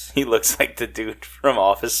 Yes. He looks like the dude from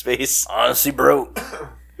Office Space. Honestly, bro,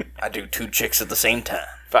 I do 2 chicks at the same time.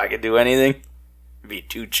 If I could do anything, it'd be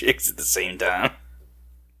 2 chicks at the same time.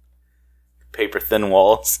 Paper thin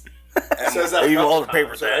walls. It says that You a couple all the paper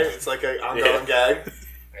times, right? It's like an ongoing gag.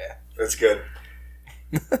 Yeah. That's good.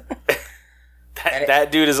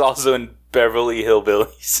 That dude is also in Beverly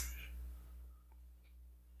Hillbillies.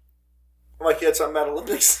 Like he had something about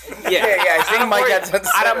Olympics. Yeah, I think Mike had something to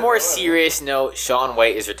say. On a more serious note, Shaun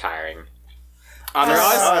White is retiring.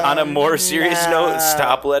 On a more serious note,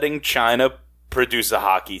 stop letting China produce a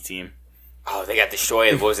hockey team. Oh, they got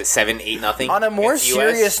destroyed. What was it, 7-8-0? On a more against the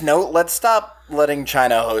US? serious note, let's stop letting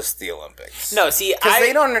China host the Olympics. No, see, Because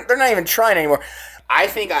they're not even trying anymore. I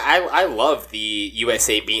think I love the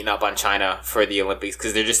USA beating up on China for the Olympics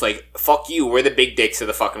because they're just like, fuck you, we're the big dicks of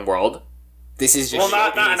the fucking world. This is just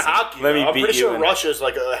not in hockey. Let me I'm beat pretty you sure in- Russia's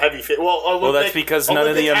like a heavy fit. Well, that's because none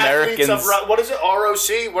of the Americans. What is it?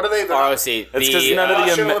 ROC? What are they? ROC. That's because none of the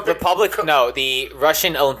Russian Olympic- Republic. No, the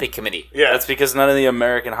Russian Olympic Committee. Yeah, That's because none of the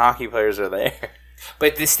American hockey players are there.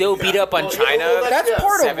 But they still beat up on Well, China. well, That's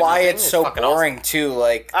part of 7-0 why it's is so fucking boring too.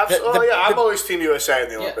 Like, I'm always Team USA in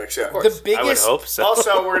the Olympics. Yeah. the I would biggest. hope so.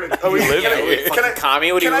 Also, we're gonna. Oh, live can I- here. can I-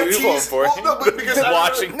 Commie, what are can I you tease- voting for? Well, no, but because I-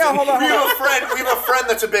 Washington. No, hold on, We hold on. have a friend. We have a friend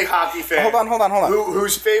that's a big hockey fan. Hold on.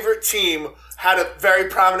 Whose favorite team had a very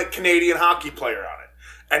prominent Canadian hockey player on it,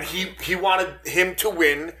 and he wanted him to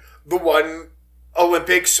win the one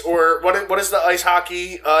Olympics or what is the ice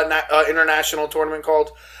hockey international tournament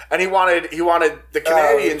called? And he wanted the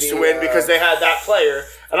Canadians to win because they had that player.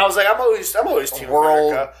 And I was like, I'm always Team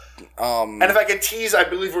World, America. And if I could tease, I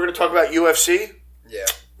believe we're going to talk about UFC. Yeah.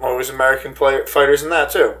 Always American fighters in that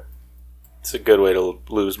too. It's a good way to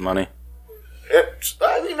lose money.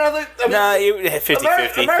 Nah,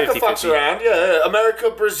 50-50. America fucks around. Yeah. America,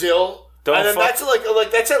 Brazil. Don't and then fuck- that's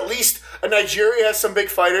like that's at least Nigeria has some big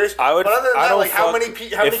fighters. I would- But other than I that, don't like how fuck-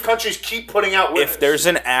 many if- countries keep putting out winners? If there's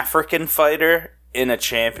an African fighter in a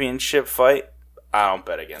championship fight, I don't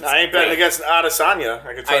bet against I him. ain't betting against Adesanya.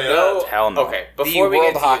 I can tell I you know. that. Hell no. Okay, The before we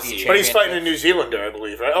World get to Hockey UFC, Champion. But he's fighting a New Zealander, I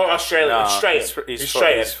believe, right? Oh, Australian. No, Australian. he's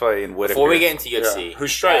Australian. fighting Whitaker. before we get into Yeah. UFC,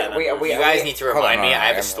 Who's Australian? we- you guys need to hold remind on, me. hold on, I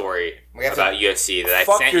have a I have- story we have to- about UFC that I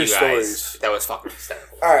Fuck sent your you guys. stories. That was fucking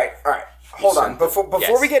hysterical. All right. Hold on. Before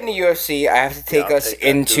Yes. we get into UFC, I have to take I'll us take that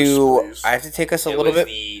into. goose, please. I have to take us a It little was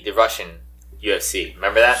bit. the Russian UFC.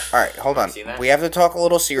 Remember that? All right, hold on. seen that? We have to talk a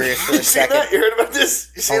little serious for a You seen second. that? You heard about this?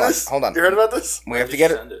 You seen Hold on, this? hold on. You heard about this? We have to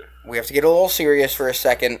get it. We have to get a little serious for a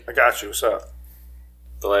second. I got you. What's up?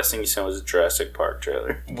 The last thing you sent was a Jurassic Park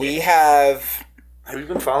trailer. We have. Have you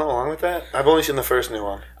been following along with that? I've only seen the first new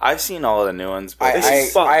one. I've seen all of the new ones, but This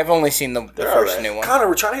is fun. I've only seen the They're first alright. new one. Connor,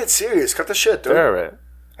 we're trying to get serious. Cut the shit, dude. they're alright.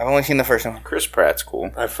 I've only seen the first one. Chris Pratt's cool.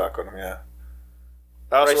 I fuck with him, yeah.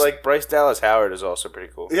 I also Bryce Dallas Howard is also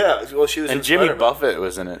pretty cool. yeah, well, she was And in Jimmy Spider-Man. Buffett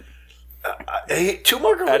was in it. Hey, two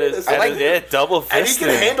margaritas. Double And he fisted.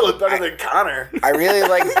 can handle it better than Connor. I really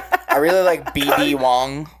like BD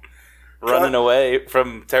Wong. Running away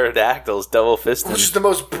from pterodactyls, double fisted. Which is the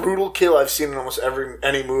most brutal kill I've seen in almost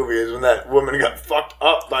any movie is when that woman got fucked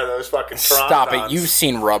up by those fucking Stop it! Torontons. You've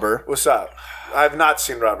seen Rubber. What's up? I've not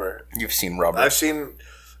seen Rubber. You've seen Rubber. I've seen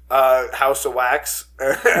House of Wax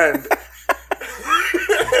and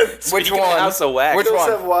Which one? House of Wax. Which Those one?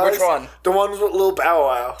 have wives. Which one? The ones with Lil Bow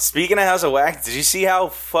Wow. Speaking of House of Wax, did you see how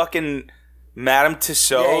fucking Madame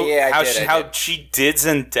Tussauds, Yeah, I how, did, she, I how did. she did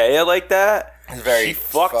Zendaya like that? It's very She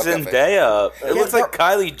fucked fucked up. Zendaya up. It looks like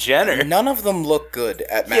Kylie Jenner. None of them look good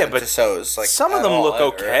at Yeah, Madame but Tussauds. Like Some of at them all, look ever.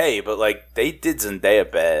 okay, but like they did Zendaya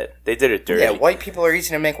bad. They did it dirty. Yeah, white people are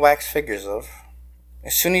easy to make wax figures of.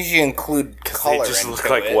 As soon as you include they color, just into look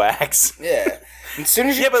like it, wax. Yeah. As soon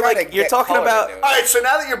as you Yeah, but, try like, to you're get talking color about- into it- All right, so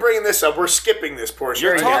now that you're bringing this up, we're skipping this portion.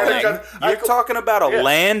 You're Yeah, talking. yeah. You're talking about a Yeah.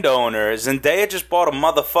 landowner. Zendaya just bought a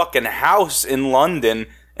motherfucking house in London,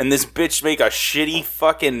 and this bitch make a shitty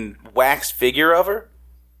fucking wax figure of her.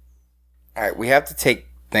 All right, we have to take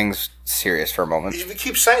things serious for a moment. You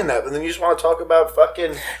keep saying that, but then you just want to talk about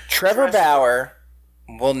fucking. Trevor Bauer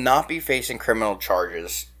will not be facing criminal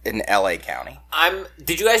charges in LA County.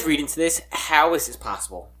 Did you guys read into this? How is this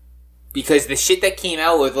possible? Because the shit that came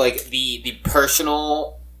out with like the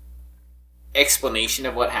personal explanation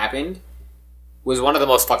of what happened was one of the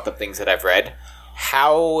most fucked up things that I've read.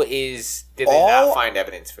 Did they not find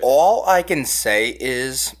evidence for this? All I can say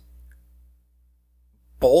is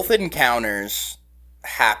both encounters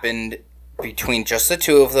happened between just the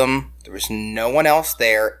two of them. There was no one else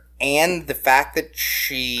there, and the fact that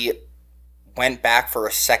she went back for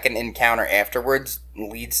a second encounter afterwards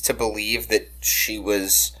leads to believe that she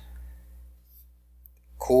was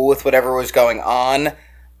cool with whatever was going on.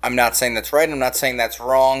 I'm not saying that's right. I'm not saying that's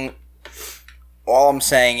wrong. All I'm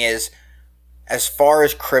saying is, as far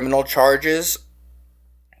as criminal charges,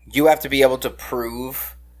 you have to be able to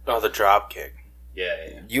prove. Oh, the drop kick.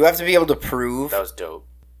 Yeah. You have to be able to prove. That was dope.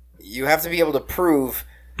 You have to be able to prove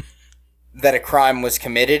that a crime was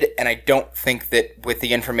committed, and I don't think that with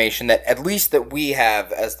the information that at least that we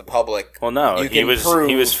have as the public. Well, no, you he can was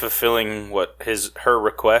prove- fulfilling her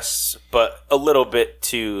requests, but a little bit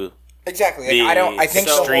too. Exactly. Like, the I think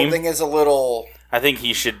the whole extreme. thing is a little. I think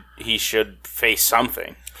he should face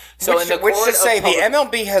something. So which, in the which court to of say, public- the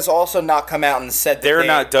MLB has also not come out and said that They're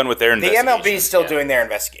not done with their The investigation. MLB is still doing their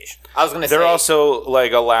investigation. I was going to say They're also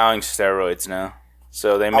like allowing steroids now.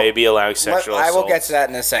 So they may be allowing sexual I assaults. will get to that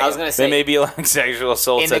in a second. I was gonna say They may be allowing sexual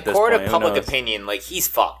assaults in at the this court point. of Who public knows? opinion, like he's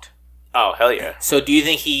fucked. Oh, hell yeah. So do you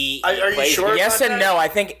think he? Are you plays- sure? Yes and no. I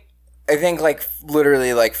think like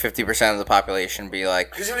literally like 50% of the population be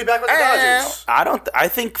like, He's gonna be back with the Dodgers. I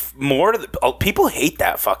think more of the people hate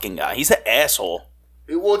that fucking guy. He's an asshole.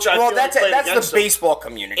 Which I well, feel that's like played that's against the him. baseball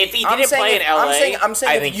community. If he I'm didn't saying play in if- LA, I'm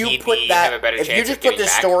saying I if think you he'd put have a better if you chance just of put getting this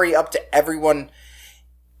back. story up to everyone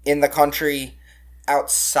in the country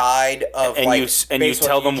outside of And like you baseball,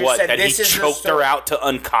 tell them just what said, that he "This is the choked her story." out to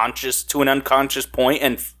an unconscious point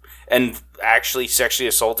and actually sexually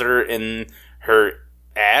assaulted her in her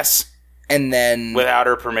ass and then without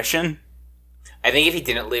her permission. I think if he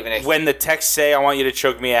didn't live in a When the texts say, "I want you to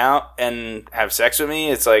choke me out and have sex with me,"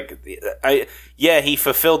 it's like, he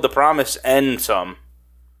fulfilled the promise and some.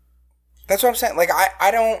 that's what I'm saying. Like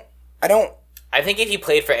I don't. I think if he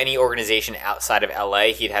played for any organization outside of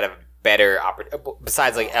LA, he'd had a better opportunity.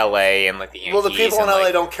 Besides, like LA and like the Yankees. Well, the people in and, LA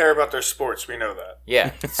like, don't care about their sports. We know that.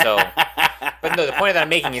 Yeah. So, but no, the point that I'm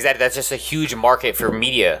making is that that's just a huge market for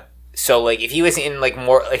media. So, like, if he was in like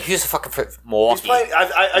more, like he was fucking for Milwaukee. He's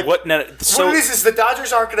playing. What? No, so what it is the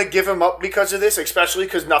Dodgers aren't going to give him up because of this, especially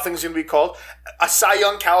because nothing's going to be called a Cy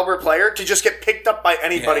Young caliber player to just get picked up by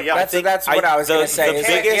anybody else. That's what I was going to say. It's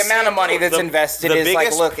like the amount of money that's invested is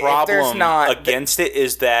like, look, if there's not against it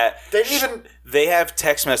is that they have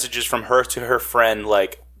text messages from her to her friend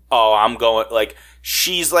like, "Oh, I'm going," like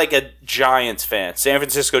she's like a Giants fan, San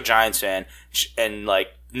Francisco Giants fan, and like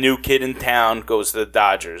new kid in town goes to the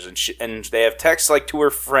Dodgers, and they have texts like to her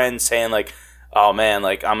friend saying like, "Oh man,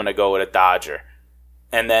 like I'm gonna go with a Dodger,"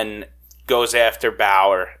 and then goes after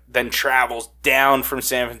Bauer, then travels down from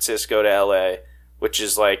San Francisco to LA, which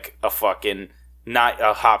is like a fucking not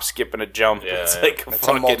a hop, skip, and a jump. Yeah, it's yeah. like it's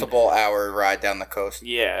fucking, a multiple hour ride down the coast.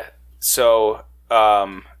 yeah. So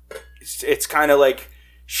it's kind of like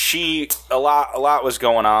a lot was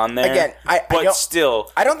going on there. Again, I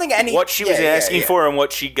don't think any what she was asking for and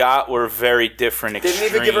what she got were very different. They didn't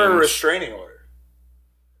even give her a restraining order.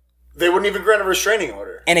 They wouldn't even grant a restraining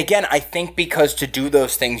order. And again, I think because to do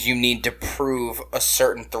those things, you need to prove a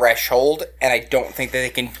certain threshold, and I don't think that they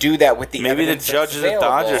can do that with the maybe the evidence judge that's is a available.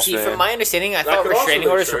 Dodgers See, fan. from my understanding, I That thought could also restraining be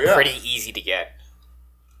orders true, were yeah. pretty easy to get.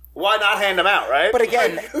 Why not hand them out, right? But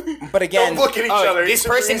again, don't look at each other. This It's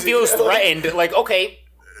person easy. feels threatened. Like, okay,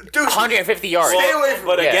 Dude, 150 yards. stay away from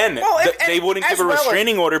But me. again, they wouldn't as give a well as-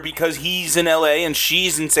 restraining order because he's in LA and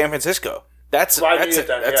she's in San Francisco. That's Why do you need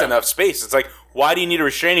that? that's Yeah. enough space. It's like, why do you need a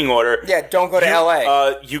restraining order? Yeah, don't go to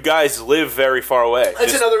LA. You guys live very far away.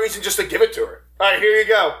 That's Just- another reason just to give it to her. All right, here you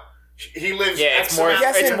go. He lives. Yeah, X it's more. amount-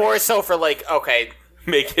 Yes, it's and- more so for like, okay,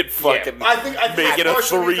 make it fucking. I think make it a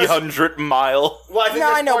partially because- 300-mile. Well, I think No,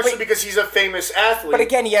 that's I know, partially but- because he's a famous athlete. But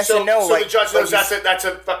again, yes so, and no, So like- the judge like knows that's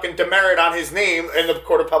a fucking demerit on his name in the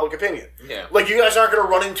court of public opinion. Yeah. Like, you guys aren't going to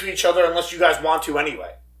run into each other unless you guys want to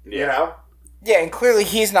anyway. You know? Yeah, and clearly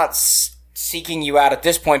he's not seeking you out at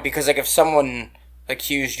this point because, like, if someone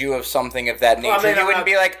accused you of something of that nature, Well, I mean, you wouldn't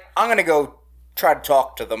be like, I'm going to go try to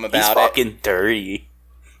talk to them He's about it. fucking dirty.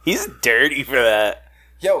 He's dirty for that.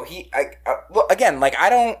 Yo, look, again, like,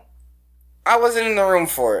 I wasn't in the room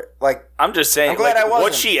for it. Like, I'm just saying, I'm glad like, I wasn't.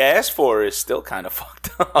 what she asked for is still kind of fucked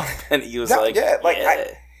up. And he was no, like, yeah, like, yeah,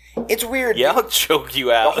 it's weird. I'll choke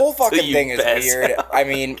you out. The whole till fucking you thing is pass weird. out." I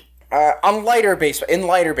mean, in lighter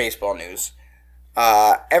baseball news,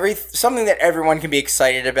 something that everyone can be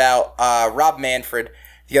excited about. Rob Manfred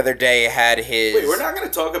the other day had his. Wait, we're not going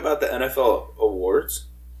to talk about the NFL awards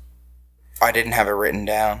I didn't have it written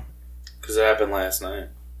down. because it happened last night.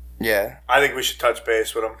 Yeah, I think we should touch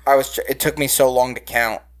base with him. It took me so long to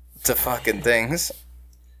count the fucking things.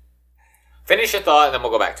 finish your thought and then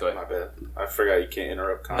we'll go back to it. My bad. I forgot you can't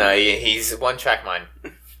interrupt. No, he's one track mind.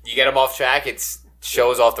 You get him off track, it's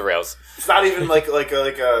shows off the rails. It's not even like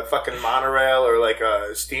a fucking monorail or like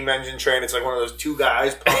a steam engine train. It's like one of those two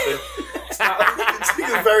guys pumping. It's not it's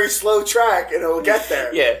like a very slow track and it'll get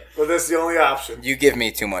there. Yeah. But that's the only option. You give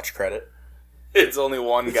me too much credit. It's only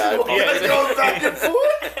one guy. You guys going back and forth?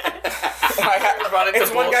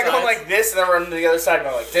 It's one guy going like this, and then we're on the other side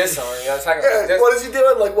going like this, and we're on the other side going like this. What is he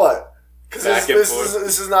doing? Like what? Because Back and forth.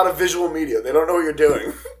 this is not a visual media. They don't know what you're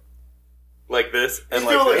doing. Like this, and He's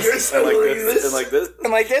like doing this, like and like this, this, and like this.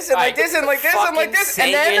 And like this, and like this, and like this, and like this, Say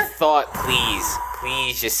and then your thought, please.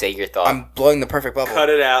 Please just say your thought. I'm blowing the perfect bubble. Cut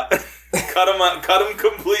it out. Cut him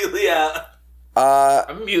completely out.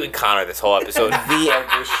 I'm muting Connor this whole episode.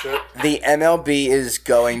 This shit. The MLB is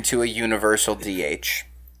going to a universal DH.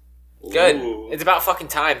 Good. Ooh. It's about fucking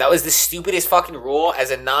time. That was the stupidest fucking rule as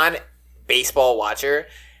a non-baseball watcher.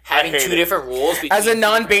 Having hate two it. different rules. As a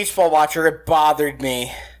non-baseball watcher, it bothered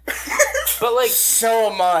me. But like so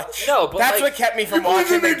much. No, but that's like, what kept me from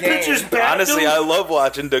watching the game. Honestly, I love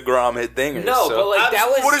watching DeGrom hit dingers. No, so. but like that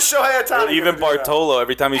was What is Shohei Ohtani? Or even Bartolo,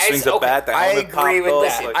 every time he swings a bat, the I helmet agree popped with off,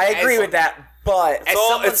 that. like- I agree with that. But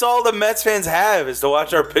it's all the Mets fans have is to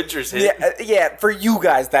watch our pitchers hit. yeah, for you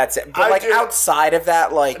guys that's it. But I like do- outside of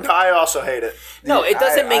that, like I also hate it. no, it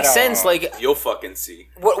doesn't I make don't sense. know. Like You'll fucking see.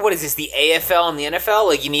 what is this? The AFL and the NFL?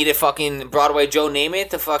 Like you need a fucking Broadway Joe Namath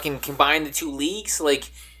to fucking combine the two leagues?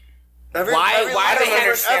 Like Why I don't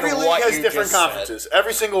understand every league what has you different just said. conferences.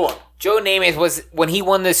 Every single one. Joe Namath was when he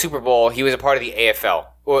won the Super Bowl. He was a part of the AFL.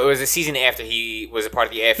 Well, it was the season after he was a part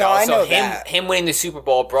of the AFL. No, I so know him that. him winning the Super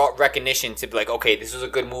Bowl brought recognition to be like, okay, this was a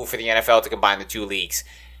good move for the NFL to combine the two leagues.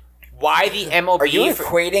 Why the MLB? Are you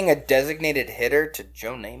equating a designated hitter to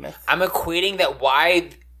Joe Namath? I'm equating that why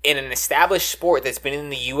in an established sport that's been in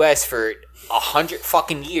the U.S. for 100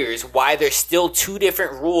 fucking years, why there's still two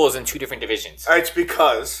different rules and two different divisions. It's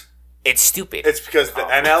because It's stupid. the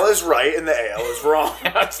NL is right and the AL is wrong.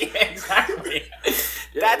 Exactly.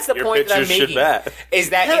 That's the your point that I'm pitchers should making. bat. Is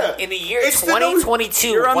that Yeah. in the year It's the 2022,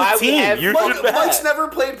 You're on the why we team. have You're fucking- should bat. Mike's never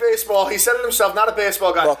played baseball. He said it himself, not a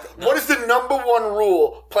baseball guy. Look, what is the number one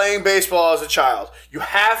rule playing baseball as a child?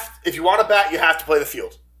 If you want to bat, you have to play the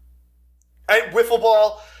field. And wiffle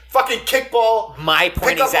ball, fucking kickball, My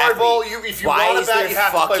point pick up exactly. hardball. If you Why want is to bat, there you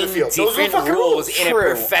have to play the fucking field. Those are the different fucking rules in a True.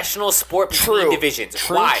 professional sport between True. divisions?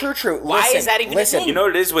 True, Why? true. Why Listen, is that even listen. a thing? You know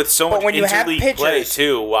what it is with so But much when you have interleague play pitchers-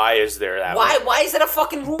 too. Why is there that? Why? way? Why is that a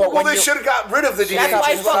fucking rule? But Well, when they you- should have got rid of the DH. That's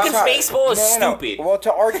why Stop, fucking stop. baseball is No. stupid. Well,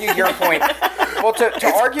 to argue your point,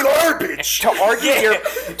 to argue garbage.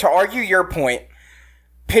 to argue your point,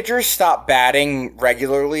 pitchers stop batting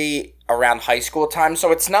regularly around high school time,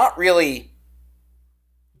 so it's not really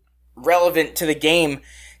relevant to the game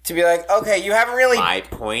to be like, okay, you haven't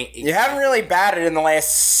really batted in the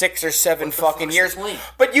last 6 or 7 fucking years,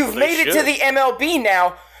 but you've made it to should. the MLB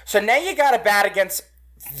now, so now you got to bat against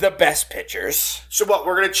the best pitchers. So what?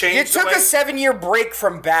 We're gonna change. You the took way, a 7-year break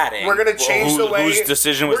from batting. We're gonna change the way. whose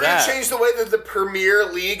decision was We're gonna that? change the way that the Premier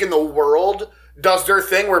League in the world does their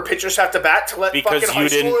thing, where pitchers have to bat to let Because fucking high you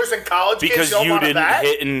didn't- schoolers and college Because kids don't you want to didn't bat.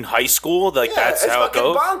 hit in high school, like Yeah, that's it's how it fucking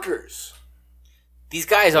goes. bonkers. These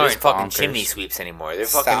guys aren't is fucking bonkers. chimney sweeps anymore. They're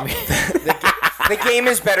Stop. fucking. The game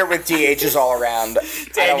is better with DHs all around.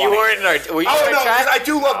 Dan, you weren't in our. Were you Oh in no, our chat? 'cause I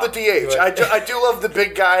do love the DH. I do love the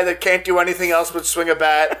big guy that can't do anything else but swing a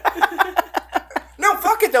bat. No,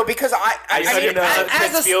 fuck it though, because I said you're not a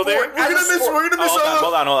as a Pitts fielder? sport, We're gonna miss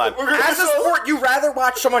Hold on. We're gonna as a miss all- sport, you rather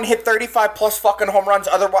watch someone hit 35 plus fucking home runs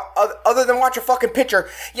other than watch a fucking pitcher.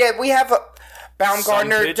 Yeah, we have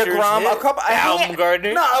Baumgartner, pitchers DeGrom, hit. a couple. a hand-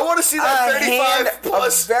 Baumgartner. No, I want to see that A 35 hand-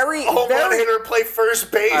 plus a very- home run very- hitter play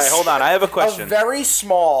first base. All right, hold on. I have a A question. very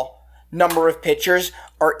small number of pitchers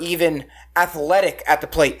are even athletic at the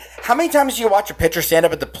plate. How many times do you watch a pitcher stand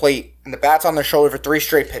up at the plate and the bat's on their shoulder for 3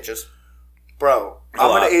 straight pitches? Bro, I'm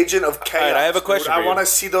lot. an agent of chaos. All right, I have a dude. question I for you. want to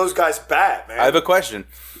see those guys bat, man. I have a question.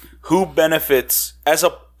 Who benefits as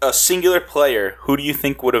a singular player? Who do you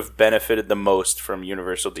think would have benefited the most from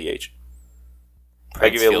universal DH? I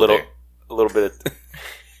give you a little bit.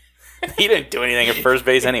 Of he didn't do anything at first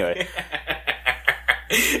base anyway.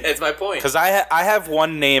 That's my point. Because I have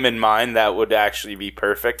one name in mind that would actually be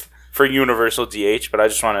perfect for universal DH, but I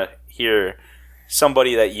just want to hear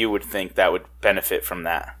somebody that you would think that would benefit from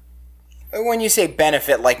that. When you say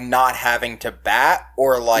benefit, like not having to bat,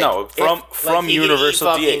 or like No, from he could eat universal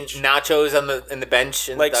fucking DH, nachos in the bench,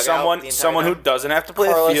 in like the dugout the entire someone who time. doesn't have to play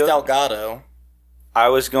Carlos the field. Delgado. I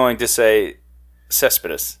was going to say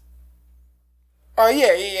Cespedes. Oh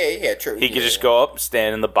yeah, true. He could just go up,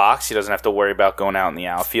 stand in the box. He doesn't have to worry about going out in the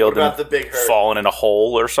outfield What about and the Big Hurt? falling in a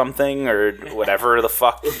hole or something or whatever the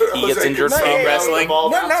fuck he gets injured No, from. yeah, wrestling. The ball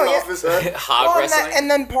No, bouncing yeah. off his head. hog Well, wrestling.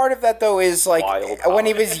 and then part of that though is like Wild when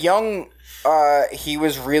he hog. was young, he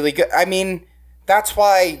was really good. I mean, that's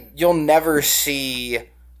why you'll never see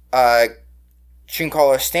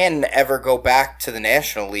Giancarlo Stanton ever go back to the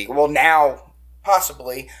National League. Well, now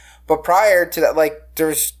possibly, but prior to that, like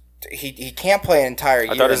he can't play an entire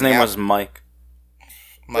year. I thought his in the name out- was Mike.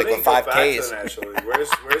 like He with didn't go 5 back to Ks. the National League.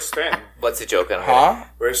 Where's Stan? What's the joke? Huh?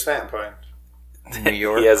 Where's Stan playing? New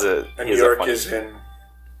York, He has a. And he New has a York funny- is in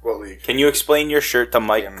what league? Can you explain your shirt to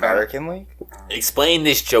Mike? American League. Explain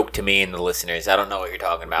this joke to me and the listeners. I don't know what you're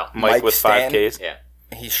talking about. Mike with Stan? 5 Ks. Yeah.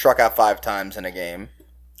 He struck out 5 times in a game,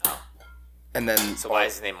 and then So why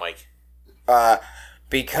is his name Mike?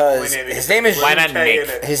 because his name is Why not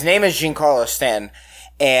Nick? His name is Giancarlo Stanton,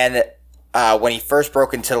 and when he first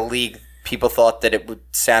broke into the league, people thought that it would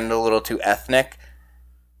sound a little too ethnic.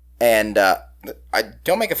 And I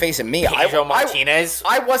don't make a face at me. Pedro Martinez.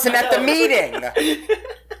 I wasn't at the meeting.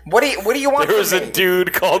 What do you want? There was from a me?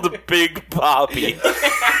 dude called Big Poppy.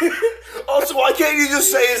 Also, why can't you just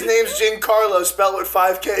say his name's Giancarlo, spelled with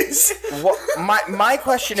 5 Ks? My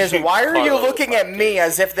question is, why are you looking at me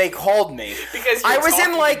as if they called me? Because I was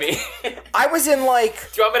in like me. I was in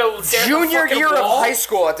like Do you want me to stare at the junior fucking year of wall? high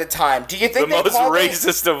school at the time. Do you The think they most called me?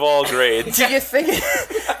 racist of all grades. Do you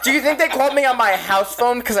think they called me on my house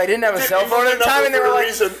phone because I didn't have a cell phone at the time, and they were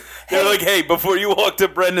like, They're like, hey, before you walk to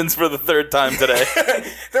Brendan's for the 3rd time today.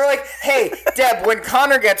 they're like, hey, Deb, when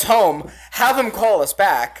Connor gets home, have him call us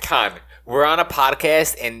back. Con, we're on a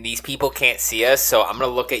podcast and these people can't see us, so I'm gonna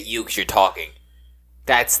look at you because you're talking.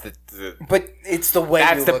 That's the But it's the way.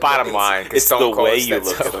 that's you the look bottom at line. It's the way you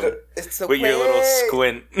look at them. It's the With way. your little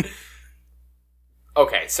squint.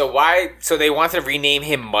 Okay, so why? So they wanted to rename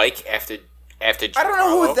him Mike after. I don't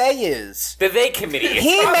know who they is. The they committee.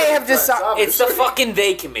 He may have decided. It's the fucking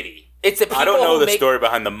they committee. It's the people I don't know who the story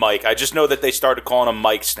behind the Mike. I just know that they started calling him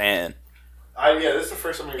Mike Stan. Yeah, this is the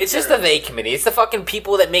first time. It's just the they committee. It's the fucking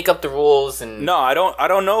people that make up the rules and. No, I don't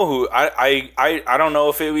know who. I don't know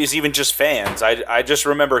if it was even just fans. I just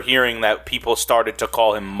remember hearing that people started to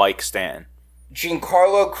call him Mike Stan.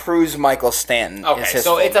 Giancarlo Cruz Michael Stanton. Okay, is his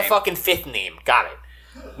so full it's a name. fucking 5th name. Got it.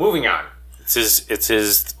 Moving on. It's his It's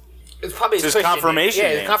probably It's his Christian confirmation name.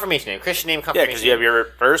 Yeah, name. his confirmation name. Christian name, yeah, confirmation. because you have your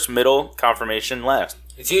first, middle, confirmation, last.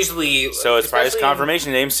 It's usually So it's probably his especially in-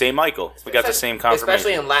 confirmation name, St. Michael. We got the same confirmation.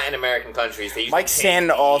 Especially in Latin American countries, they usually Mike take Stanton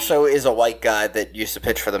the- also is a white guy that used to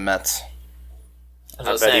pitch for the Mets. That's what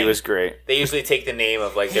I I'm bet he saying. was great. They usually take the name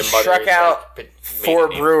of like He their mother's struck out like, 4 maiden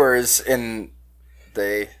name. Brewers in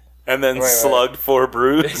the. And then Wait. slugged 4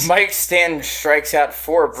 brews. Mike Stanton strikes out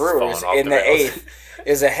 4 Brewers falling off in the the rails. 8th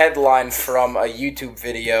is a headline from a YouTube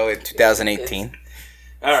video in 2018.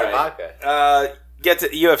 All It's right. vodka. Get to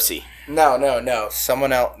UFC. No.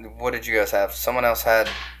 Someone else. What did you guys have? Someone else had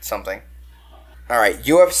something. All right.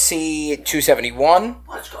 UFC 271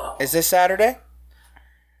 Let's go. is this Saturday.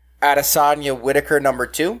 Adesanya Whitaker number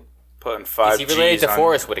 2. Putting 5 Is he related G's to on.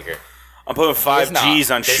 Forrest Whitaker? I'm putting 5 not.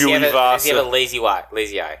 G's on Does he have Shuey a, does he have a Vasa.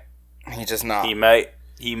 lazy eye? He just not. He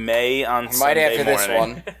may on Might Sunday after this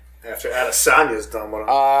morning. one. After Adesanya's done with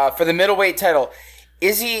him. For the middleweight title,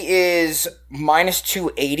 Izzy is minus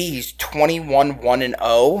 280. He's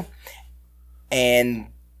 21-1-0. And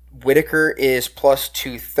Whitaker is plus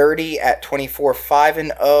 230 at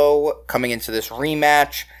 24-5-0 coming into this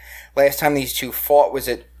rematch. Last time these two fought was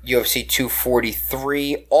at UFC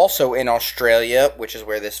 243, also in Australia, which is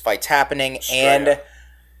where this fight's happening, and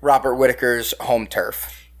Robert Whitaker's home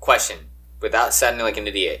turf. Question: without sounding like an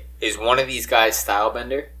idiot, is one of these guys style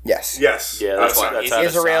bender? Yes. Yes. Yeah, Which that's one? that's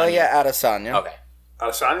Is Israelia Adesanya. Adesanya. Okay,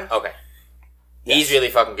 Adesanya? okay. He's really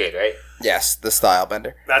fucking good, right? Yes, the style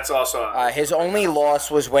bender. That's also. His only loss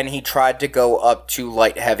was when he tried to go up to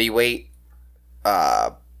light heavyweight.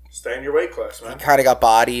 Stay in your weight class, man. Kind of got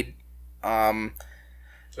bodied.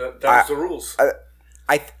 That's the rules.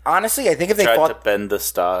 Honestly, I think if they Tried fought, to bend the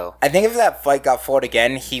style. I think if that fight got fought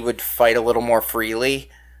again, he would fight a little more freely,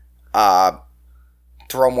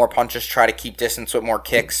 throw more punches, try to keep distance with more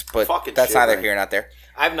kicks. But Fucking that's shit, neither man. here nor there.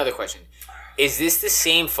 I have another question. Is this the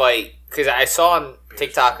same fight? Because I saw on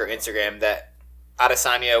TikTok or Instagram that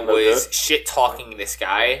Adesanya was good. shit talking this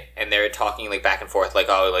guy, and they're talking like back and forth, like,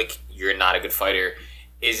 "Oh, like you're not a good fighter."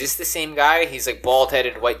 Is this the same guy? He's like bald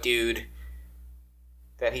headed white dude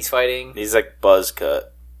that he's fighting. He's like buzz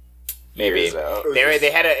cut. Maybe Years out.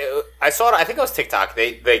 they had a. I saw it. I think it was TikTok.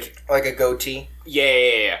 They like Like a goatee.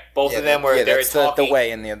 yeah. Both of them were they were that's talking. the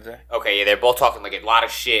way in the other. Okay, yeah, they're both talking like a lot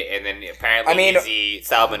of shit, and then apparently I mean, Izzy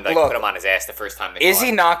Stylman like look, put him on his ass the first time they Izzy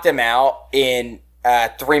fought. knocked him out in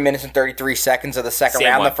 3 minutes and 33 seconds of the second Same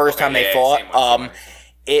round. one. The first Okay, time they yeah, fought, same one, same one.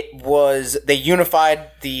 it was they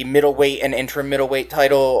unified the middleweight and interim middleweight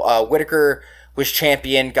title. Whitaker was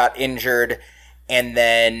champion, got injured, and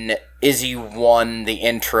then Izzy won the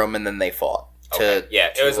interim, and then they fought. Okay, yeah,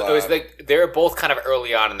 it was like they were both kind of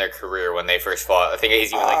early on in their career when they first fought. I think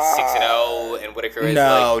Izzy was like 6-0, and Whitaker was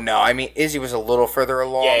no. like I mean, Izzy was a little further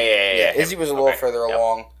along. Yeah, Izzy was a little okay, further yep.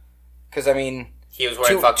 along. Because I mean, he was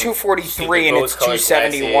wearing fucking 243 and it's stupid rose-colored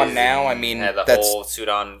 271 glasses now. I and mean, had the that's. whole suit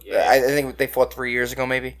on. Yeah, I think they fought 3 years ago,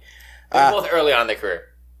 maybe. they were both early on in their career.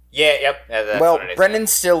 Yeah, yep. That's Well, what it is. Brendan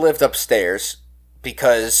still lived upstairs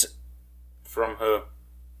because From who?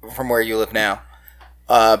 from where you live now,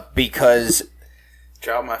 because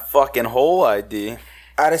Drop my fucking whole ID.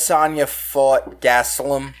 Adesanya fought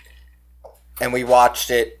Gastelum, and we watched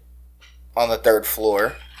it on the 3rd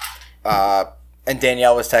floor. And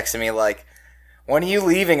Danielle was texting me like, when are you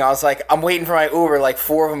leaving? I was like, I'm waiting for my Uber. Like,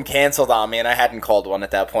 4 of them canceled on me, and I hadn't called one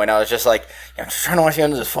at that point. I was just like, I'm just trying to watch the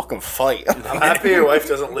end of this fucking fight. I'm happy your wife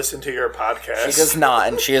doesn't listen to your podcast. She does not,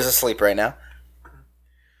 and she is asleep right now.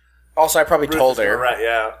 Also, I probably told her. Right,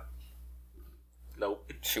 yeah.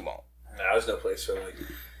 Nope. She won't. No, there's no place for like.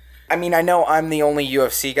 I mean, I know I'm the only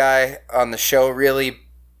UFC guy on the show, really,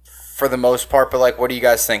 for the most part, but, like, what are you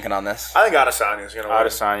guys thinking on this? I think Adesanya's going to win.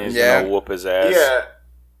 Adesanya's Yeah. gonna whoop his ass. Yeah.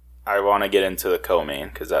 I want to get into the co-main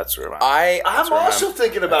because that's where I'm also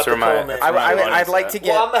thinking about the co-main. I'd like to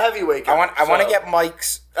get. Well, I'm the heavyweight guy. I want to get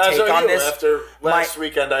Mike's as take are on you, this. after last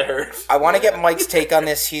weekend, I heard. I want to get Mike's take on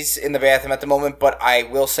this. He's in the bathroom at the moment, but I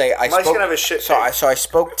will say Mike's gonna have a shit take. So I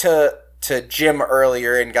spoke to Jim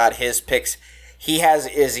earlier and got his picks. He has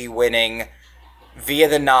Izzy winning via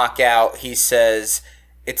the knockout. He says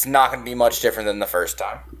it's not going to be much different than the first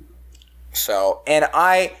time. So, and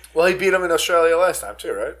Well, he beat him in Australia last time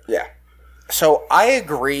too, right? yeah. So I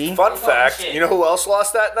agree. Fun fact: you know who else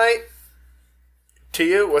lost that night? To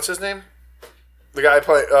you, what's his name? The guy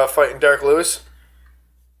fighting Derek Lewis.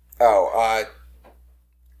 Oh,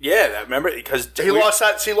 Yeah, remember because He lost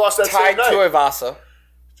that same tied night. to Ivasa.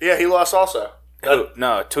 Yeah, he lost also.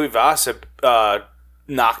 No, Tuivasa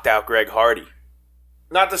knocked out Greg Hardy.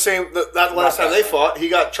 Not the same. That last time they fought, he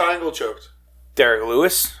got triangle choked. Derek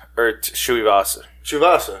Lewis or Tuivasa?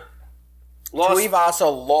 Chuvasa. Tuivasa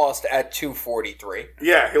lost at 243.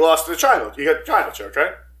 Yeah, he lost the triangle. You got triangle choked,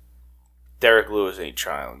 right? Derek Lewis ain't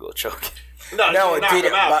triangle choking. No, he it knocked did.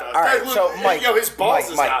 him out, But, though. all right, Derek so Lewis- Mike, yo, his balls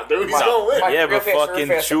is out, dude. He's gonna win. Yeah, real but fast, fucking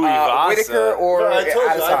real fast. Tuivasa. Whitaker or I told you,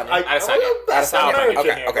 Adesanya? Adesanya. Style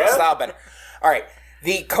Okay, style better. All right.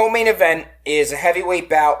 The co-main event is a heavyweight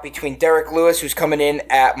bout between Derek Lewis, who's coming in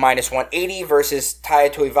at -180, versus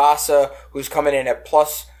Taya Tuivasa, who's coming in at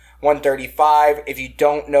 +135. If you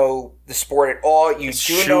don't know the sport at all, you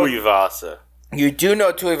do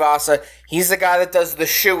know Tuivasa. He's the guy that does the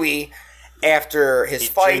shoey after his He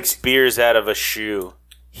fights. drinks beers out of a shoe.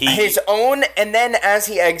 His own, and then as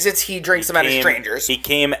he exits, he drinks them out of strangers. He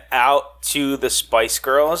came out to the Spice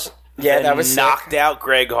Girls. Yeah, and that was knocked sick. out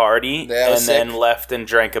Greg Hardy, That and was then sick. left and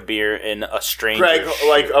drank a beer in a stranger. Greg,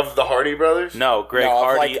 like of the Hardy brothers. No, Greg No, of,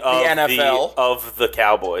 Hardy like, of the NFL. of the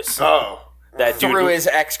Cowboys. Oh, That dude Threw who- his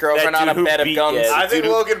ex-girlfriend that on a dude who bed of beat- guns. yeah, I think dude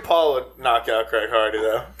who- Logan Paul would knock out Greg Hardy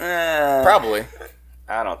though. Probably.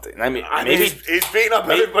 I don't think. I mean, I mean, maybe he's beating up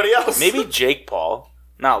everybody else. maybe Jake Paul,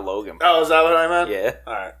 not Logan. Oh, is that what I meant? Yeah,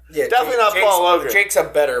 All right. Yeah, Definitely not Jake's, Paul Logan. Jake's a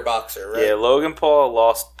better boxer, right? yeah. Logan Paul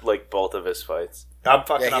lost like both of his fights. I'm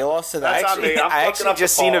fucking Yeah, he up. lost to that. That's on me. I'm I fucking actually up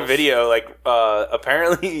just the seen a Pauls. video. Like,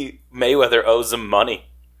 apparently Mayweather owes him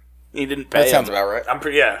money. He didn't pay That sounds him. about right. I'm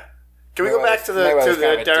pretty. Yeah. Can we go back to the Mayweather's kind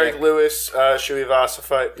of a Derek dick. Lewis Tuivasa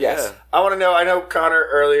fight? Yes. I want to know. I know Connor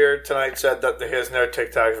earlier tonight said that he has no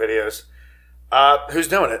TikTok videos. Who's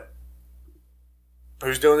doing it?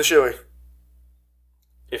 Who's doing the shoey?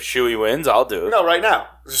 If Shuey wins, I'll do it. No, right now.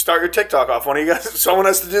 Just start your TikTok off. One of you guys. Someone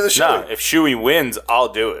has to do the shoey. No, if Shuey wins, I'll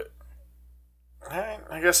do it. All right.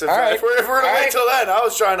 I guess if, All right. if we're gonna All wait right. till then, I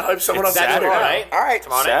was trying to hype someone It's up Saturday tomorrow. night. All right.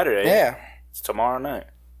 Tomorrow night? Saturday. Yeah. It's tomorrow night.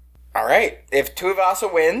 All right. If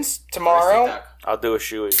Tuivasa wins tomorrow, I'll do a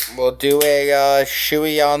Shuey. we'll do a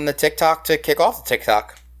shoey on the TikTok to kick off the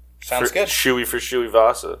TikTok. Sounds good. Shuey for Shuey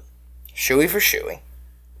Vasa. Shoey for shoey.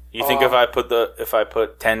 You think if I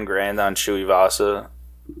put 10 grand on Shuey Vasa,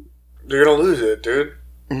 You're gonna lose it, dude.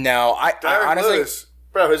 No, I Derek honestly, Lewis,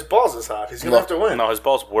 bro, his balls is hot. He's gonna have to win. no, his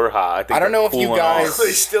balls were hot. I think I don't they're know if you cooling guys- off.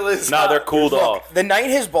 He still is. No, hot. they're cooled off. the night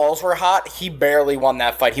his balls were hot, he barely won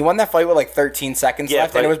that fight. He won that fight with like 13 seconds Yeah,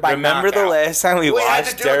 left, and it was by remember knockout. the last time we Well, he had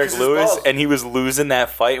to watched do it 'cause Derek his Lewis balls- and he was losing that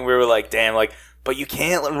fight, and we were like, "Damn!" Like, but you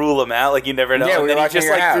can't rule him out. Like, you never know. Yeah, we and were then he watching just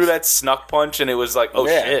your like house. threw that snuck punch, and it was like, "Oh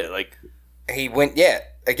Yeah. shit!" Like, He went, yeah.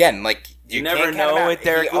 Again, like you can't never count him know out. with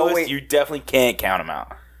Derek He Lewis. always- You definitely can't count him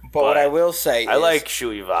out. but what I will say, I is, like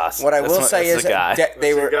Shuey Vasa. What I will say is the guy.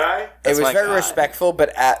 they were. guy. It That's was my very guy. respectful, but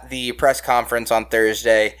at the press conference on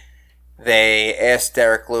Thursday, they asked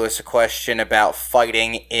Derek Lewis a question about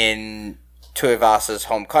fighting in Tuivasa's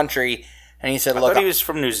home country, and he said, I "Look, thought he was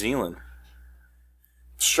from New Zealand.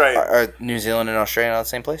 Straight. are New Zealand and Australia not the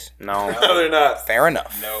same place?" No, No, they're not. Fair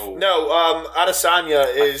enough. No,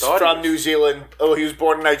 Adesanya is thought he from was. New Zealand. Oh, he was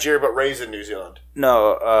born in Nigeria but raised in New Zealand.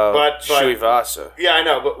 no. But- Shuey Vasa. Yeah, I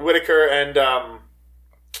know, but Whitaker and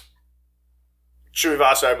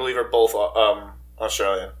Tuivasa, I believe, are both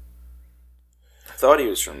Australian. I thought he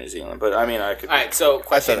was from New Zealand, but I mean, I could. All right, so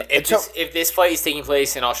question: That's it. if this fight is taking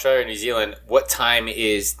place in Australia or New Zealand, what time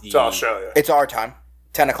is the? It's Australia. It's our time.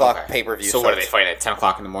 10 o'clock pay-per-view. So what are they fighting at 10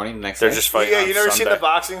 o'clock in the morning the next They're day? just fighting. Yeah, on you never seen Sunday. the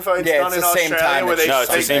boxing fights Yeah, done it's in the same Australia time where it's- they No, it's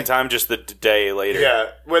the Sunday. same time, just the day later. Yeah,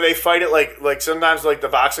 where they fight it like sometimes like the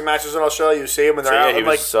boxing matches in Australia, you see them and they're So, out yeah, he and,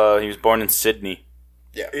 like was born in Sydney.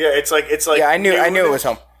 yeah, it's like Yeah, I knew it was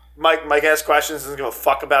home. Mike asks questions, doesn't give a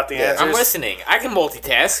fuck about the answers. I'm listening. I can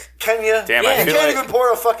multitask. Can you? Damn, Yeah, I You feel can't like even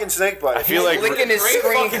pour a fucking snake bite. I feel like Licking his Great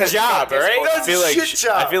screen fucking 'cause job, Discord. all right? That's I feel like shit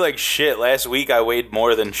job. I feel like shit. Last week I weighed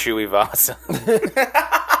more than Shuey Vasa.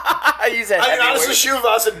 I use that. I mean, heavyweight. honestly,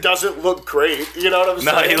 Shuvasa doesn't look great. You know what I'm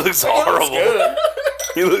No, saying? he looks horrible. good.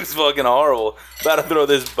 He looks fucking horrible. About to throw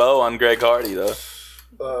this bow on Greg Hardy though.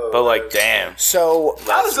 But like, damn. So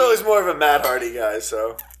I was always more of a Matt Hardy guy,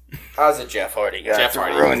 so. I was a Jeff Hardy guy. Jeff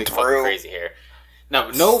Hardy Through and is fucking through. crazy here.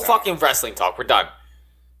 No fucking wrestling talk. We're done.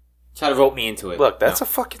 Try to rope me into it. Look, that's a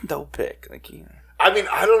fucking dope pick. Like, I mean,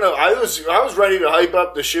 I don't know. I was ready to hype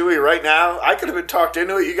up the Shuey right now. I could have been talked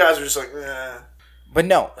into it. You guys were just like, nah. But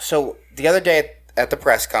no, so the other day at the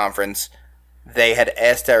press conference, they had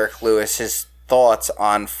asked Eric Lewis his thoughts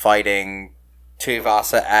on fighting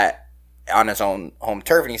Tuivasa on his own home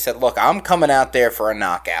turf, and he said, "Look, I'm coming out there for a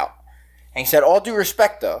knockout." And he said, "All due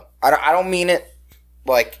respect, though, I don't mean it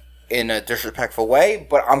like in a disrespectful way,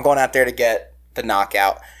 but I'm going out there to get the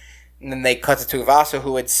knockout." And then they cut to Tuivasa,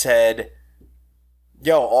 who had said,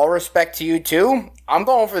 "Yo, all respect to you too. I'm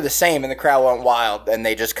going for the same," and the crowd went wild, and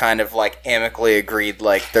they just kind of like amicably agreed,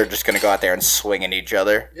 like they're just going to go out there and swing at each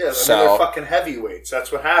other. Yeah, I mean, so they're fucking heavyweights. That's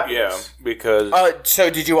what happens. yeah, because so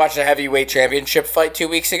did you watch the heavyweight championship fight 2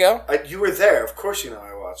 weeks ago? You were there. Of course you know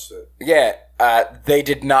I watched it. Yeah, they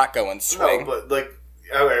did not go and swing. No, but like,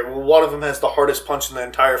 okay, well, one of them has the hardest punch in the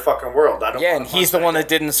entire fucking world. I don't. Yeah, wanna and he's punch the one that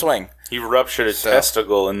didn't swing. he ruptured his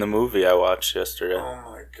testicle in the movie I watched yesterday. Oh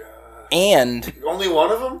my god! And Only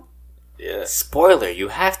one of them? Yeah, Spoiler. You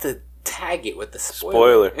have to tag it with the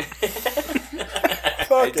spoiler.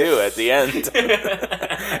 I do at the end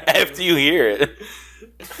after you hear it.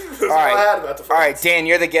 That's all all I had right, about the all right, Dan,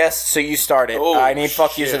 you're the guest, so you start it. Oh, I need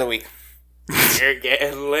fuck yous shit. of the week. You're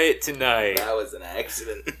getting lit tonight. That was an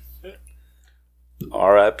accident.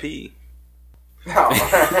 R.I.P.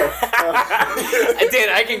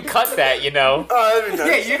 I can cut that, you know. Oh, that'd be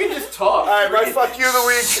nice. you can just talk. All right, my fuck you of the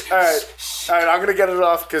week. All right, I'm gonna get it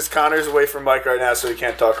off because Connor's away from Mike right now, so he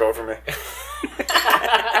can't talk over me.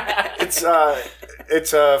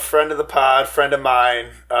 It's a friend of the pod, friend of mine,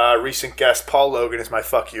 recent guest Paul Logan is my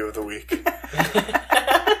fuck you of the week.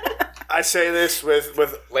 I say this with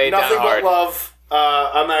Lay it down nothing but hard. love.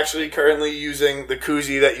 I'm actually currently using the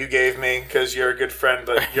koozie that you gave me because you're a good friend,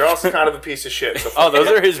 but you're also kind of a piece of shit. So Oh, those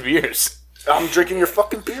are his beers. I'm drinking your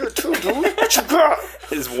fucking beer too, dude. What you got?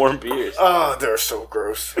 His warm beers. Oh, they're so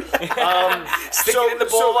gross. Stick it in the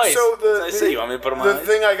bowl of ice. So the, I say, you want me to put them the on?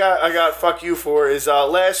 thing I got fuck you for is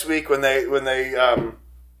last week when they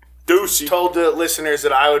told the listeners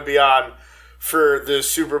that I would be on for the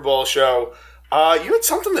Super Bowl show. You had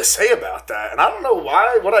something to say about that, and I don't know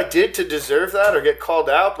what I did to deserve that or get called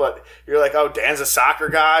out, but you're like, oh, Dan's a soccer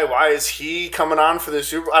guy. Why is he coming on for the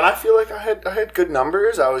Super Bowl? And I feel like I had good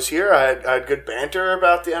numbers. I was here. I had good banter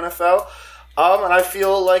about the NFL. And I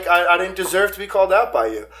feel like I didn't deserve to be called out by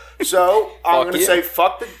you. So I'm going to say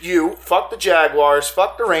fuck the Jaguars,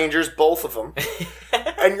 fuck the Rangers, both of them.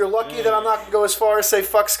 And you're lucky that I'm not going to go as far as say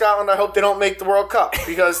fuck Scotland. I hope they don't make the World Cup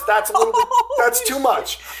because that's a little bit, that's too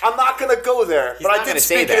much. I'm not going to go there, but I not did gonna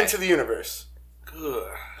say speak that. into the universe.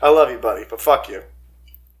 I love you, buddy, but fuck you.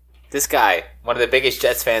 This guy, one of the biggest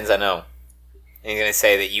Jets fans I know, is going to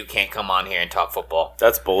say that you can't come on here and talk football.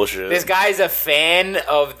 That's bullshit. This guy's a fan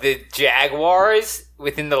of the Jaguars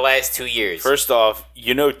within the last 2 years. First off,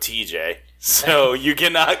 you know TJ, so you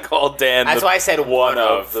cannot call Dan. That's why I said one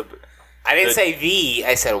of. the. I didn't say the,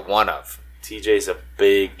 I said one of. TJ's a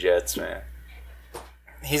big Jets fan.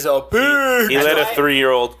 He's a big. He let a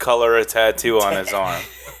 3-year-old color a tattoo on his arm.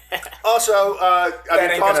 Also, I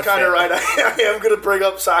mean, ain't Paul's gonna kind of fit. right. I am going to bring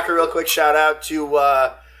up soccer real quick. Shout out to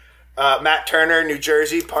Matt Turner, New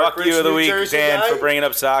Jersey. Park Fuck you of the New week, Jersey Dan, guy. for bringing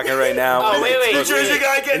up soccer right now. Oh, wait, wait. New Jersey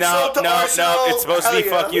guy getting sold to Arsenal. No, it's supposed to be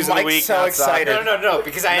Hell yeah. fuck yous of the Mike's week. so not excited. soccer. No,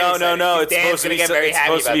 because I am No, excited. it's Dan's supposed to gonna be get very it's happy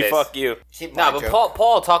supposed to about be this. fuck you. No, but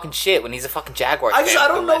Paul talking shit when he's a fucking Jaguars fan. I for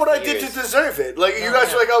don't the know what I last did few to years. deserve it. Like, you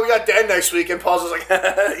guys were like, oh, we got Dan next week. And Paul's was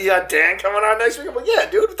like, you got Dan coming on next week? I'm like, yeah,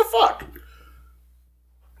 dude, what the fuck?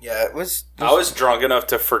 Yeah, it was. I was drunk enough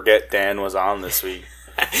to forget Dan was on this week.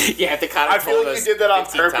 You have to kind I of feel like you did that on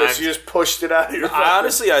purpose. Times. You just pushed it out of your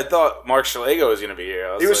Honestly, I thought Mark Schlegel was going to be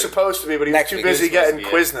here. He was supposed to be, but he was Next too week he was busy supposed getting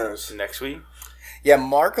to be, Quiznos. next week. Yeah,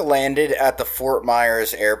 Mark landed at the Fort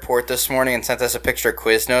Myers airport this morning and sent us a picture of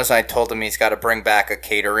Quiznos. And I told him he's got to bring back a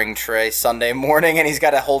catering tray Sunday morning, and he's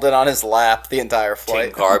got to hold it on his lap the entire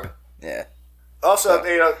flight. King carb. Yeah. Also,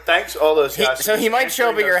 thanks all those guys. So he might show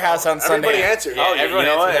up at your house on Sunday. Everybody answered. Yeah, Everyone,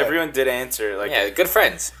 everyone answered. everyone did answer. Like, Yeah, good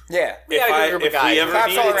friends. Yeah. if we ever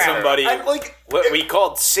Cops all needed around. somebody, And, like, we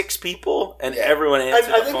called 6 people, and Yeah. everyone And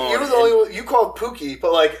answered I the think phone. you were the only one, you called Pookie,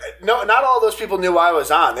 but like no, not all those people knew I was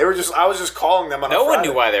on. I was just calling them on. No a one Friday.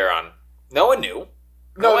 knew why they were on. No one knew.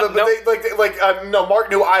 No, one- but no. Mark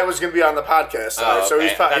knew I was going to be on the podcast, Oh, so okay.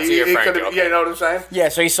 he's probably That's what your friend could've- knew, okay. Yeah, you know what I'm saying? Yeah,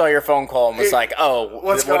 so he saw your phone call and was Hey, like, oh,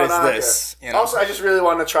 What's what going is on this? here? You know? Also, I just really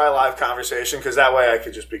wanted to try a live conversation because that way I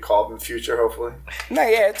could just be called in the future. Hopefully, No,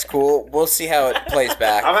 yeah, it's cool. We'll see how it plays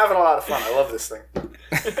back. I'm having a lot of fun. I love this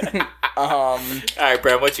thing. All right,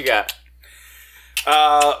 Brent, what you got?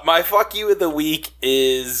 My fuck you of the week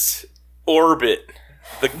is Orbit,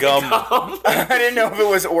 the gum. I didn't know if it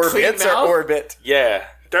was Orbits or mouth? Orbit. Yeah,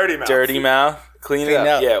 Dirty mouth. dirty mouth. Clean it Clean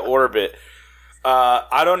up. up. Yeah, Orbit.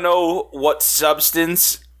 I don't know what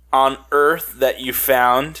substance on Earth that you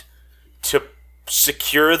found to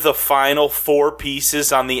secure the final 4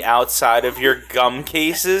 pieces on the outside of your gum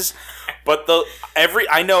cases, but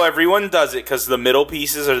I know everyone does it because the middle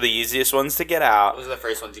pieces are the easiest ones to get out, Those are the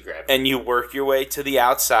first ones you grabbed. and you work your way to the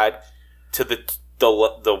outside to the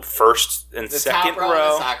first and The second top row,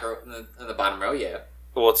 row. and the sock row, and the bottom row, yeah.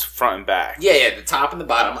 Well, it's front and back. Yeah, the top and the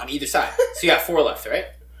bottom on either side. So you got 4 left, right?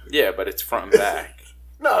 Yeah, but it's front and back.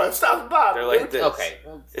 No, it's top and bottom. They're like dude. this. Okay.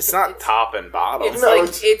 Well, It's not top and bottom. It's No, like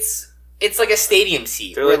it's- it's like a stadium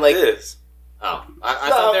seat. They're where, like this. Oh, I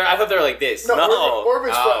No. thought they were like this. No, No.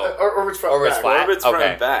 Orbit's Oh. Orbit's front. Orbit's back. flat. Orbit's front Okay.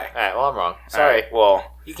 and back. All right. Well, I'm wrong. All Sorry. right, well,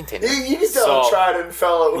 You continue. You can tell So- tried and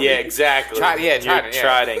fell. yeah, exactly. You're You're trying.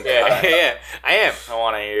 trying. Yeah, yeah, I am. I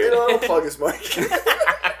want to hear You it. know, don't plug his mic.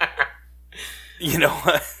 You know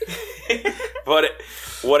what? But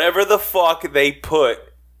whatever the fuck they put,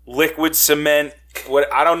 liquid cement,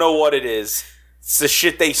 I don't know what it is. It's the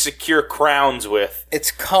shit they secure crowns with. It's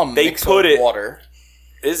cum They mixed put with it- water.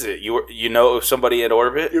 Is it? You know somebody at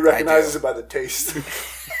Orbit? He recognizes it by the taste.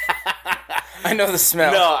 I know the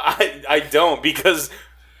smell. No, I don't, because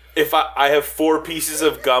if I have 4 pieces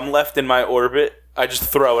of gum left in my Orbit, I just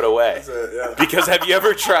throw it away. Yeah. Because have you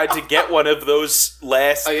ever tried to get one of those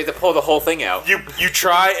last... Oh, you have to pull the whole thing out. You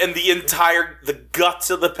try and the guts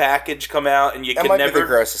of the package come out and you That can might never... be the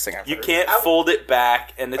grossest thing I've You heard. can't fold it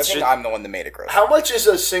back and I it's think just... I'm the one that made it gross. How much is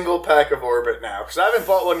a single pack of Orbit now? Because I haven't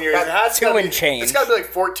bought one in years. About It has 2 gotta and be- change. It's got to be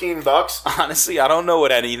like $14. Honestly, I don't know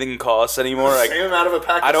what anything costs anymore. Same amount of a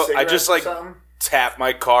pack. I of don't- I cigarettes just, or like, something? tap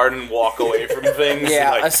my card and walk away from things.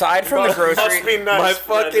 Yeah, and, like, aside from the Must grocery, be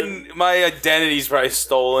nice. my identity's probably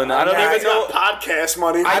stolen. I don't He's even know. got podcast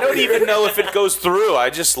money. I don't even know if it goes through. I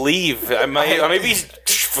just leave. I might be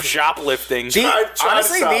shoplifting. Try to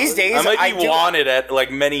honestly, stop these it. days I might be do wanted at like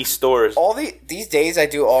many stores. these days I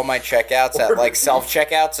do all my checkouts at like self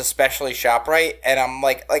checkouts, especially ShopRite, and I'm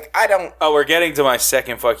like I don't. Oh, we're getting to my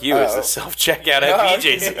second fuck you. Is Oh. the self checkout at Oh,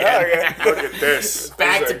 BJ's okay. again? Look at this.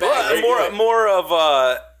 Back to back. More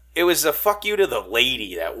of it was a fuck you to the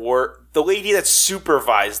lady that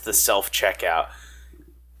supervised the self checkout.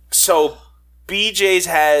 So BJ's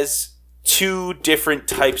has 2 different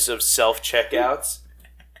types of self checkouts,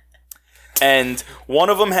 and one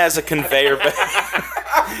of them has a conveyor belt.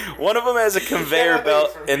 One of them has a conveyor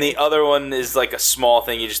belt, and the other one is like a small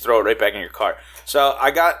thing. You just throw it right back in your cart. So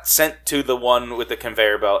I got sent to the one with the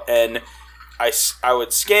conveyor belt, and I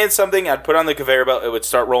would scan something, I'd put on the conveyor belt, it would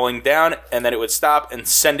start rolling down, and then it would stop and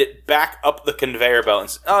send it back up the conveyor belt. And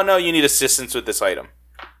say, oh, no, you need assistance with this item.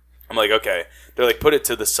 I'm like, okay. They're like, put it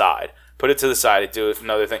to the side. Put it to the side. I do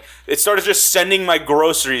another thing. It started just sending my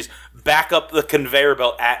groceries back up the conveyor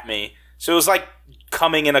belt at me. So it was like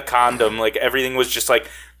coming in a condom. Like, everything was just like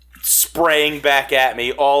spraying back at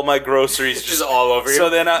me. All my groceries just all over you.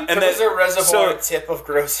 So then, and There's then a reservoir so- tip of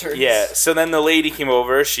groceries. yeah, so then the lady came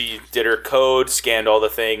over, she did her code, scanned all the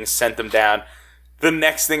things, sent them down. The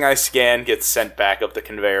next thing I scan gets sent back up the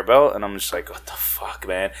conveyor belt, and I'm just like, what the fuck,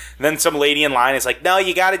 man? And then some lady in line is like, no,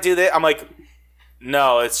 you gotta do that. I'm like,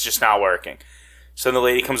 no, it's just not working. So then the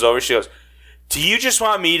lady comes over, she goes, do you just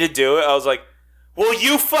want me to do it? I was like, well,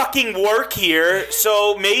 you fucking work here,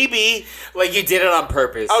 so maybe... Like you did it on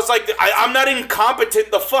purpose. I was like, I'm not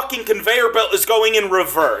incompetent. The fucking conveyor belt is going in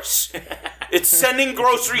reverse. It's sending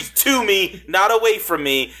groceries to me, not away from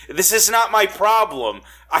me. This is not my problem.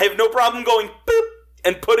 I have no problem going boop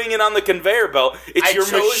and putting it on the conveyor belt. It's I your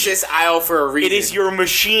chose machine. this aisle for a reason. It is your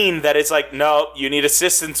machine that is like, no, you need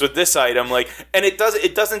assistance with this item. Like, and it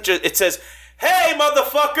doesn't just. It says, hey,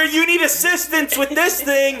 motherfucker, you need assistance with this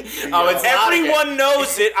thing. Oh, it's Everyone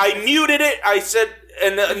knows it. I muted it. I said,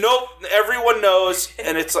 and nope, everyone knows.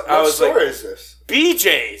 And it's, I was like, store is this?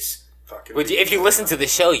 BJ's. Fucking If you listen to the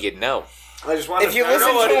show, you'd know. I just wanted If you to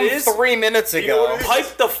listened what to it him is? 3 minutes know ago, what it is?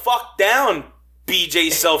 Pipe the fuck down,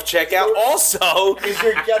 BJ's self-checkout. Also, Because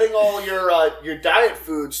you're getting all your diet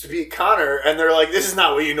foods to beat Connor, and they're like, this is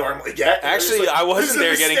not what you normally get. And actually, they're just like, I "This wasn't is a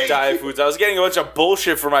there getting mistake." diet foods. I was getting a bunch of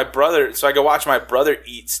bullshit for my brother, so I could watch my brother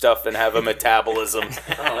eat stuff and have a metabolism.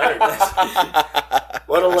 Oh, very nice.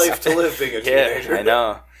 What a life to live being a teenager. Yeah, I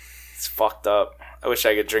know. It's fucked up. I wish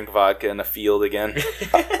I could drink vodka in a field again.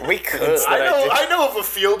 we could. I know of a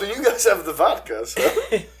field, and you guys have the vodka, so.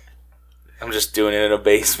 I'm just doing it in a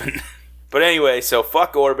basement. But anyway, so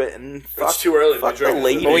fuck Orbit and fuck, It's too early to fuck be drinking the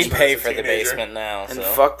in the lady. But we basement pay as a for the teenager. basement now, And so.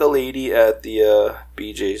 fuck the lady at the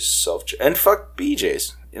BJ's and fuck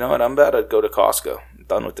BJ's. You know what? I'm about to go to Costco. I'm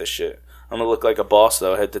done with this shit. I'm gonna look like a boss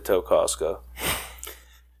though, head to toe Costco.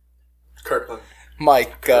 Kirkland.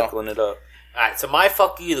 Mike, go. Circling it up. Alright, so my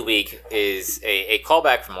fuck you of the week is a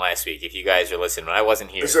callback from last week, if you guys are listening, when I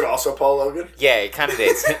wasn't here. Is it also Paul Logan? Yeah, it kind of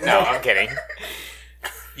is. No, I'm kidding.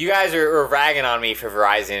 You guys were ragging on me for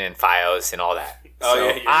Verizon and Fios and all that. Oh, So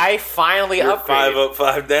yeah, you're- I finally You're upgraded. 5 up,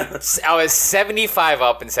 5 down. I was 75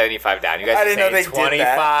 up and 75 down. You guys I were didn't know saying they did 25.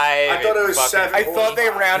 that. I thought it was and fucking 7. I thought they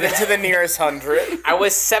rounded to the nearest 100. I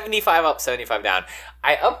was 75 up, 75 down.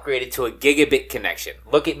 I upgraded to a gigabit connection.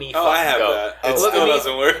 Look at me Oh, fucking I have go. that. Oh, It look still at me.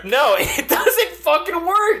 doesn't work. No, it doesn't fucking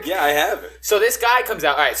work. Yeah, I have it. So this guy comes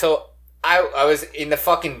out. All right, so I was in the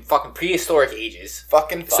fucking prehistoric ages.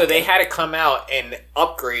 fucking. So they had to come out and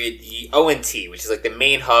upgrade the ONT, which is like the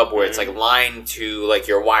main hub where it's like lined to like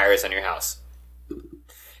your wires on your house.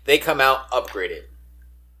 They come out, upgrade it.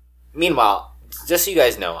 Meanwhile, just so you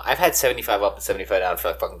guys know, I've had 75 up and 75 down for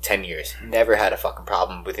like fucking 10 years. Never had a fucking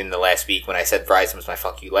problem within the last week when I said Verizon was my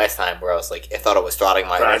fuck you last time, where I was like, I thought it was throttling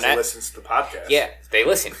my Verizon internet. listens to the podcast. Yeah, they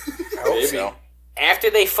listen. I hope so. After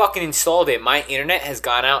they fucking installed it, my internet has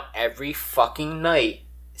gone out every fucking night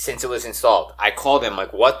since it was installed. I called them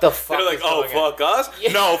like, what the fuck? They're like, is oh, going on?" fuck us?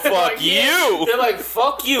 Yeah. No, They're fuck like, yeah. you. They're like,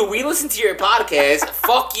 fuck you. We listen to your podcast.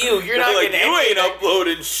 Fuck you. You're not They're like, getting you any ain't internet-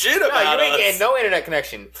 uploading shit No, about you ain't us. getting no internet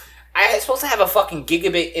connection. I was supposed to have a fucking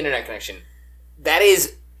gigabit internet connection. That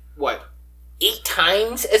is, what, 8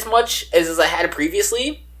 times as much as I had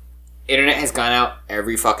previously? Internet has gone out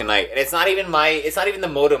every fucking night. And it's not even the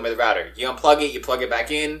modem or the router. You unplug it, you plug it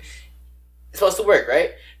back in. It's supposed to work,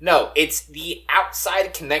 right? No, it's the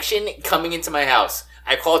outside connection coming into my house.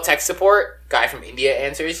 I call tech support. Guy from India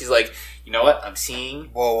answers. He's like, you know what? I'm seeing.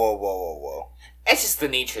 Whoa. It's just the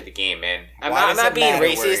nature of the game, man. I'm Why not, does I'm not it being matter where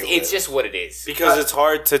racist. you It's live? just what it is. Because it's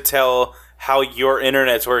hard to tell how your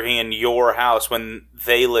internet's working in your house when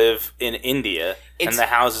they live in India and It's- the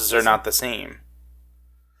houses are not the same.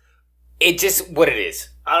 It's just what it is.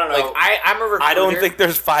 I don't know. Like I'm a recruiter. I don't think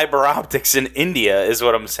there's fiber optics in India, is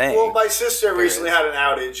what I'm saying. Well, my sister recently had an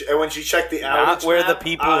outage, and when she checked the outage, Not where the map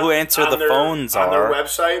people who answer the phones on their are.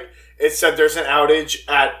 website, it said there's an outage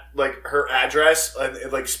at like her address, and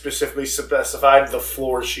it like specifically specified the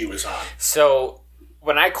floor she was on, So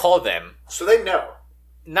when I call them, so they know.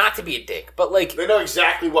 not to be a dick, but like They know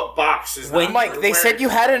exactly what box is. When- not Mike, they where- said you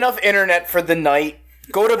had enough internet for the night.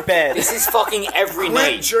 Go to bed. this is fucking every Quit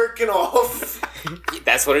night. jerking off.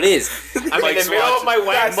 That's what it is. I'm in the Mike's middle of my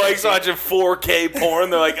web. Mike's watching 4K porn.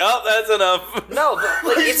 They're like, oh, that's enough. No, but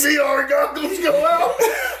like Please it's VR goggles go out.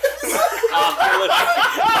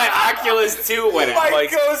 my Oculus 2 went out. Mike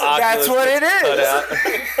Mike's goes, that's Oculus what it gets cut is.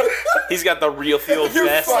 out. He's got the real field You're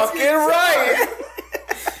vest. fucking right.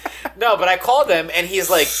 No, but I called them and he's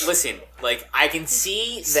like, listen, like I can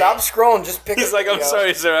see that. Stop scrolling. Just pick. He's a like, I'm video.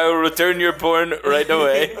 sorry, sir. I will return your porn right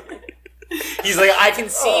away. He's like, I can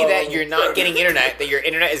see that you're not getting internet. That your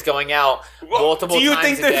internet is going out multiple Do you times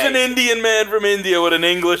think a there's day. an Indian man from India with an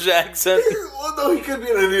English accent? Well, no, he could be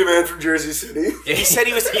an Indian man from Jersey City. He said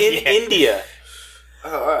he was in Yeah. India.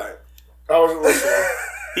 Oh, all right. I wasn't listening.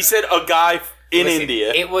 He said a guy in Listen,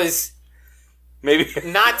 India. It was Maybe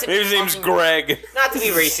not to maybe his name's fucking- Greg. Not to be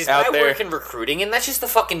racist, Out but I there. work in recruiting, and that's just the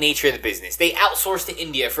fucking nature of the business. They outsource to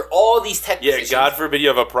India for all these tech Yeah, positions. God forbid you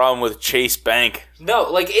have a problem with Chase Bank. No,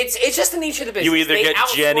 like it's just the nature of the business. You either They get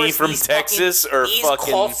outsource Jenny from these Texas fucking, or these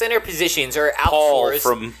fucking call center positions are Paul outsourced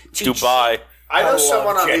from to Dubai. I know love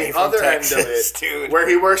someone on Jenny the from other Texas, end of it dude. where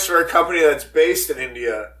he works for a company that's based in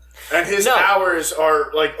India. And his No. hours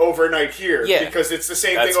are like overnight here because it's the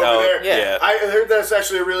same That's thing over how- there. yeah. I heard that's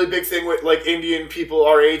actually a really big thing with like Indian people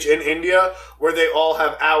our age in India, where they all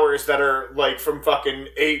have hours that are like from fucking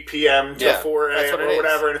 8 p.m. to 4 that's a.m. what it or is.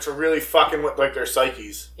 whatever, and it's a really fucking with like their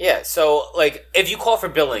psyches. Yeah, so, like, if you call for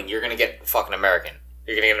billing, you're going to get fucking American.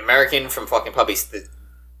 You're going to get an American from fucking probably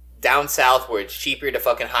down south where it's cheaper to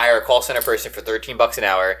fucking hire a call center person for $13 an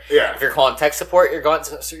hour. Yeah. If you're calling tech support, you're going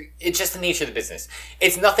to... So it's just the nature of the business.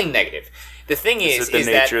 It's nothing negative. The thing Is it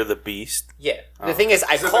the nature of the beast? Yeah. The thing is,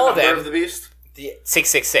 I Is it call the number them... of the beast?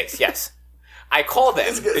 666, yes. I call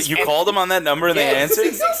them. You called them on that number and they answered?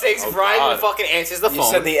 666, Brian God. fucking answers the You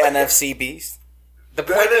phone. said the NFC beast. The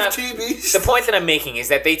point, that NFT I'm, beast? the point that I'm making is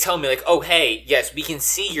that they tell me, like, oh, hey, yes, we can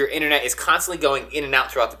see your internet is constantly going in and out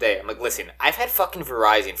throughout the day. I'm like, listen, I've had fucking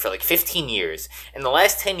Verizon for like 15 years. In the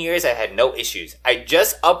last 10 years, I've had no issues. I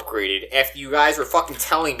just upgraded after you guys were fucking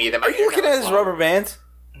telling me that my Are you looking internet at was his slow. rubber bands?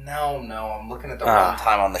 No, I'm looking at the wrong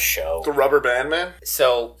time on the show. The rubber band man?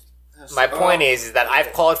 So, my point is that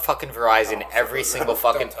I've called fucking Verizon every single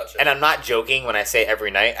fucking... touch it. And I'm not joking when I say every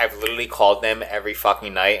night. I've literally called them every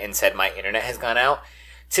fucking night and said my internet has gone out.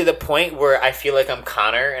 To the point where I feel like I'm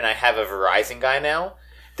Connor and I have a Verizon guy now.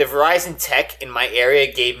 The Verizon tech in my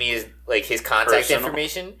area gave me his contact Personal.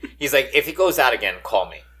 information. He's like, if it goes out again, call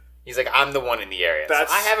me. He's like, I'm the one in the area. So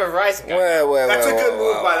That's- I have a Verizon guy. That's a good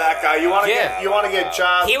move by that guy. You want to Yeah. get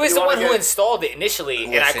jobs. He was you the wanna one who get- installed it initially,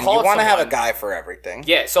 and I Listen, called you want to have a someone. guy for everything.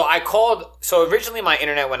 Yeah, so I called. So originally my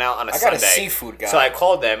internet went out on a I got Sunday. a seafood guy. So I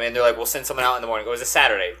called them, and they're like, "We'll send someone out in the morning." It was a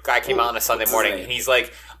Saturday. Guy came out on a Sunday morning, and he's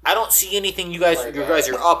like, "I don't see anything. You guys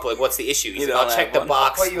are up. Like, what's the issue?" He's like, don't "I'll check have the one.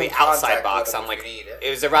 box, I'll put you in the outside contact box." with him I'm like, if you need it. "It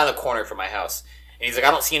was around the corner from my house," and he's like,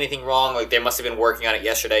 "I don't see anything wrong. Like, they must have been working on it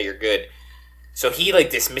yesterday. You're good." So he like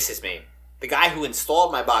dismisses me. The guy who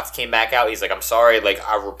installed my box came back out. He's like, "I'm sorry. Like,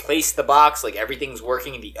 I replaced the box. Like, everything's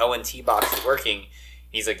working. The ONT box is working."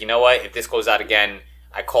 He's like, "You know what? If this goes out again,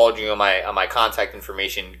 I called you on my contact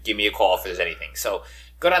information. Give me a call if there's anything." So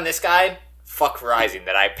good on this guy. Fuck Verizon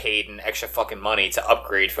that I paid an extra fucking money to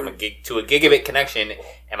upgrade from a gig to a gigabit connection,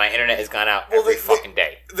 and my internet has gone out every fucking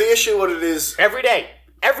day. The issue, what it is, Every day.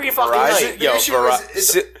 Every fucking Verizon, night. yo, issue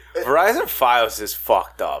is- Verizon Fios is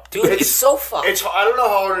fucked up. Dude, it's so fucked. I don't know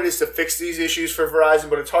how hard it is to fix these issues for Verizon,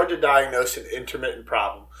 but it's hard to diagnose an intermittent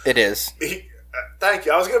problem. It is. Thank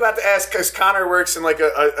you. I was about to ask because Connor works in like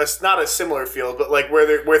a not a similar field, but like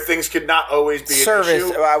where things could not always be an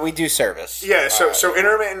Service. issue. We do service. Yeah, so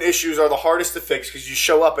intermittent issues are the hardest to fix because you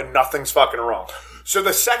show up and nothing's fucking wrong. So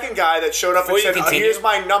the second guy that showed up Before and you said, continue- "Here's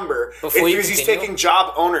my number," it's Before you because he's continue- taking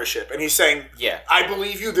job ownership and he's saying, Yeah. I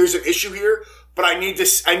believe you. There's an issue here, but I need to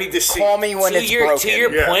see." Call me when it's broken. To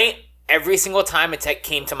your Yeah. point, every single time a tech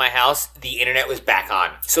came to my house, the internet was back on.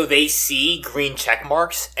 So they see green check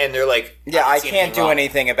marks and they're like, Yeah, don't I see can't do wrong.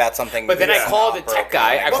 anything about something. But then I that's call not the tech broken.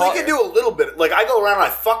 guy. Well, they can do a little bit. Like I go around and I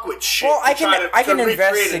fuck with shit. Well, I to try can to- I can to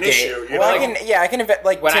recreate an investigate. issue. You Well, know? I can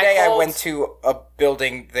like When I today I called- went to a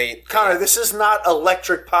building. Connor, this is not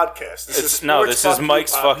electric podcast. This is No, sports this is fuck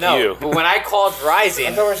Mike's you fuck podcast. No, you. but when I called I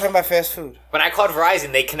Verizon, thought we were talking about fast food. when I called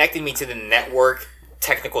Verizon, they connected me to the network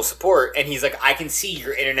technical support, and he's like, I can see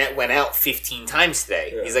your internet went out 15 times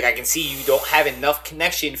today. He's like, I can see you don't have enough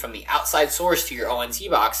connection from the outside source to your ONT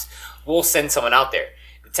box. We'll send someone out there.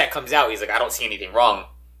 The tech comes out, he's like, I don't see anything wrong.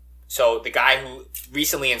 So the guy who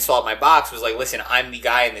recently installed my box was like, listen, I'm the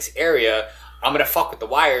guy in this area. I'm going to fuck with the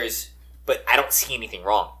wires, but I don't see anything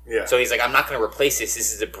wrong. Yeah. So he's like, I'm not going to replace this.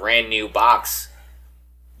 This is a brand new box.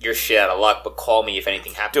 You're shit out of luck, but call me if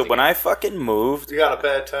anything happens. Dude, when again. I fucking moved, You got a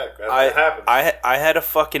bad tech. That happens. I had a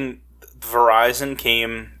fucking Verizon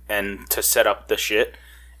came and to set up the shit,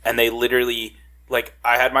 and they literally like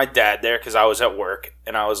I had my dad there because I was at work,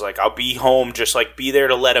 and I was like, I'll be home, just like be there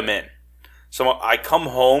to let him in. So I come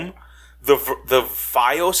home, the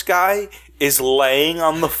FiOS guy is laying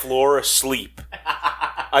on the floor asleep.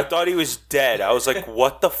 I thought he was dead. I was like,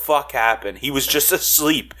 what the fuck happened? He was just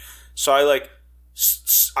asleep. So I like.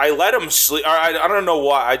 I let him sleep. I don't know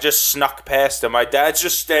why. I just snuck past him. My dad's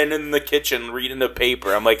just standing in the kitchen reading the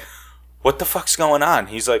paper. I'm like, what the fuck's going on?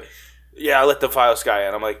 He's like, yeah, I let the Fios guy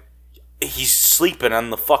in. I'm like, he's sleeping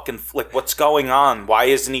on the fucking, like, what's going on? Why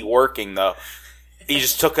isn't he working, though? He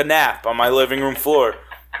just took a nap on my living room floor.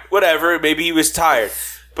 Whatever, maybe he was tired.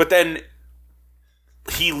 But then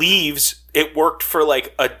he leaves. It worked for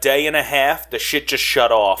like a day and a half. The shit just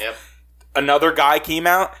shut off. Yep. Another guy came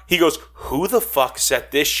out. He goes, who the fuck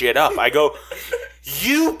set this shit up? I go,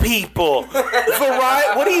 you people.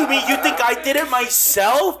 What do you mean? You think I did it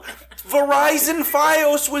myself? Verizon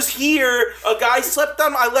Fios was here. A guy slept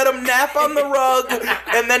on. I let him nap on the rug,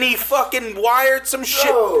 and then he fucking wired some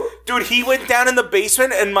shit. Bro. Dude, he went down in the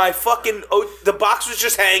basement, and my fucking the box was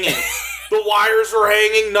just hanging. The wires were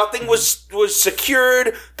hanging. Nothing was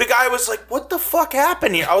secured. The guy was like, "What the fuck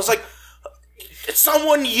happened here?" I was like, "It's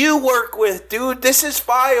someone you work with, dude. This is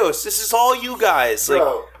Fios. This is all you guys." Like,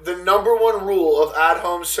 Bro, the number one rule of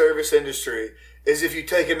at-home service industry is if you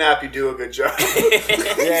take a nap, you do a good job.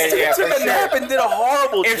 Yeah, took a nap and did a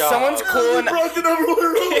horrible If job. someone's cool You enough, broke the number one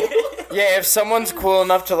rule. yeah, if someone's cool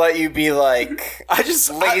enough to let you be like I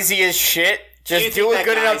just lazy as shit, Do you just think do a that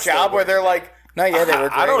good guy enough still job where works they're like, no, yeah, they were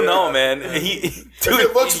great. I don't know, man. Dude, If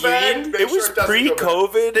it looks bad, make it sure was it doesn't go bad.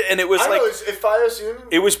 pre-COVID, and it was I don't like know, if Fios Union,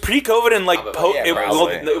 it was pre-COVID, and like Probably, yeah,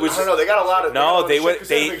 probably. it was. I don't know, they got a lot of... No, they they went.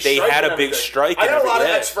 They had a big strike. I and know a lot of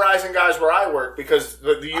everything. ex-Verizon guys where I work because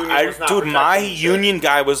the union was not Dude, my protecting shit. union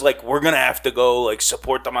guy was like, "We're gonna have to go like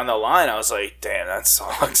support them on the line." I was like, "Damn, that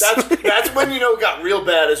sucks." That's when you know it got real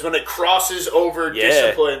bad, is when it crosses over Yeah.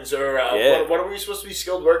 disciplines or Yeah. what are we supposed to be,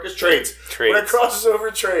 skilled workers? Trades. When it Trades. crosses over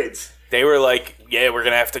trades. They were like, "Yeah, we're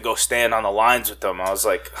gonna have to go stand on the lines with them." I was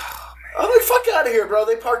like, oh, I'm like, fuck out of here, bro.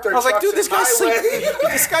 They parked their I was like, trucks dude, this in my guy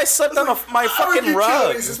way. this guy slept on my Our fucking rug.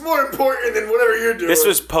 utilities is more important than whatever you're doing. This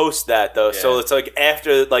was post that though, so Yeah. it's like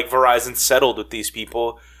after like Verizon settled with these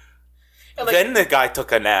people. Then the guy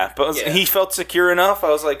took a nap. He felt secure enough. I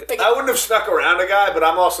was like, I wouldn't have snuck around a guy, but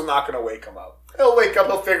I'm also not going to wake him up. He'll wake up,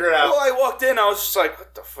 he'll figure it out. well, I walked in. I was just like,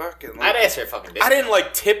 what the fuck? And, like, I'd ask for a fucking I didn't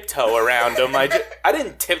like tiptoe around him. I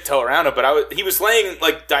didn't tiptoe around him, but he was laying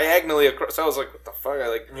like diagonally across. So I was like, what the fuck?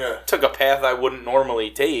 I took a path I wouldn't normally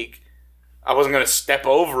take. I wasn't gonna step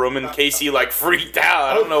over him in case he like freaked out.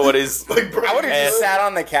 I don't know what his. Like, bro, I would have just sat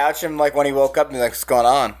on the couch and like when he woke up and be like, what's going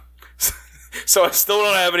on? So I still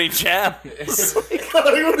don't have any jam. you would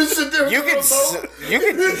have sit there You with could, a remote. you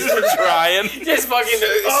could. Trying. just fucking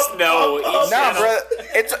snow. No, bro,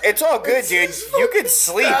 it's all good, dude. You could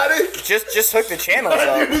sleep. Static. Just hook the channels Dude,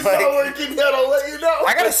 up. it's not Like, working yet, I'll let you know.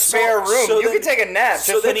 I got a spare room. so You then- could take a nap.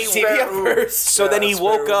 so Just then put he the TV up room. first. So then he spare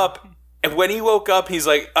woke room. up, and when he woke up, he's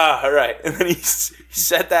like, all right. And then he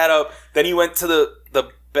set that up. Then he went to the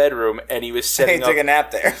bedroom, and he was He setting took a up.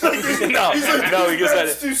 nap there. No, like, no, he just had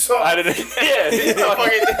 "That's too soft." I didn't.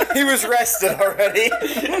 Yeah, He was rested already.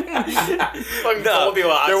 no,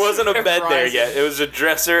 there wasn't a bed there yet. It was a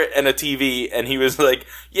dresser and a TV, and he was like,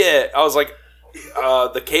 "Yeah." I was like,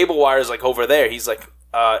 "The cable wire is like over there." He's like,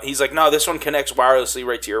 "No, this one connects wirelessly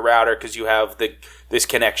right to your router because you have this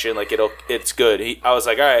connection. Like it's good." I was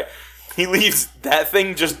like, "All right." He leaves. That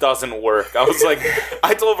thing just doesn't work. I was like,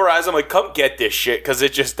 I told Verizon, I'm like, come get this shit because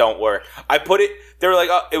it just don't work. I put it. They were like,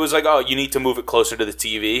 oh, it was like, oh, you need to move it closer to the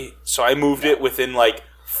TV. So I moved it within like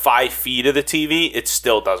 5 feet of the TV. It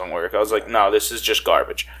still doesn't work. I was like, no, this is just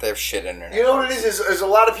garbage. They have shit internet. You know what it is a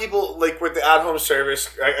lot of people, like with the at-home service,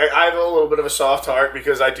 I have a little bit of a soft heart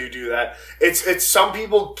because I do that. It's some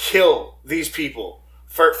people kill these people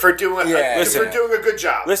for doing Listen, for doing a good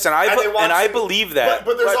job. Listen, I believe that.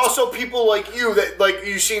 But there's also people like you that like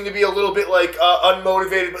you seem to be a little bit like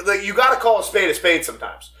unmotivated. But like you got to call a spade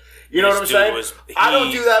sometimes. You know what I'm This saying? dude I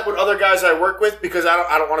don't do that with other guys I work with because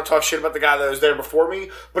I don't want to talk shit about the guy that was there before me.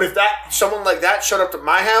 But if someone like that showed up to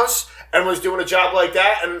my house and was doing a job like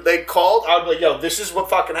that and they called, I'd be like, yo, this is what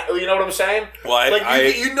fucking, you know what I'm saying? Well,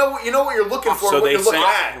 you know what you're looking for, So and what they you're looking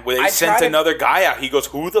at. sent, they I sent tried to- another guy out. He goes,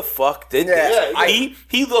 "Who the fuck did Yeah, this?" yeah.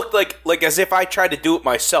 He looked like as if I tried to do it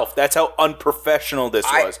myself. That's how unprofessional this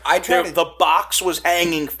was. I tried to- The box was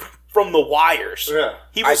hanging from the wires. Yeah.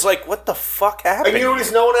 He was like, "What the fuck happened?" And you know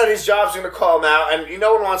what? No one at his job's going to call him out, and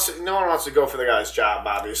no one wants to go for the guy's job,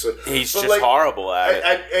 obviously. He's But, just horrible at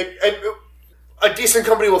it. And a decent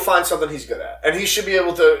company will find something he's good at, and he should be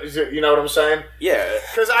able to. You know what I'm saying? Yeah.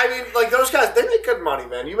 Because I mean, like those guys, they make good money,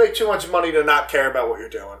 man. You make too much money to not care about what you're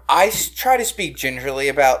doing. I try to speak gingerly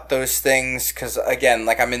about those things because, again,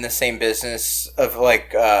 like I'm in the same business of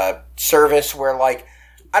like service where like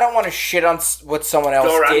I don't want to shit on what someone else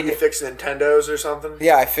Go around did. and you fix Nintendos or something.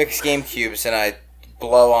 Yeah, I fix GameCubes and I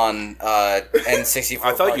blow on N64.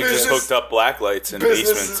 I thought you cartridges. just hooked up black lights in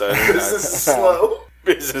Business, basements. I didn't know. business is slow.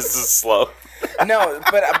 Business is slow. No,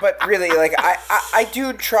 but really, like I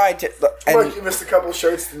do try to. And, Mark, you missed a couple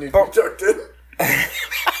shirts that need to be tucked in.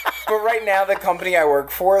 but right now, the company I work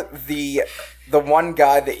for, the one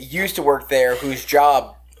guy that used to work there, whose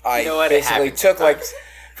job I know what? It basically happens took, like sometimes.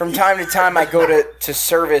 from time to time, I go to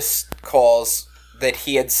service calls that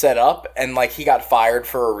he had set up, and like he got fired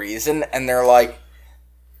for a reason, and they're like,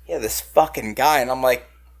 "Yeah, this fucking guy," and I'm like,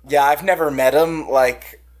 "Yeah, I've never met him.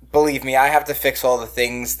 Like, believe me, I have to fix all the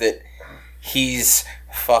things that he's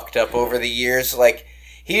fucked up over the years. Like,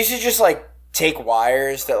 He used to just like take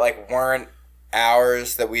wires that like weren't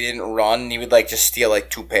ours that we didn't run. And he would like just steal like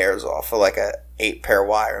 2 pairs off of like a 8-pair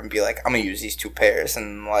wire and be like, I'm gonna use these 2 pairs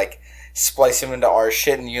and like splice them into our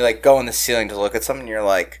shit. And you like go in the ceiling to look at something and you're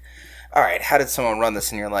like, all right, how did someone run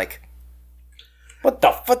this? And you're like, what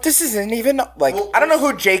the fuck? This isn't even like, I don't know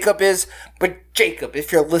who Jacob is, but Jacob,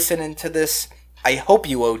 if you're listening to this, I hope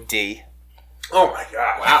you OD. Oh my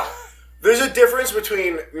god! Wow. There's a difference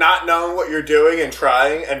between not knowing what you're doing and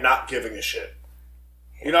trying, and not giving a shit.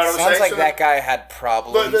 You know what I'm saying? Sounds like that guy had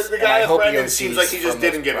problems. The guy with Brendan seems like he just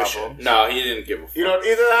didn't give a shit. No, he didn't give a fuck. You know,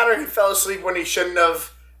 either that or he fell asleep when he shouldn't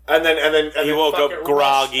have, and then He woke up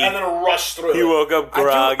groggy. and then rushed through. He woke up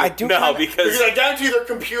groggy. I do no, kinda- Because I guarantee their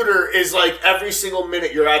computer is like every single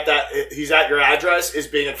minute you're at that, he's at your address is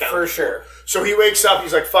being accounted For sure. So he wakes up,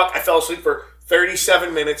 he's like, fuck, I fell asleep for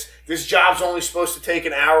 37 minutes. This job's only supposed to take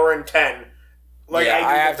an hour and 10. Like, yeah,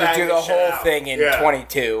 I have to bang do the this shit whole out. thing in Yeah.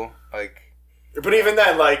 22. Like, But even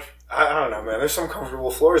then, like, I don't know, man. There's some comfortable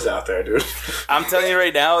floors out there, dude. I'm telling you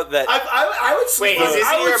right now that I would sleep. Wait, is this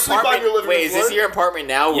I your would sleep on apartment? your living Wait, room is this floor. your apartment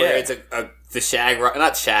now where Yeah. it's the shag,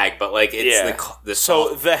 not shag, but like it's Yeah. the so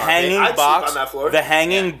soft the carpet? hanging I'd sleep box, on that floor. the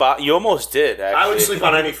hanging box. You almost did. Actually. I would sleep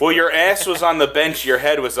on any floor. Well, your ass was on the bench. Your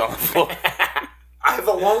head was on the floor. I have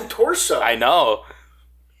a long torso. I know.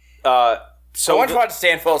 So I once watched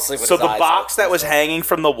Stan fall asleep with So his the eyes box open, that was so- hanging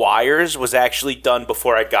from the wires was actually done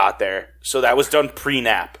before I got there. So that was done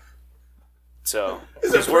pre-nap. So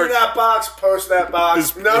Is it pre-nap box, post-nap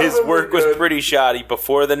box? his work was pretty shoddy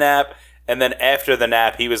before the nap, and then after the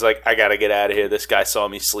nap, he was like, I gotta get out of here. This guy saw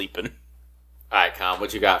me sleeping. All right, Con,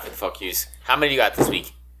 what you got for the fuck yous? How many you got this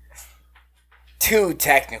week? 2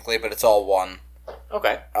 technically, but it's all 1.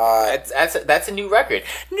 Okay, that's a new record.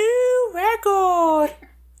 New record.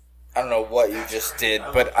 I don't know what you just did,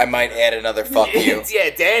 but I might add another fuck you. Yeah,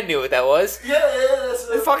 Dan knew what that was. Yeah, that's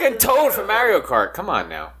The fucking Toad from Mario Kart. Come on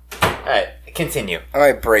now. All right, continue. I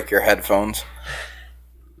might break your headphones.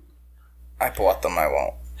 I bought them, I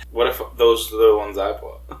won't. What if those are the ones I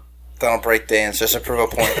bought? Don't break Dan's, just to prove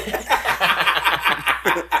a point.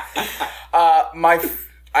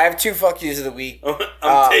 I have 2 fuck yous of the week.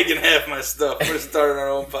 I'm taking half my stuff. We're starting our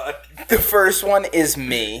own podcast. The first one is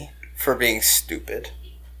me for being stupid.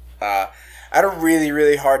 I had a really,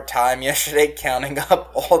 really hard time yesterday counting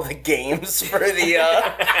up all the games for the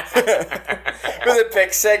for the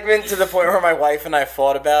pick segment to the point where my wife and I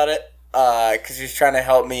fought about it because she was trying to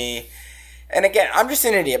help me. And again, I'm just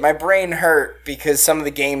an idiot. My brain hurt because some of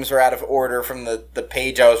the games were out of order from the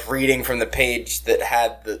page I was reading from the page that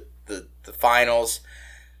had the finals.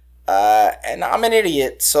 And I'm an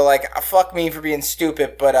idiot, so like, fuck me for being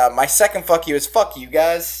stupid. But my second fuck you is fuck you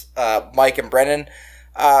guys, Mike and Brennan,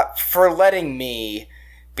 for letting me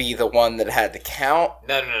be the one that had to count.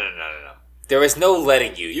 No. There was no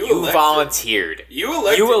letting you. You elected. volunteered. You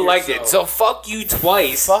You elected. So fuck you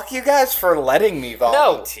twice. Fuck you guys for letting me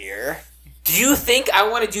volunteer. Do you think I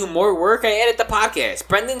want to do more work? I edit the podcast.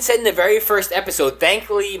 Brendan said in the very first episode,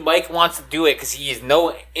 thankfully Mike wants to do it because he has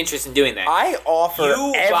no interest in doing that. I offer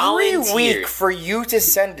You every volunteered. week for you to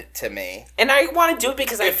send it to me. And I want to do it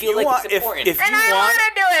because I feel like it's important. If you want,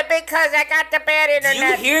 to do it because I got the bad do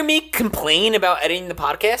you hear me complain about editing the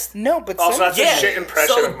podcast? No, but Also, send that's it. a Yeah, shit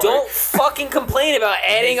impression so of Mike. don't fucking complain about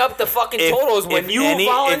adding up the fucking totals when you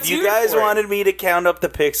volunteered if you guys for it. wanted me to count up the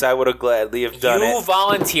picks, I would have gladly have done You it.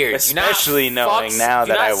 volunteered. Especially Do not knowing fucks- now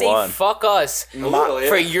do that not I say won. Fuck us little, yeah.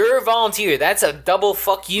 for your volunteer. That's a double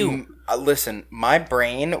fuck you. Listen, my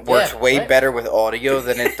brain works Yeah, way right. better with audio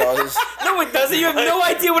than it does. No, it doesn't. You have no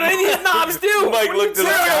idea what any of these knobs do. Mike What are looked you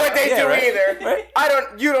at I don't know what they Yeah, do right. either.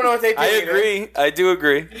 Right? You don't know what they do I either. agree. I do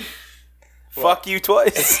agree. Fuck you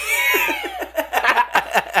twice.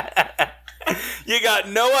 You got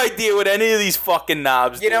no idea what any of these fucking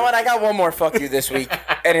knobs do. You know what? I got one more fuck you this week,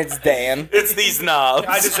 and it's Dan. It's these knobs.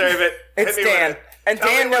 I deserve it. It's Hit me with Dan. it. And Tell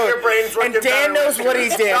Dan me what knows. your brain's And looking Dan better knows with what you.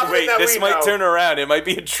 he's did. Something Wait, that this we might know. turn around. It might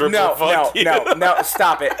be a triple fuck you. No,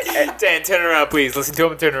 stop it. Dan, turn around, please. Listen to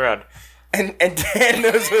him and turn around. And Dan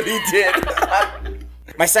knows what he did.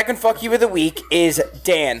 My second fuck you of the week is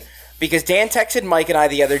Dan. Because Dan texted Mike and I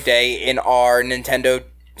the other day in our Nintendo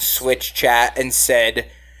Switch chat and said,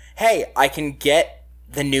 hey, I can get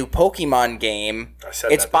the new Pokemon game.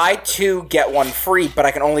 said It's that buy 2, get 1 free, but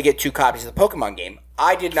I can only get 2 copies of the Pokemon game.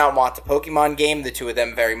 I did not want the Pokemon game. The two of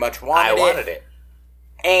them very much wanted it. I wanted it.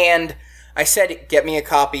 And I said, get me a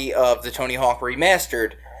copy of the Tony Hawk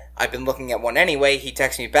Remastered. I've been looking at one anyway. He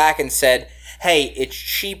texted me back and said, hey, it's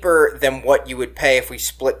cheaper than what you would pay if we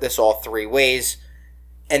split this all 3 ways.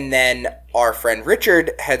 And then our friend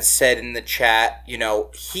Richard had said in the chat,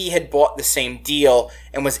 he had bought the same deal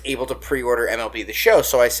and was able to pre-order MLB The Show.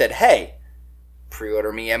 So I said, hey,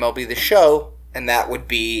 pre-order me MLB The Show, and that would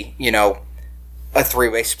be, a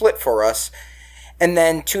three-way split for us. And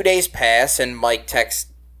then 2 days pass, and Mike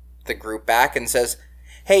texts the group back and says,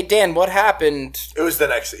 hey, Dan, what happened? It was the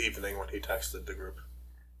next evening when he texted the group.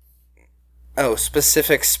 Oh,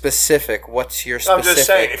 specific. What's your specific? I'm just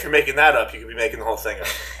saying, if you're making that up, you could be making the whole thing up.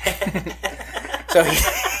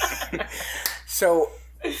 So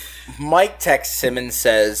Mike texts him and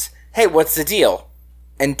says, hey, what's the deal?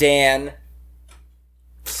 And Dan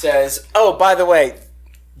says, oh, by the way,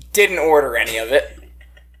 didn't order any of it.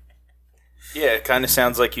 Yeah, it kind of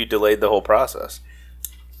sounds like you delayed the whole process.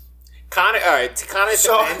 Connor, all right, to Connor's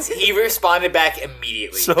defense, he responded back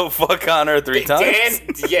immediately. So fuck Connor 3 times.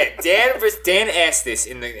 Dan asked this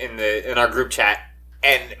in our group chat,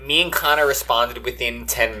 and me and Connor responded within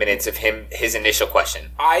 10 minutes of his initial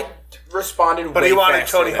question. I responded, but way he wanted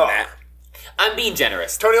faster Tony than Hawk. that. I'm being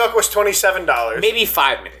generous. Tony Hawk was $27. Maybe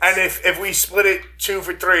 5 minutes. And if we split it 2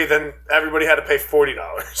 for $3, then everybody had to pay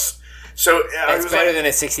 $40. So that's better than a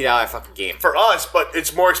 $60 fucking game for us, but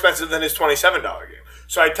it's more expensive than his $27 game.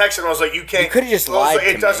 So I texted him. I was like, "You can't." You could have just lied to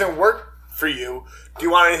me. It doesn't work for you. Do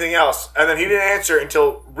you want anything else? And then he didn't answer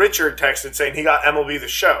until Richard texted saying he got MLB The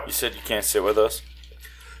Show. You said you can't sit with us.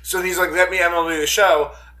 So he's like, "Let me MLB The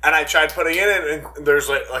Show," and I tried putting it in, and there's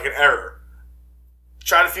like an error.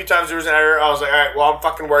 Tried a few times, there was an error. I was like, "All right, well, I'm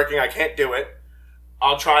fucking working. I can't do it.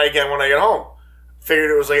 I'll try again when I get home."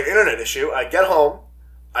 Figured it was like an internet issue. I get home,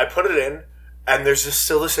 I put it in, and there's just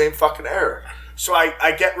still the same fucking error. So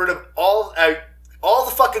I get rid of all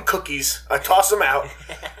the fucking cookies. I toss them out.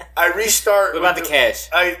 I restart. What about the cash?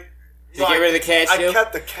 Did you get rid of the cash too? I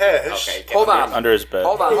kept the cash. Okay. Hold on. Under his bed.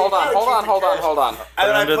 Hold on. Put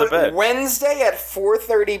it under the bed. Wednesday at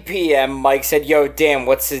 4:30 p.m., Mike said, yo, Dan,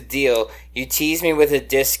 what's the deal? You tease me with a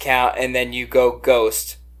discount, and then you go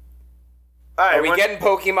ghost. All right, Are we getting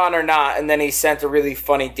Pokemon or not? And then he sent a really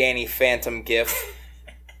funny Danny Phantom gif.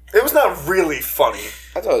 It was not really funny.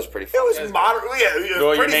 I thought it was pretty funny. It was moderately, it was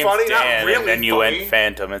Well, pretty your name's funny, Dan, not really and then you funny. went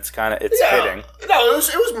Phantom. It's fitting. No, it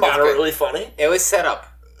was moderately funny. It was set up.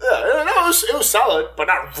 Yeah, no, it was solid, but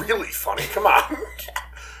not really funny. Come on.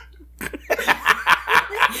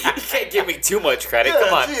 You can't give me too much credit.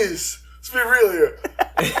 Come on. Jeez. Let's be real here.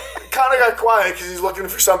 Connor got quiet because he's looking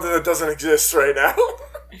for something that doesn't exist right now.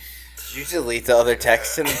 Did you delete the other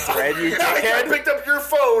text in the thread? You I picked up your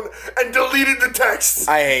phone and deleted the text.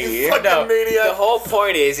 I hate you. Fucking No, maniac. the whole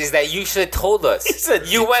point is that you should have told us.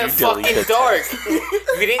 You went fucking deleted dark. You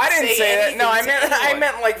didn't I didn't say that. anything No, to I anyone.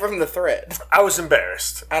 meant like from the thread. I was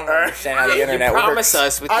embarrassed. I don't understand how the You internet promised works.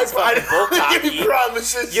 us with this fucking bulk I hockey.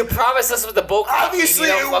 promises. You promised us with the bulk hockey. Obviously,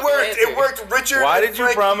 and you it don't fucking worked. answer. It worked, Richard. Why and did you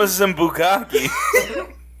Frankie. promise them Bukaki?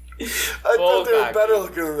 I thought they were Bullcocky. better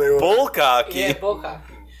looking than they were. Bullcocky? Yeah, bulk hockey.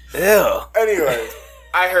 Ew. Anyway,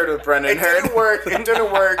 I heard what Brendan it didn't work. It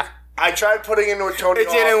didn't work. I tried putting it in with Tony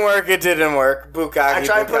Hawk. It didn't work. Bukaki. I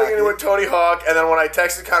tried putting it in with Tony Hawk, and then when I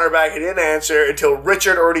texted Connor back, he didn't answer until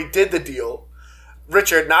Richard already did the deal.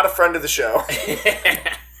 Richard, not a friend of the show.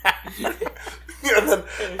 and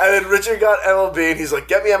then Richard got MLB, and he's like,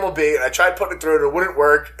 get me MLB. And I tried putting it through, and it wouldn't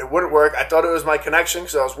work. I thought it was my connection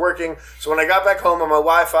because I was working. So when I got back home on my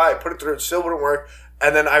Wi-Fi, I put it through, it still wouldn't work.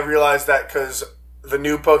 And then I realized that because the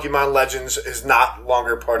new Pokemon Legends is not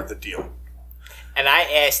longer part of the deal. And I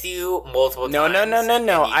asked you multiple No. times.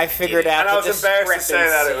 I figured out And I was embarrassed to say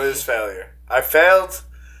that it was failure. I failed.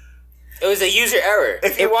 It was a user error.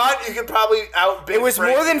 If you want, you could probably outbid It was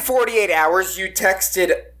Frankie. more than 48 hours. You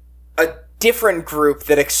texted a different group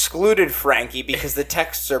that excluded Frankie because the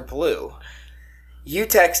texts are blue. You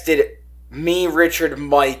texted me, Richard,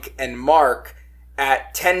 Mike, and Mark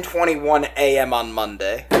at 10:21 a.m. on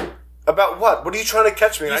Monday. About what? What are you trying to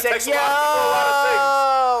catch me? You I said, text a lot of people a lot of things.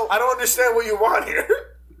 yo! I don't understand what you want here.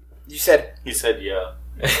 You said, He said, yeah.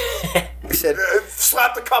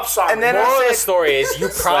 Slap the cups on And me. then I Moral of the said- story is you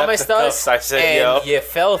promised the us cups, I said, and yo. you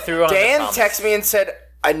fell through on the Dan promise. texted me and said,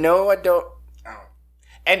 I know I don't.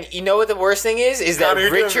 And you know what the worst thing is that Connor, you're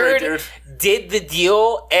doing Richard great, did the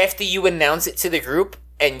deal after you announced it to the group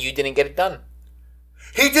and you didn't get it done.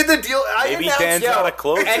 He did the deal. Maybe Dan's not a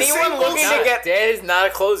closer. Anyone looking to get Dan is not a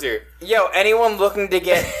closer. anyone looking to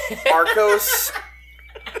get Arcos?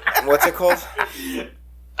 What's it called?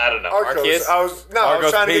 I don't know. Arcos. Arceus? I was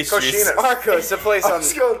Arcos trying to get pastries. Koshinas. Arcos, the place I on.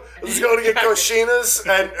 was going to get Koshinas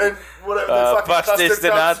and whatever the fucking pastes custard de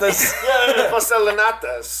cups. natas. Yeah, pastel de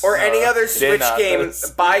natas. Or any other Switch Natas.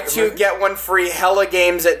 game, buy two, get one free, hella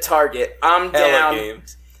games at Target. I'm Hella down.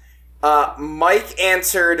 games. Mike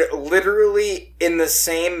answered literally in the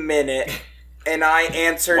same minute, and I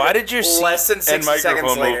answered Why did your seat less than and 60 seconds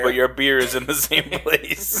microphone later. move, but your beer is in the same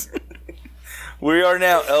place? We are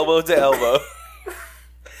now elbow to elbow.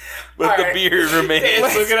 But the right. beer remains.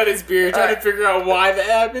 Dan's looking at his beer, trying to figure out why that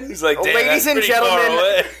happened. He's like, damn, Ladies that's and pretty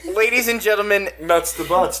far away. gentlemen, Nuts to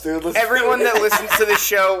butts, dude. Let's everyone that listens to the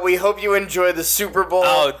show, we hope you enjoy the Super Bowl.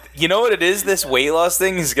 Oh, you know what it is? This weight loss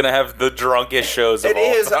thing is gonna have the drunkest shows of It all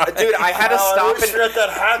is, time. dude. I had to I stop always and forget that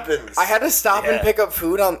happens. I had to stop and Yeah. pick up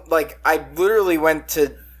food on. Like, I literally went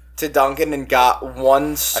to Dunkin' and got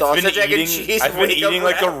one sausage, egg, and cheese. I've been wake-up eating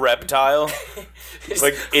like a wrap. reptile,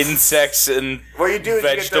 like insects and What you do is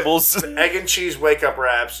vegetables. You get the egg and cheese wake up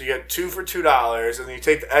wraps. You get 2 for $2, and then you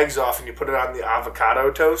take the eggs off and you put it on the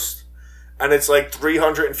avocado toast, and it's like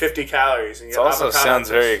 350 calories. And you It get also avocado sounds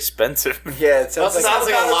toast. very expensive. Yeah, it sounds Also like sounds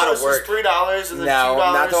like a lot of Avocado toast work. is $3, and then no,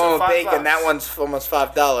 $2. not the one and with bacon. $5. That one's almost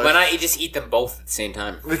 $5. Why not you just eat them both at the same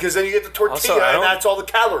time? Because then you get the tortilla, Also, I and don't- that's all the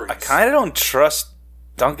calories. I kind of don't trust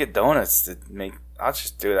Dunkin' Donuts to make. I'll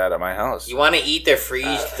just do that at my house. You want to eat their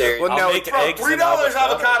freeze? Their well, I'll no, make Bro, eggs and $3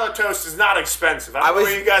 avocado. avocado toast is not expensive. I don't know was-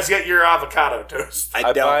 where you guys get your avocado toast. I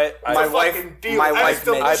I don't. buy- I- my It's a wife, Fucking deal. my And wife it's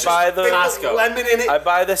makes. delicious. I buy the- They put Costco. lemon in it. I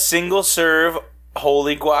buy the single serve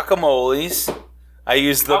holy guacamoles. I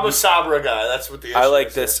use the. I'm a Sabra guy. That's what the issue I like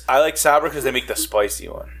is this. I like Sabra because they make the spicy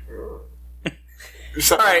one. here.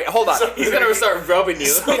 All right, hold on. He's gonna start rubbing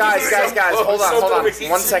you. guys, hold on.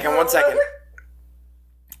 1 second, 1 second.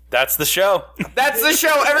 That's the show. That's the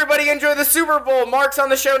show. Everybody enjoy the Super Bowl. Mark's on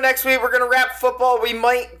the show next week. We're gonna wrap football. We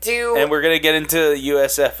might do. And we're gonna get into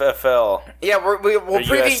USFFL. Yeah, we'll Or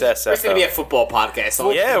preview. USSFL. It's gonna be a football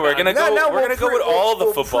podcast. Yeah, we're gonna go. No, we're gonna go with all the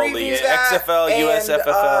we'll football preview leagues: that, XFL, and,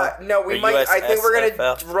 USFFL. no, we or might. I think we're gonna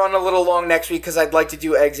USSFL. run a little long next week because I'd like to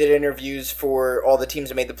do exit interviews for all the teams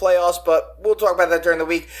that made the playoffs. But we'll talk about that during the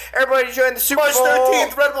week. Everybody join the Super March Bowl.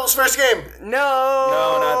 13th, Red Bull's first game. No,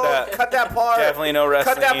 not that. Cut that part. Definitely no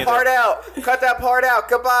wrestling Cut that either. part out. Cut that part out.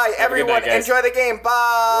 Goodbye, everyone. night, guys. Enjoy the game. Bye.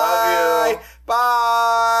 Love you.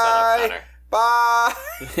 Bye. Shut up,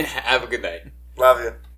 Bye. Have a good night. Love you.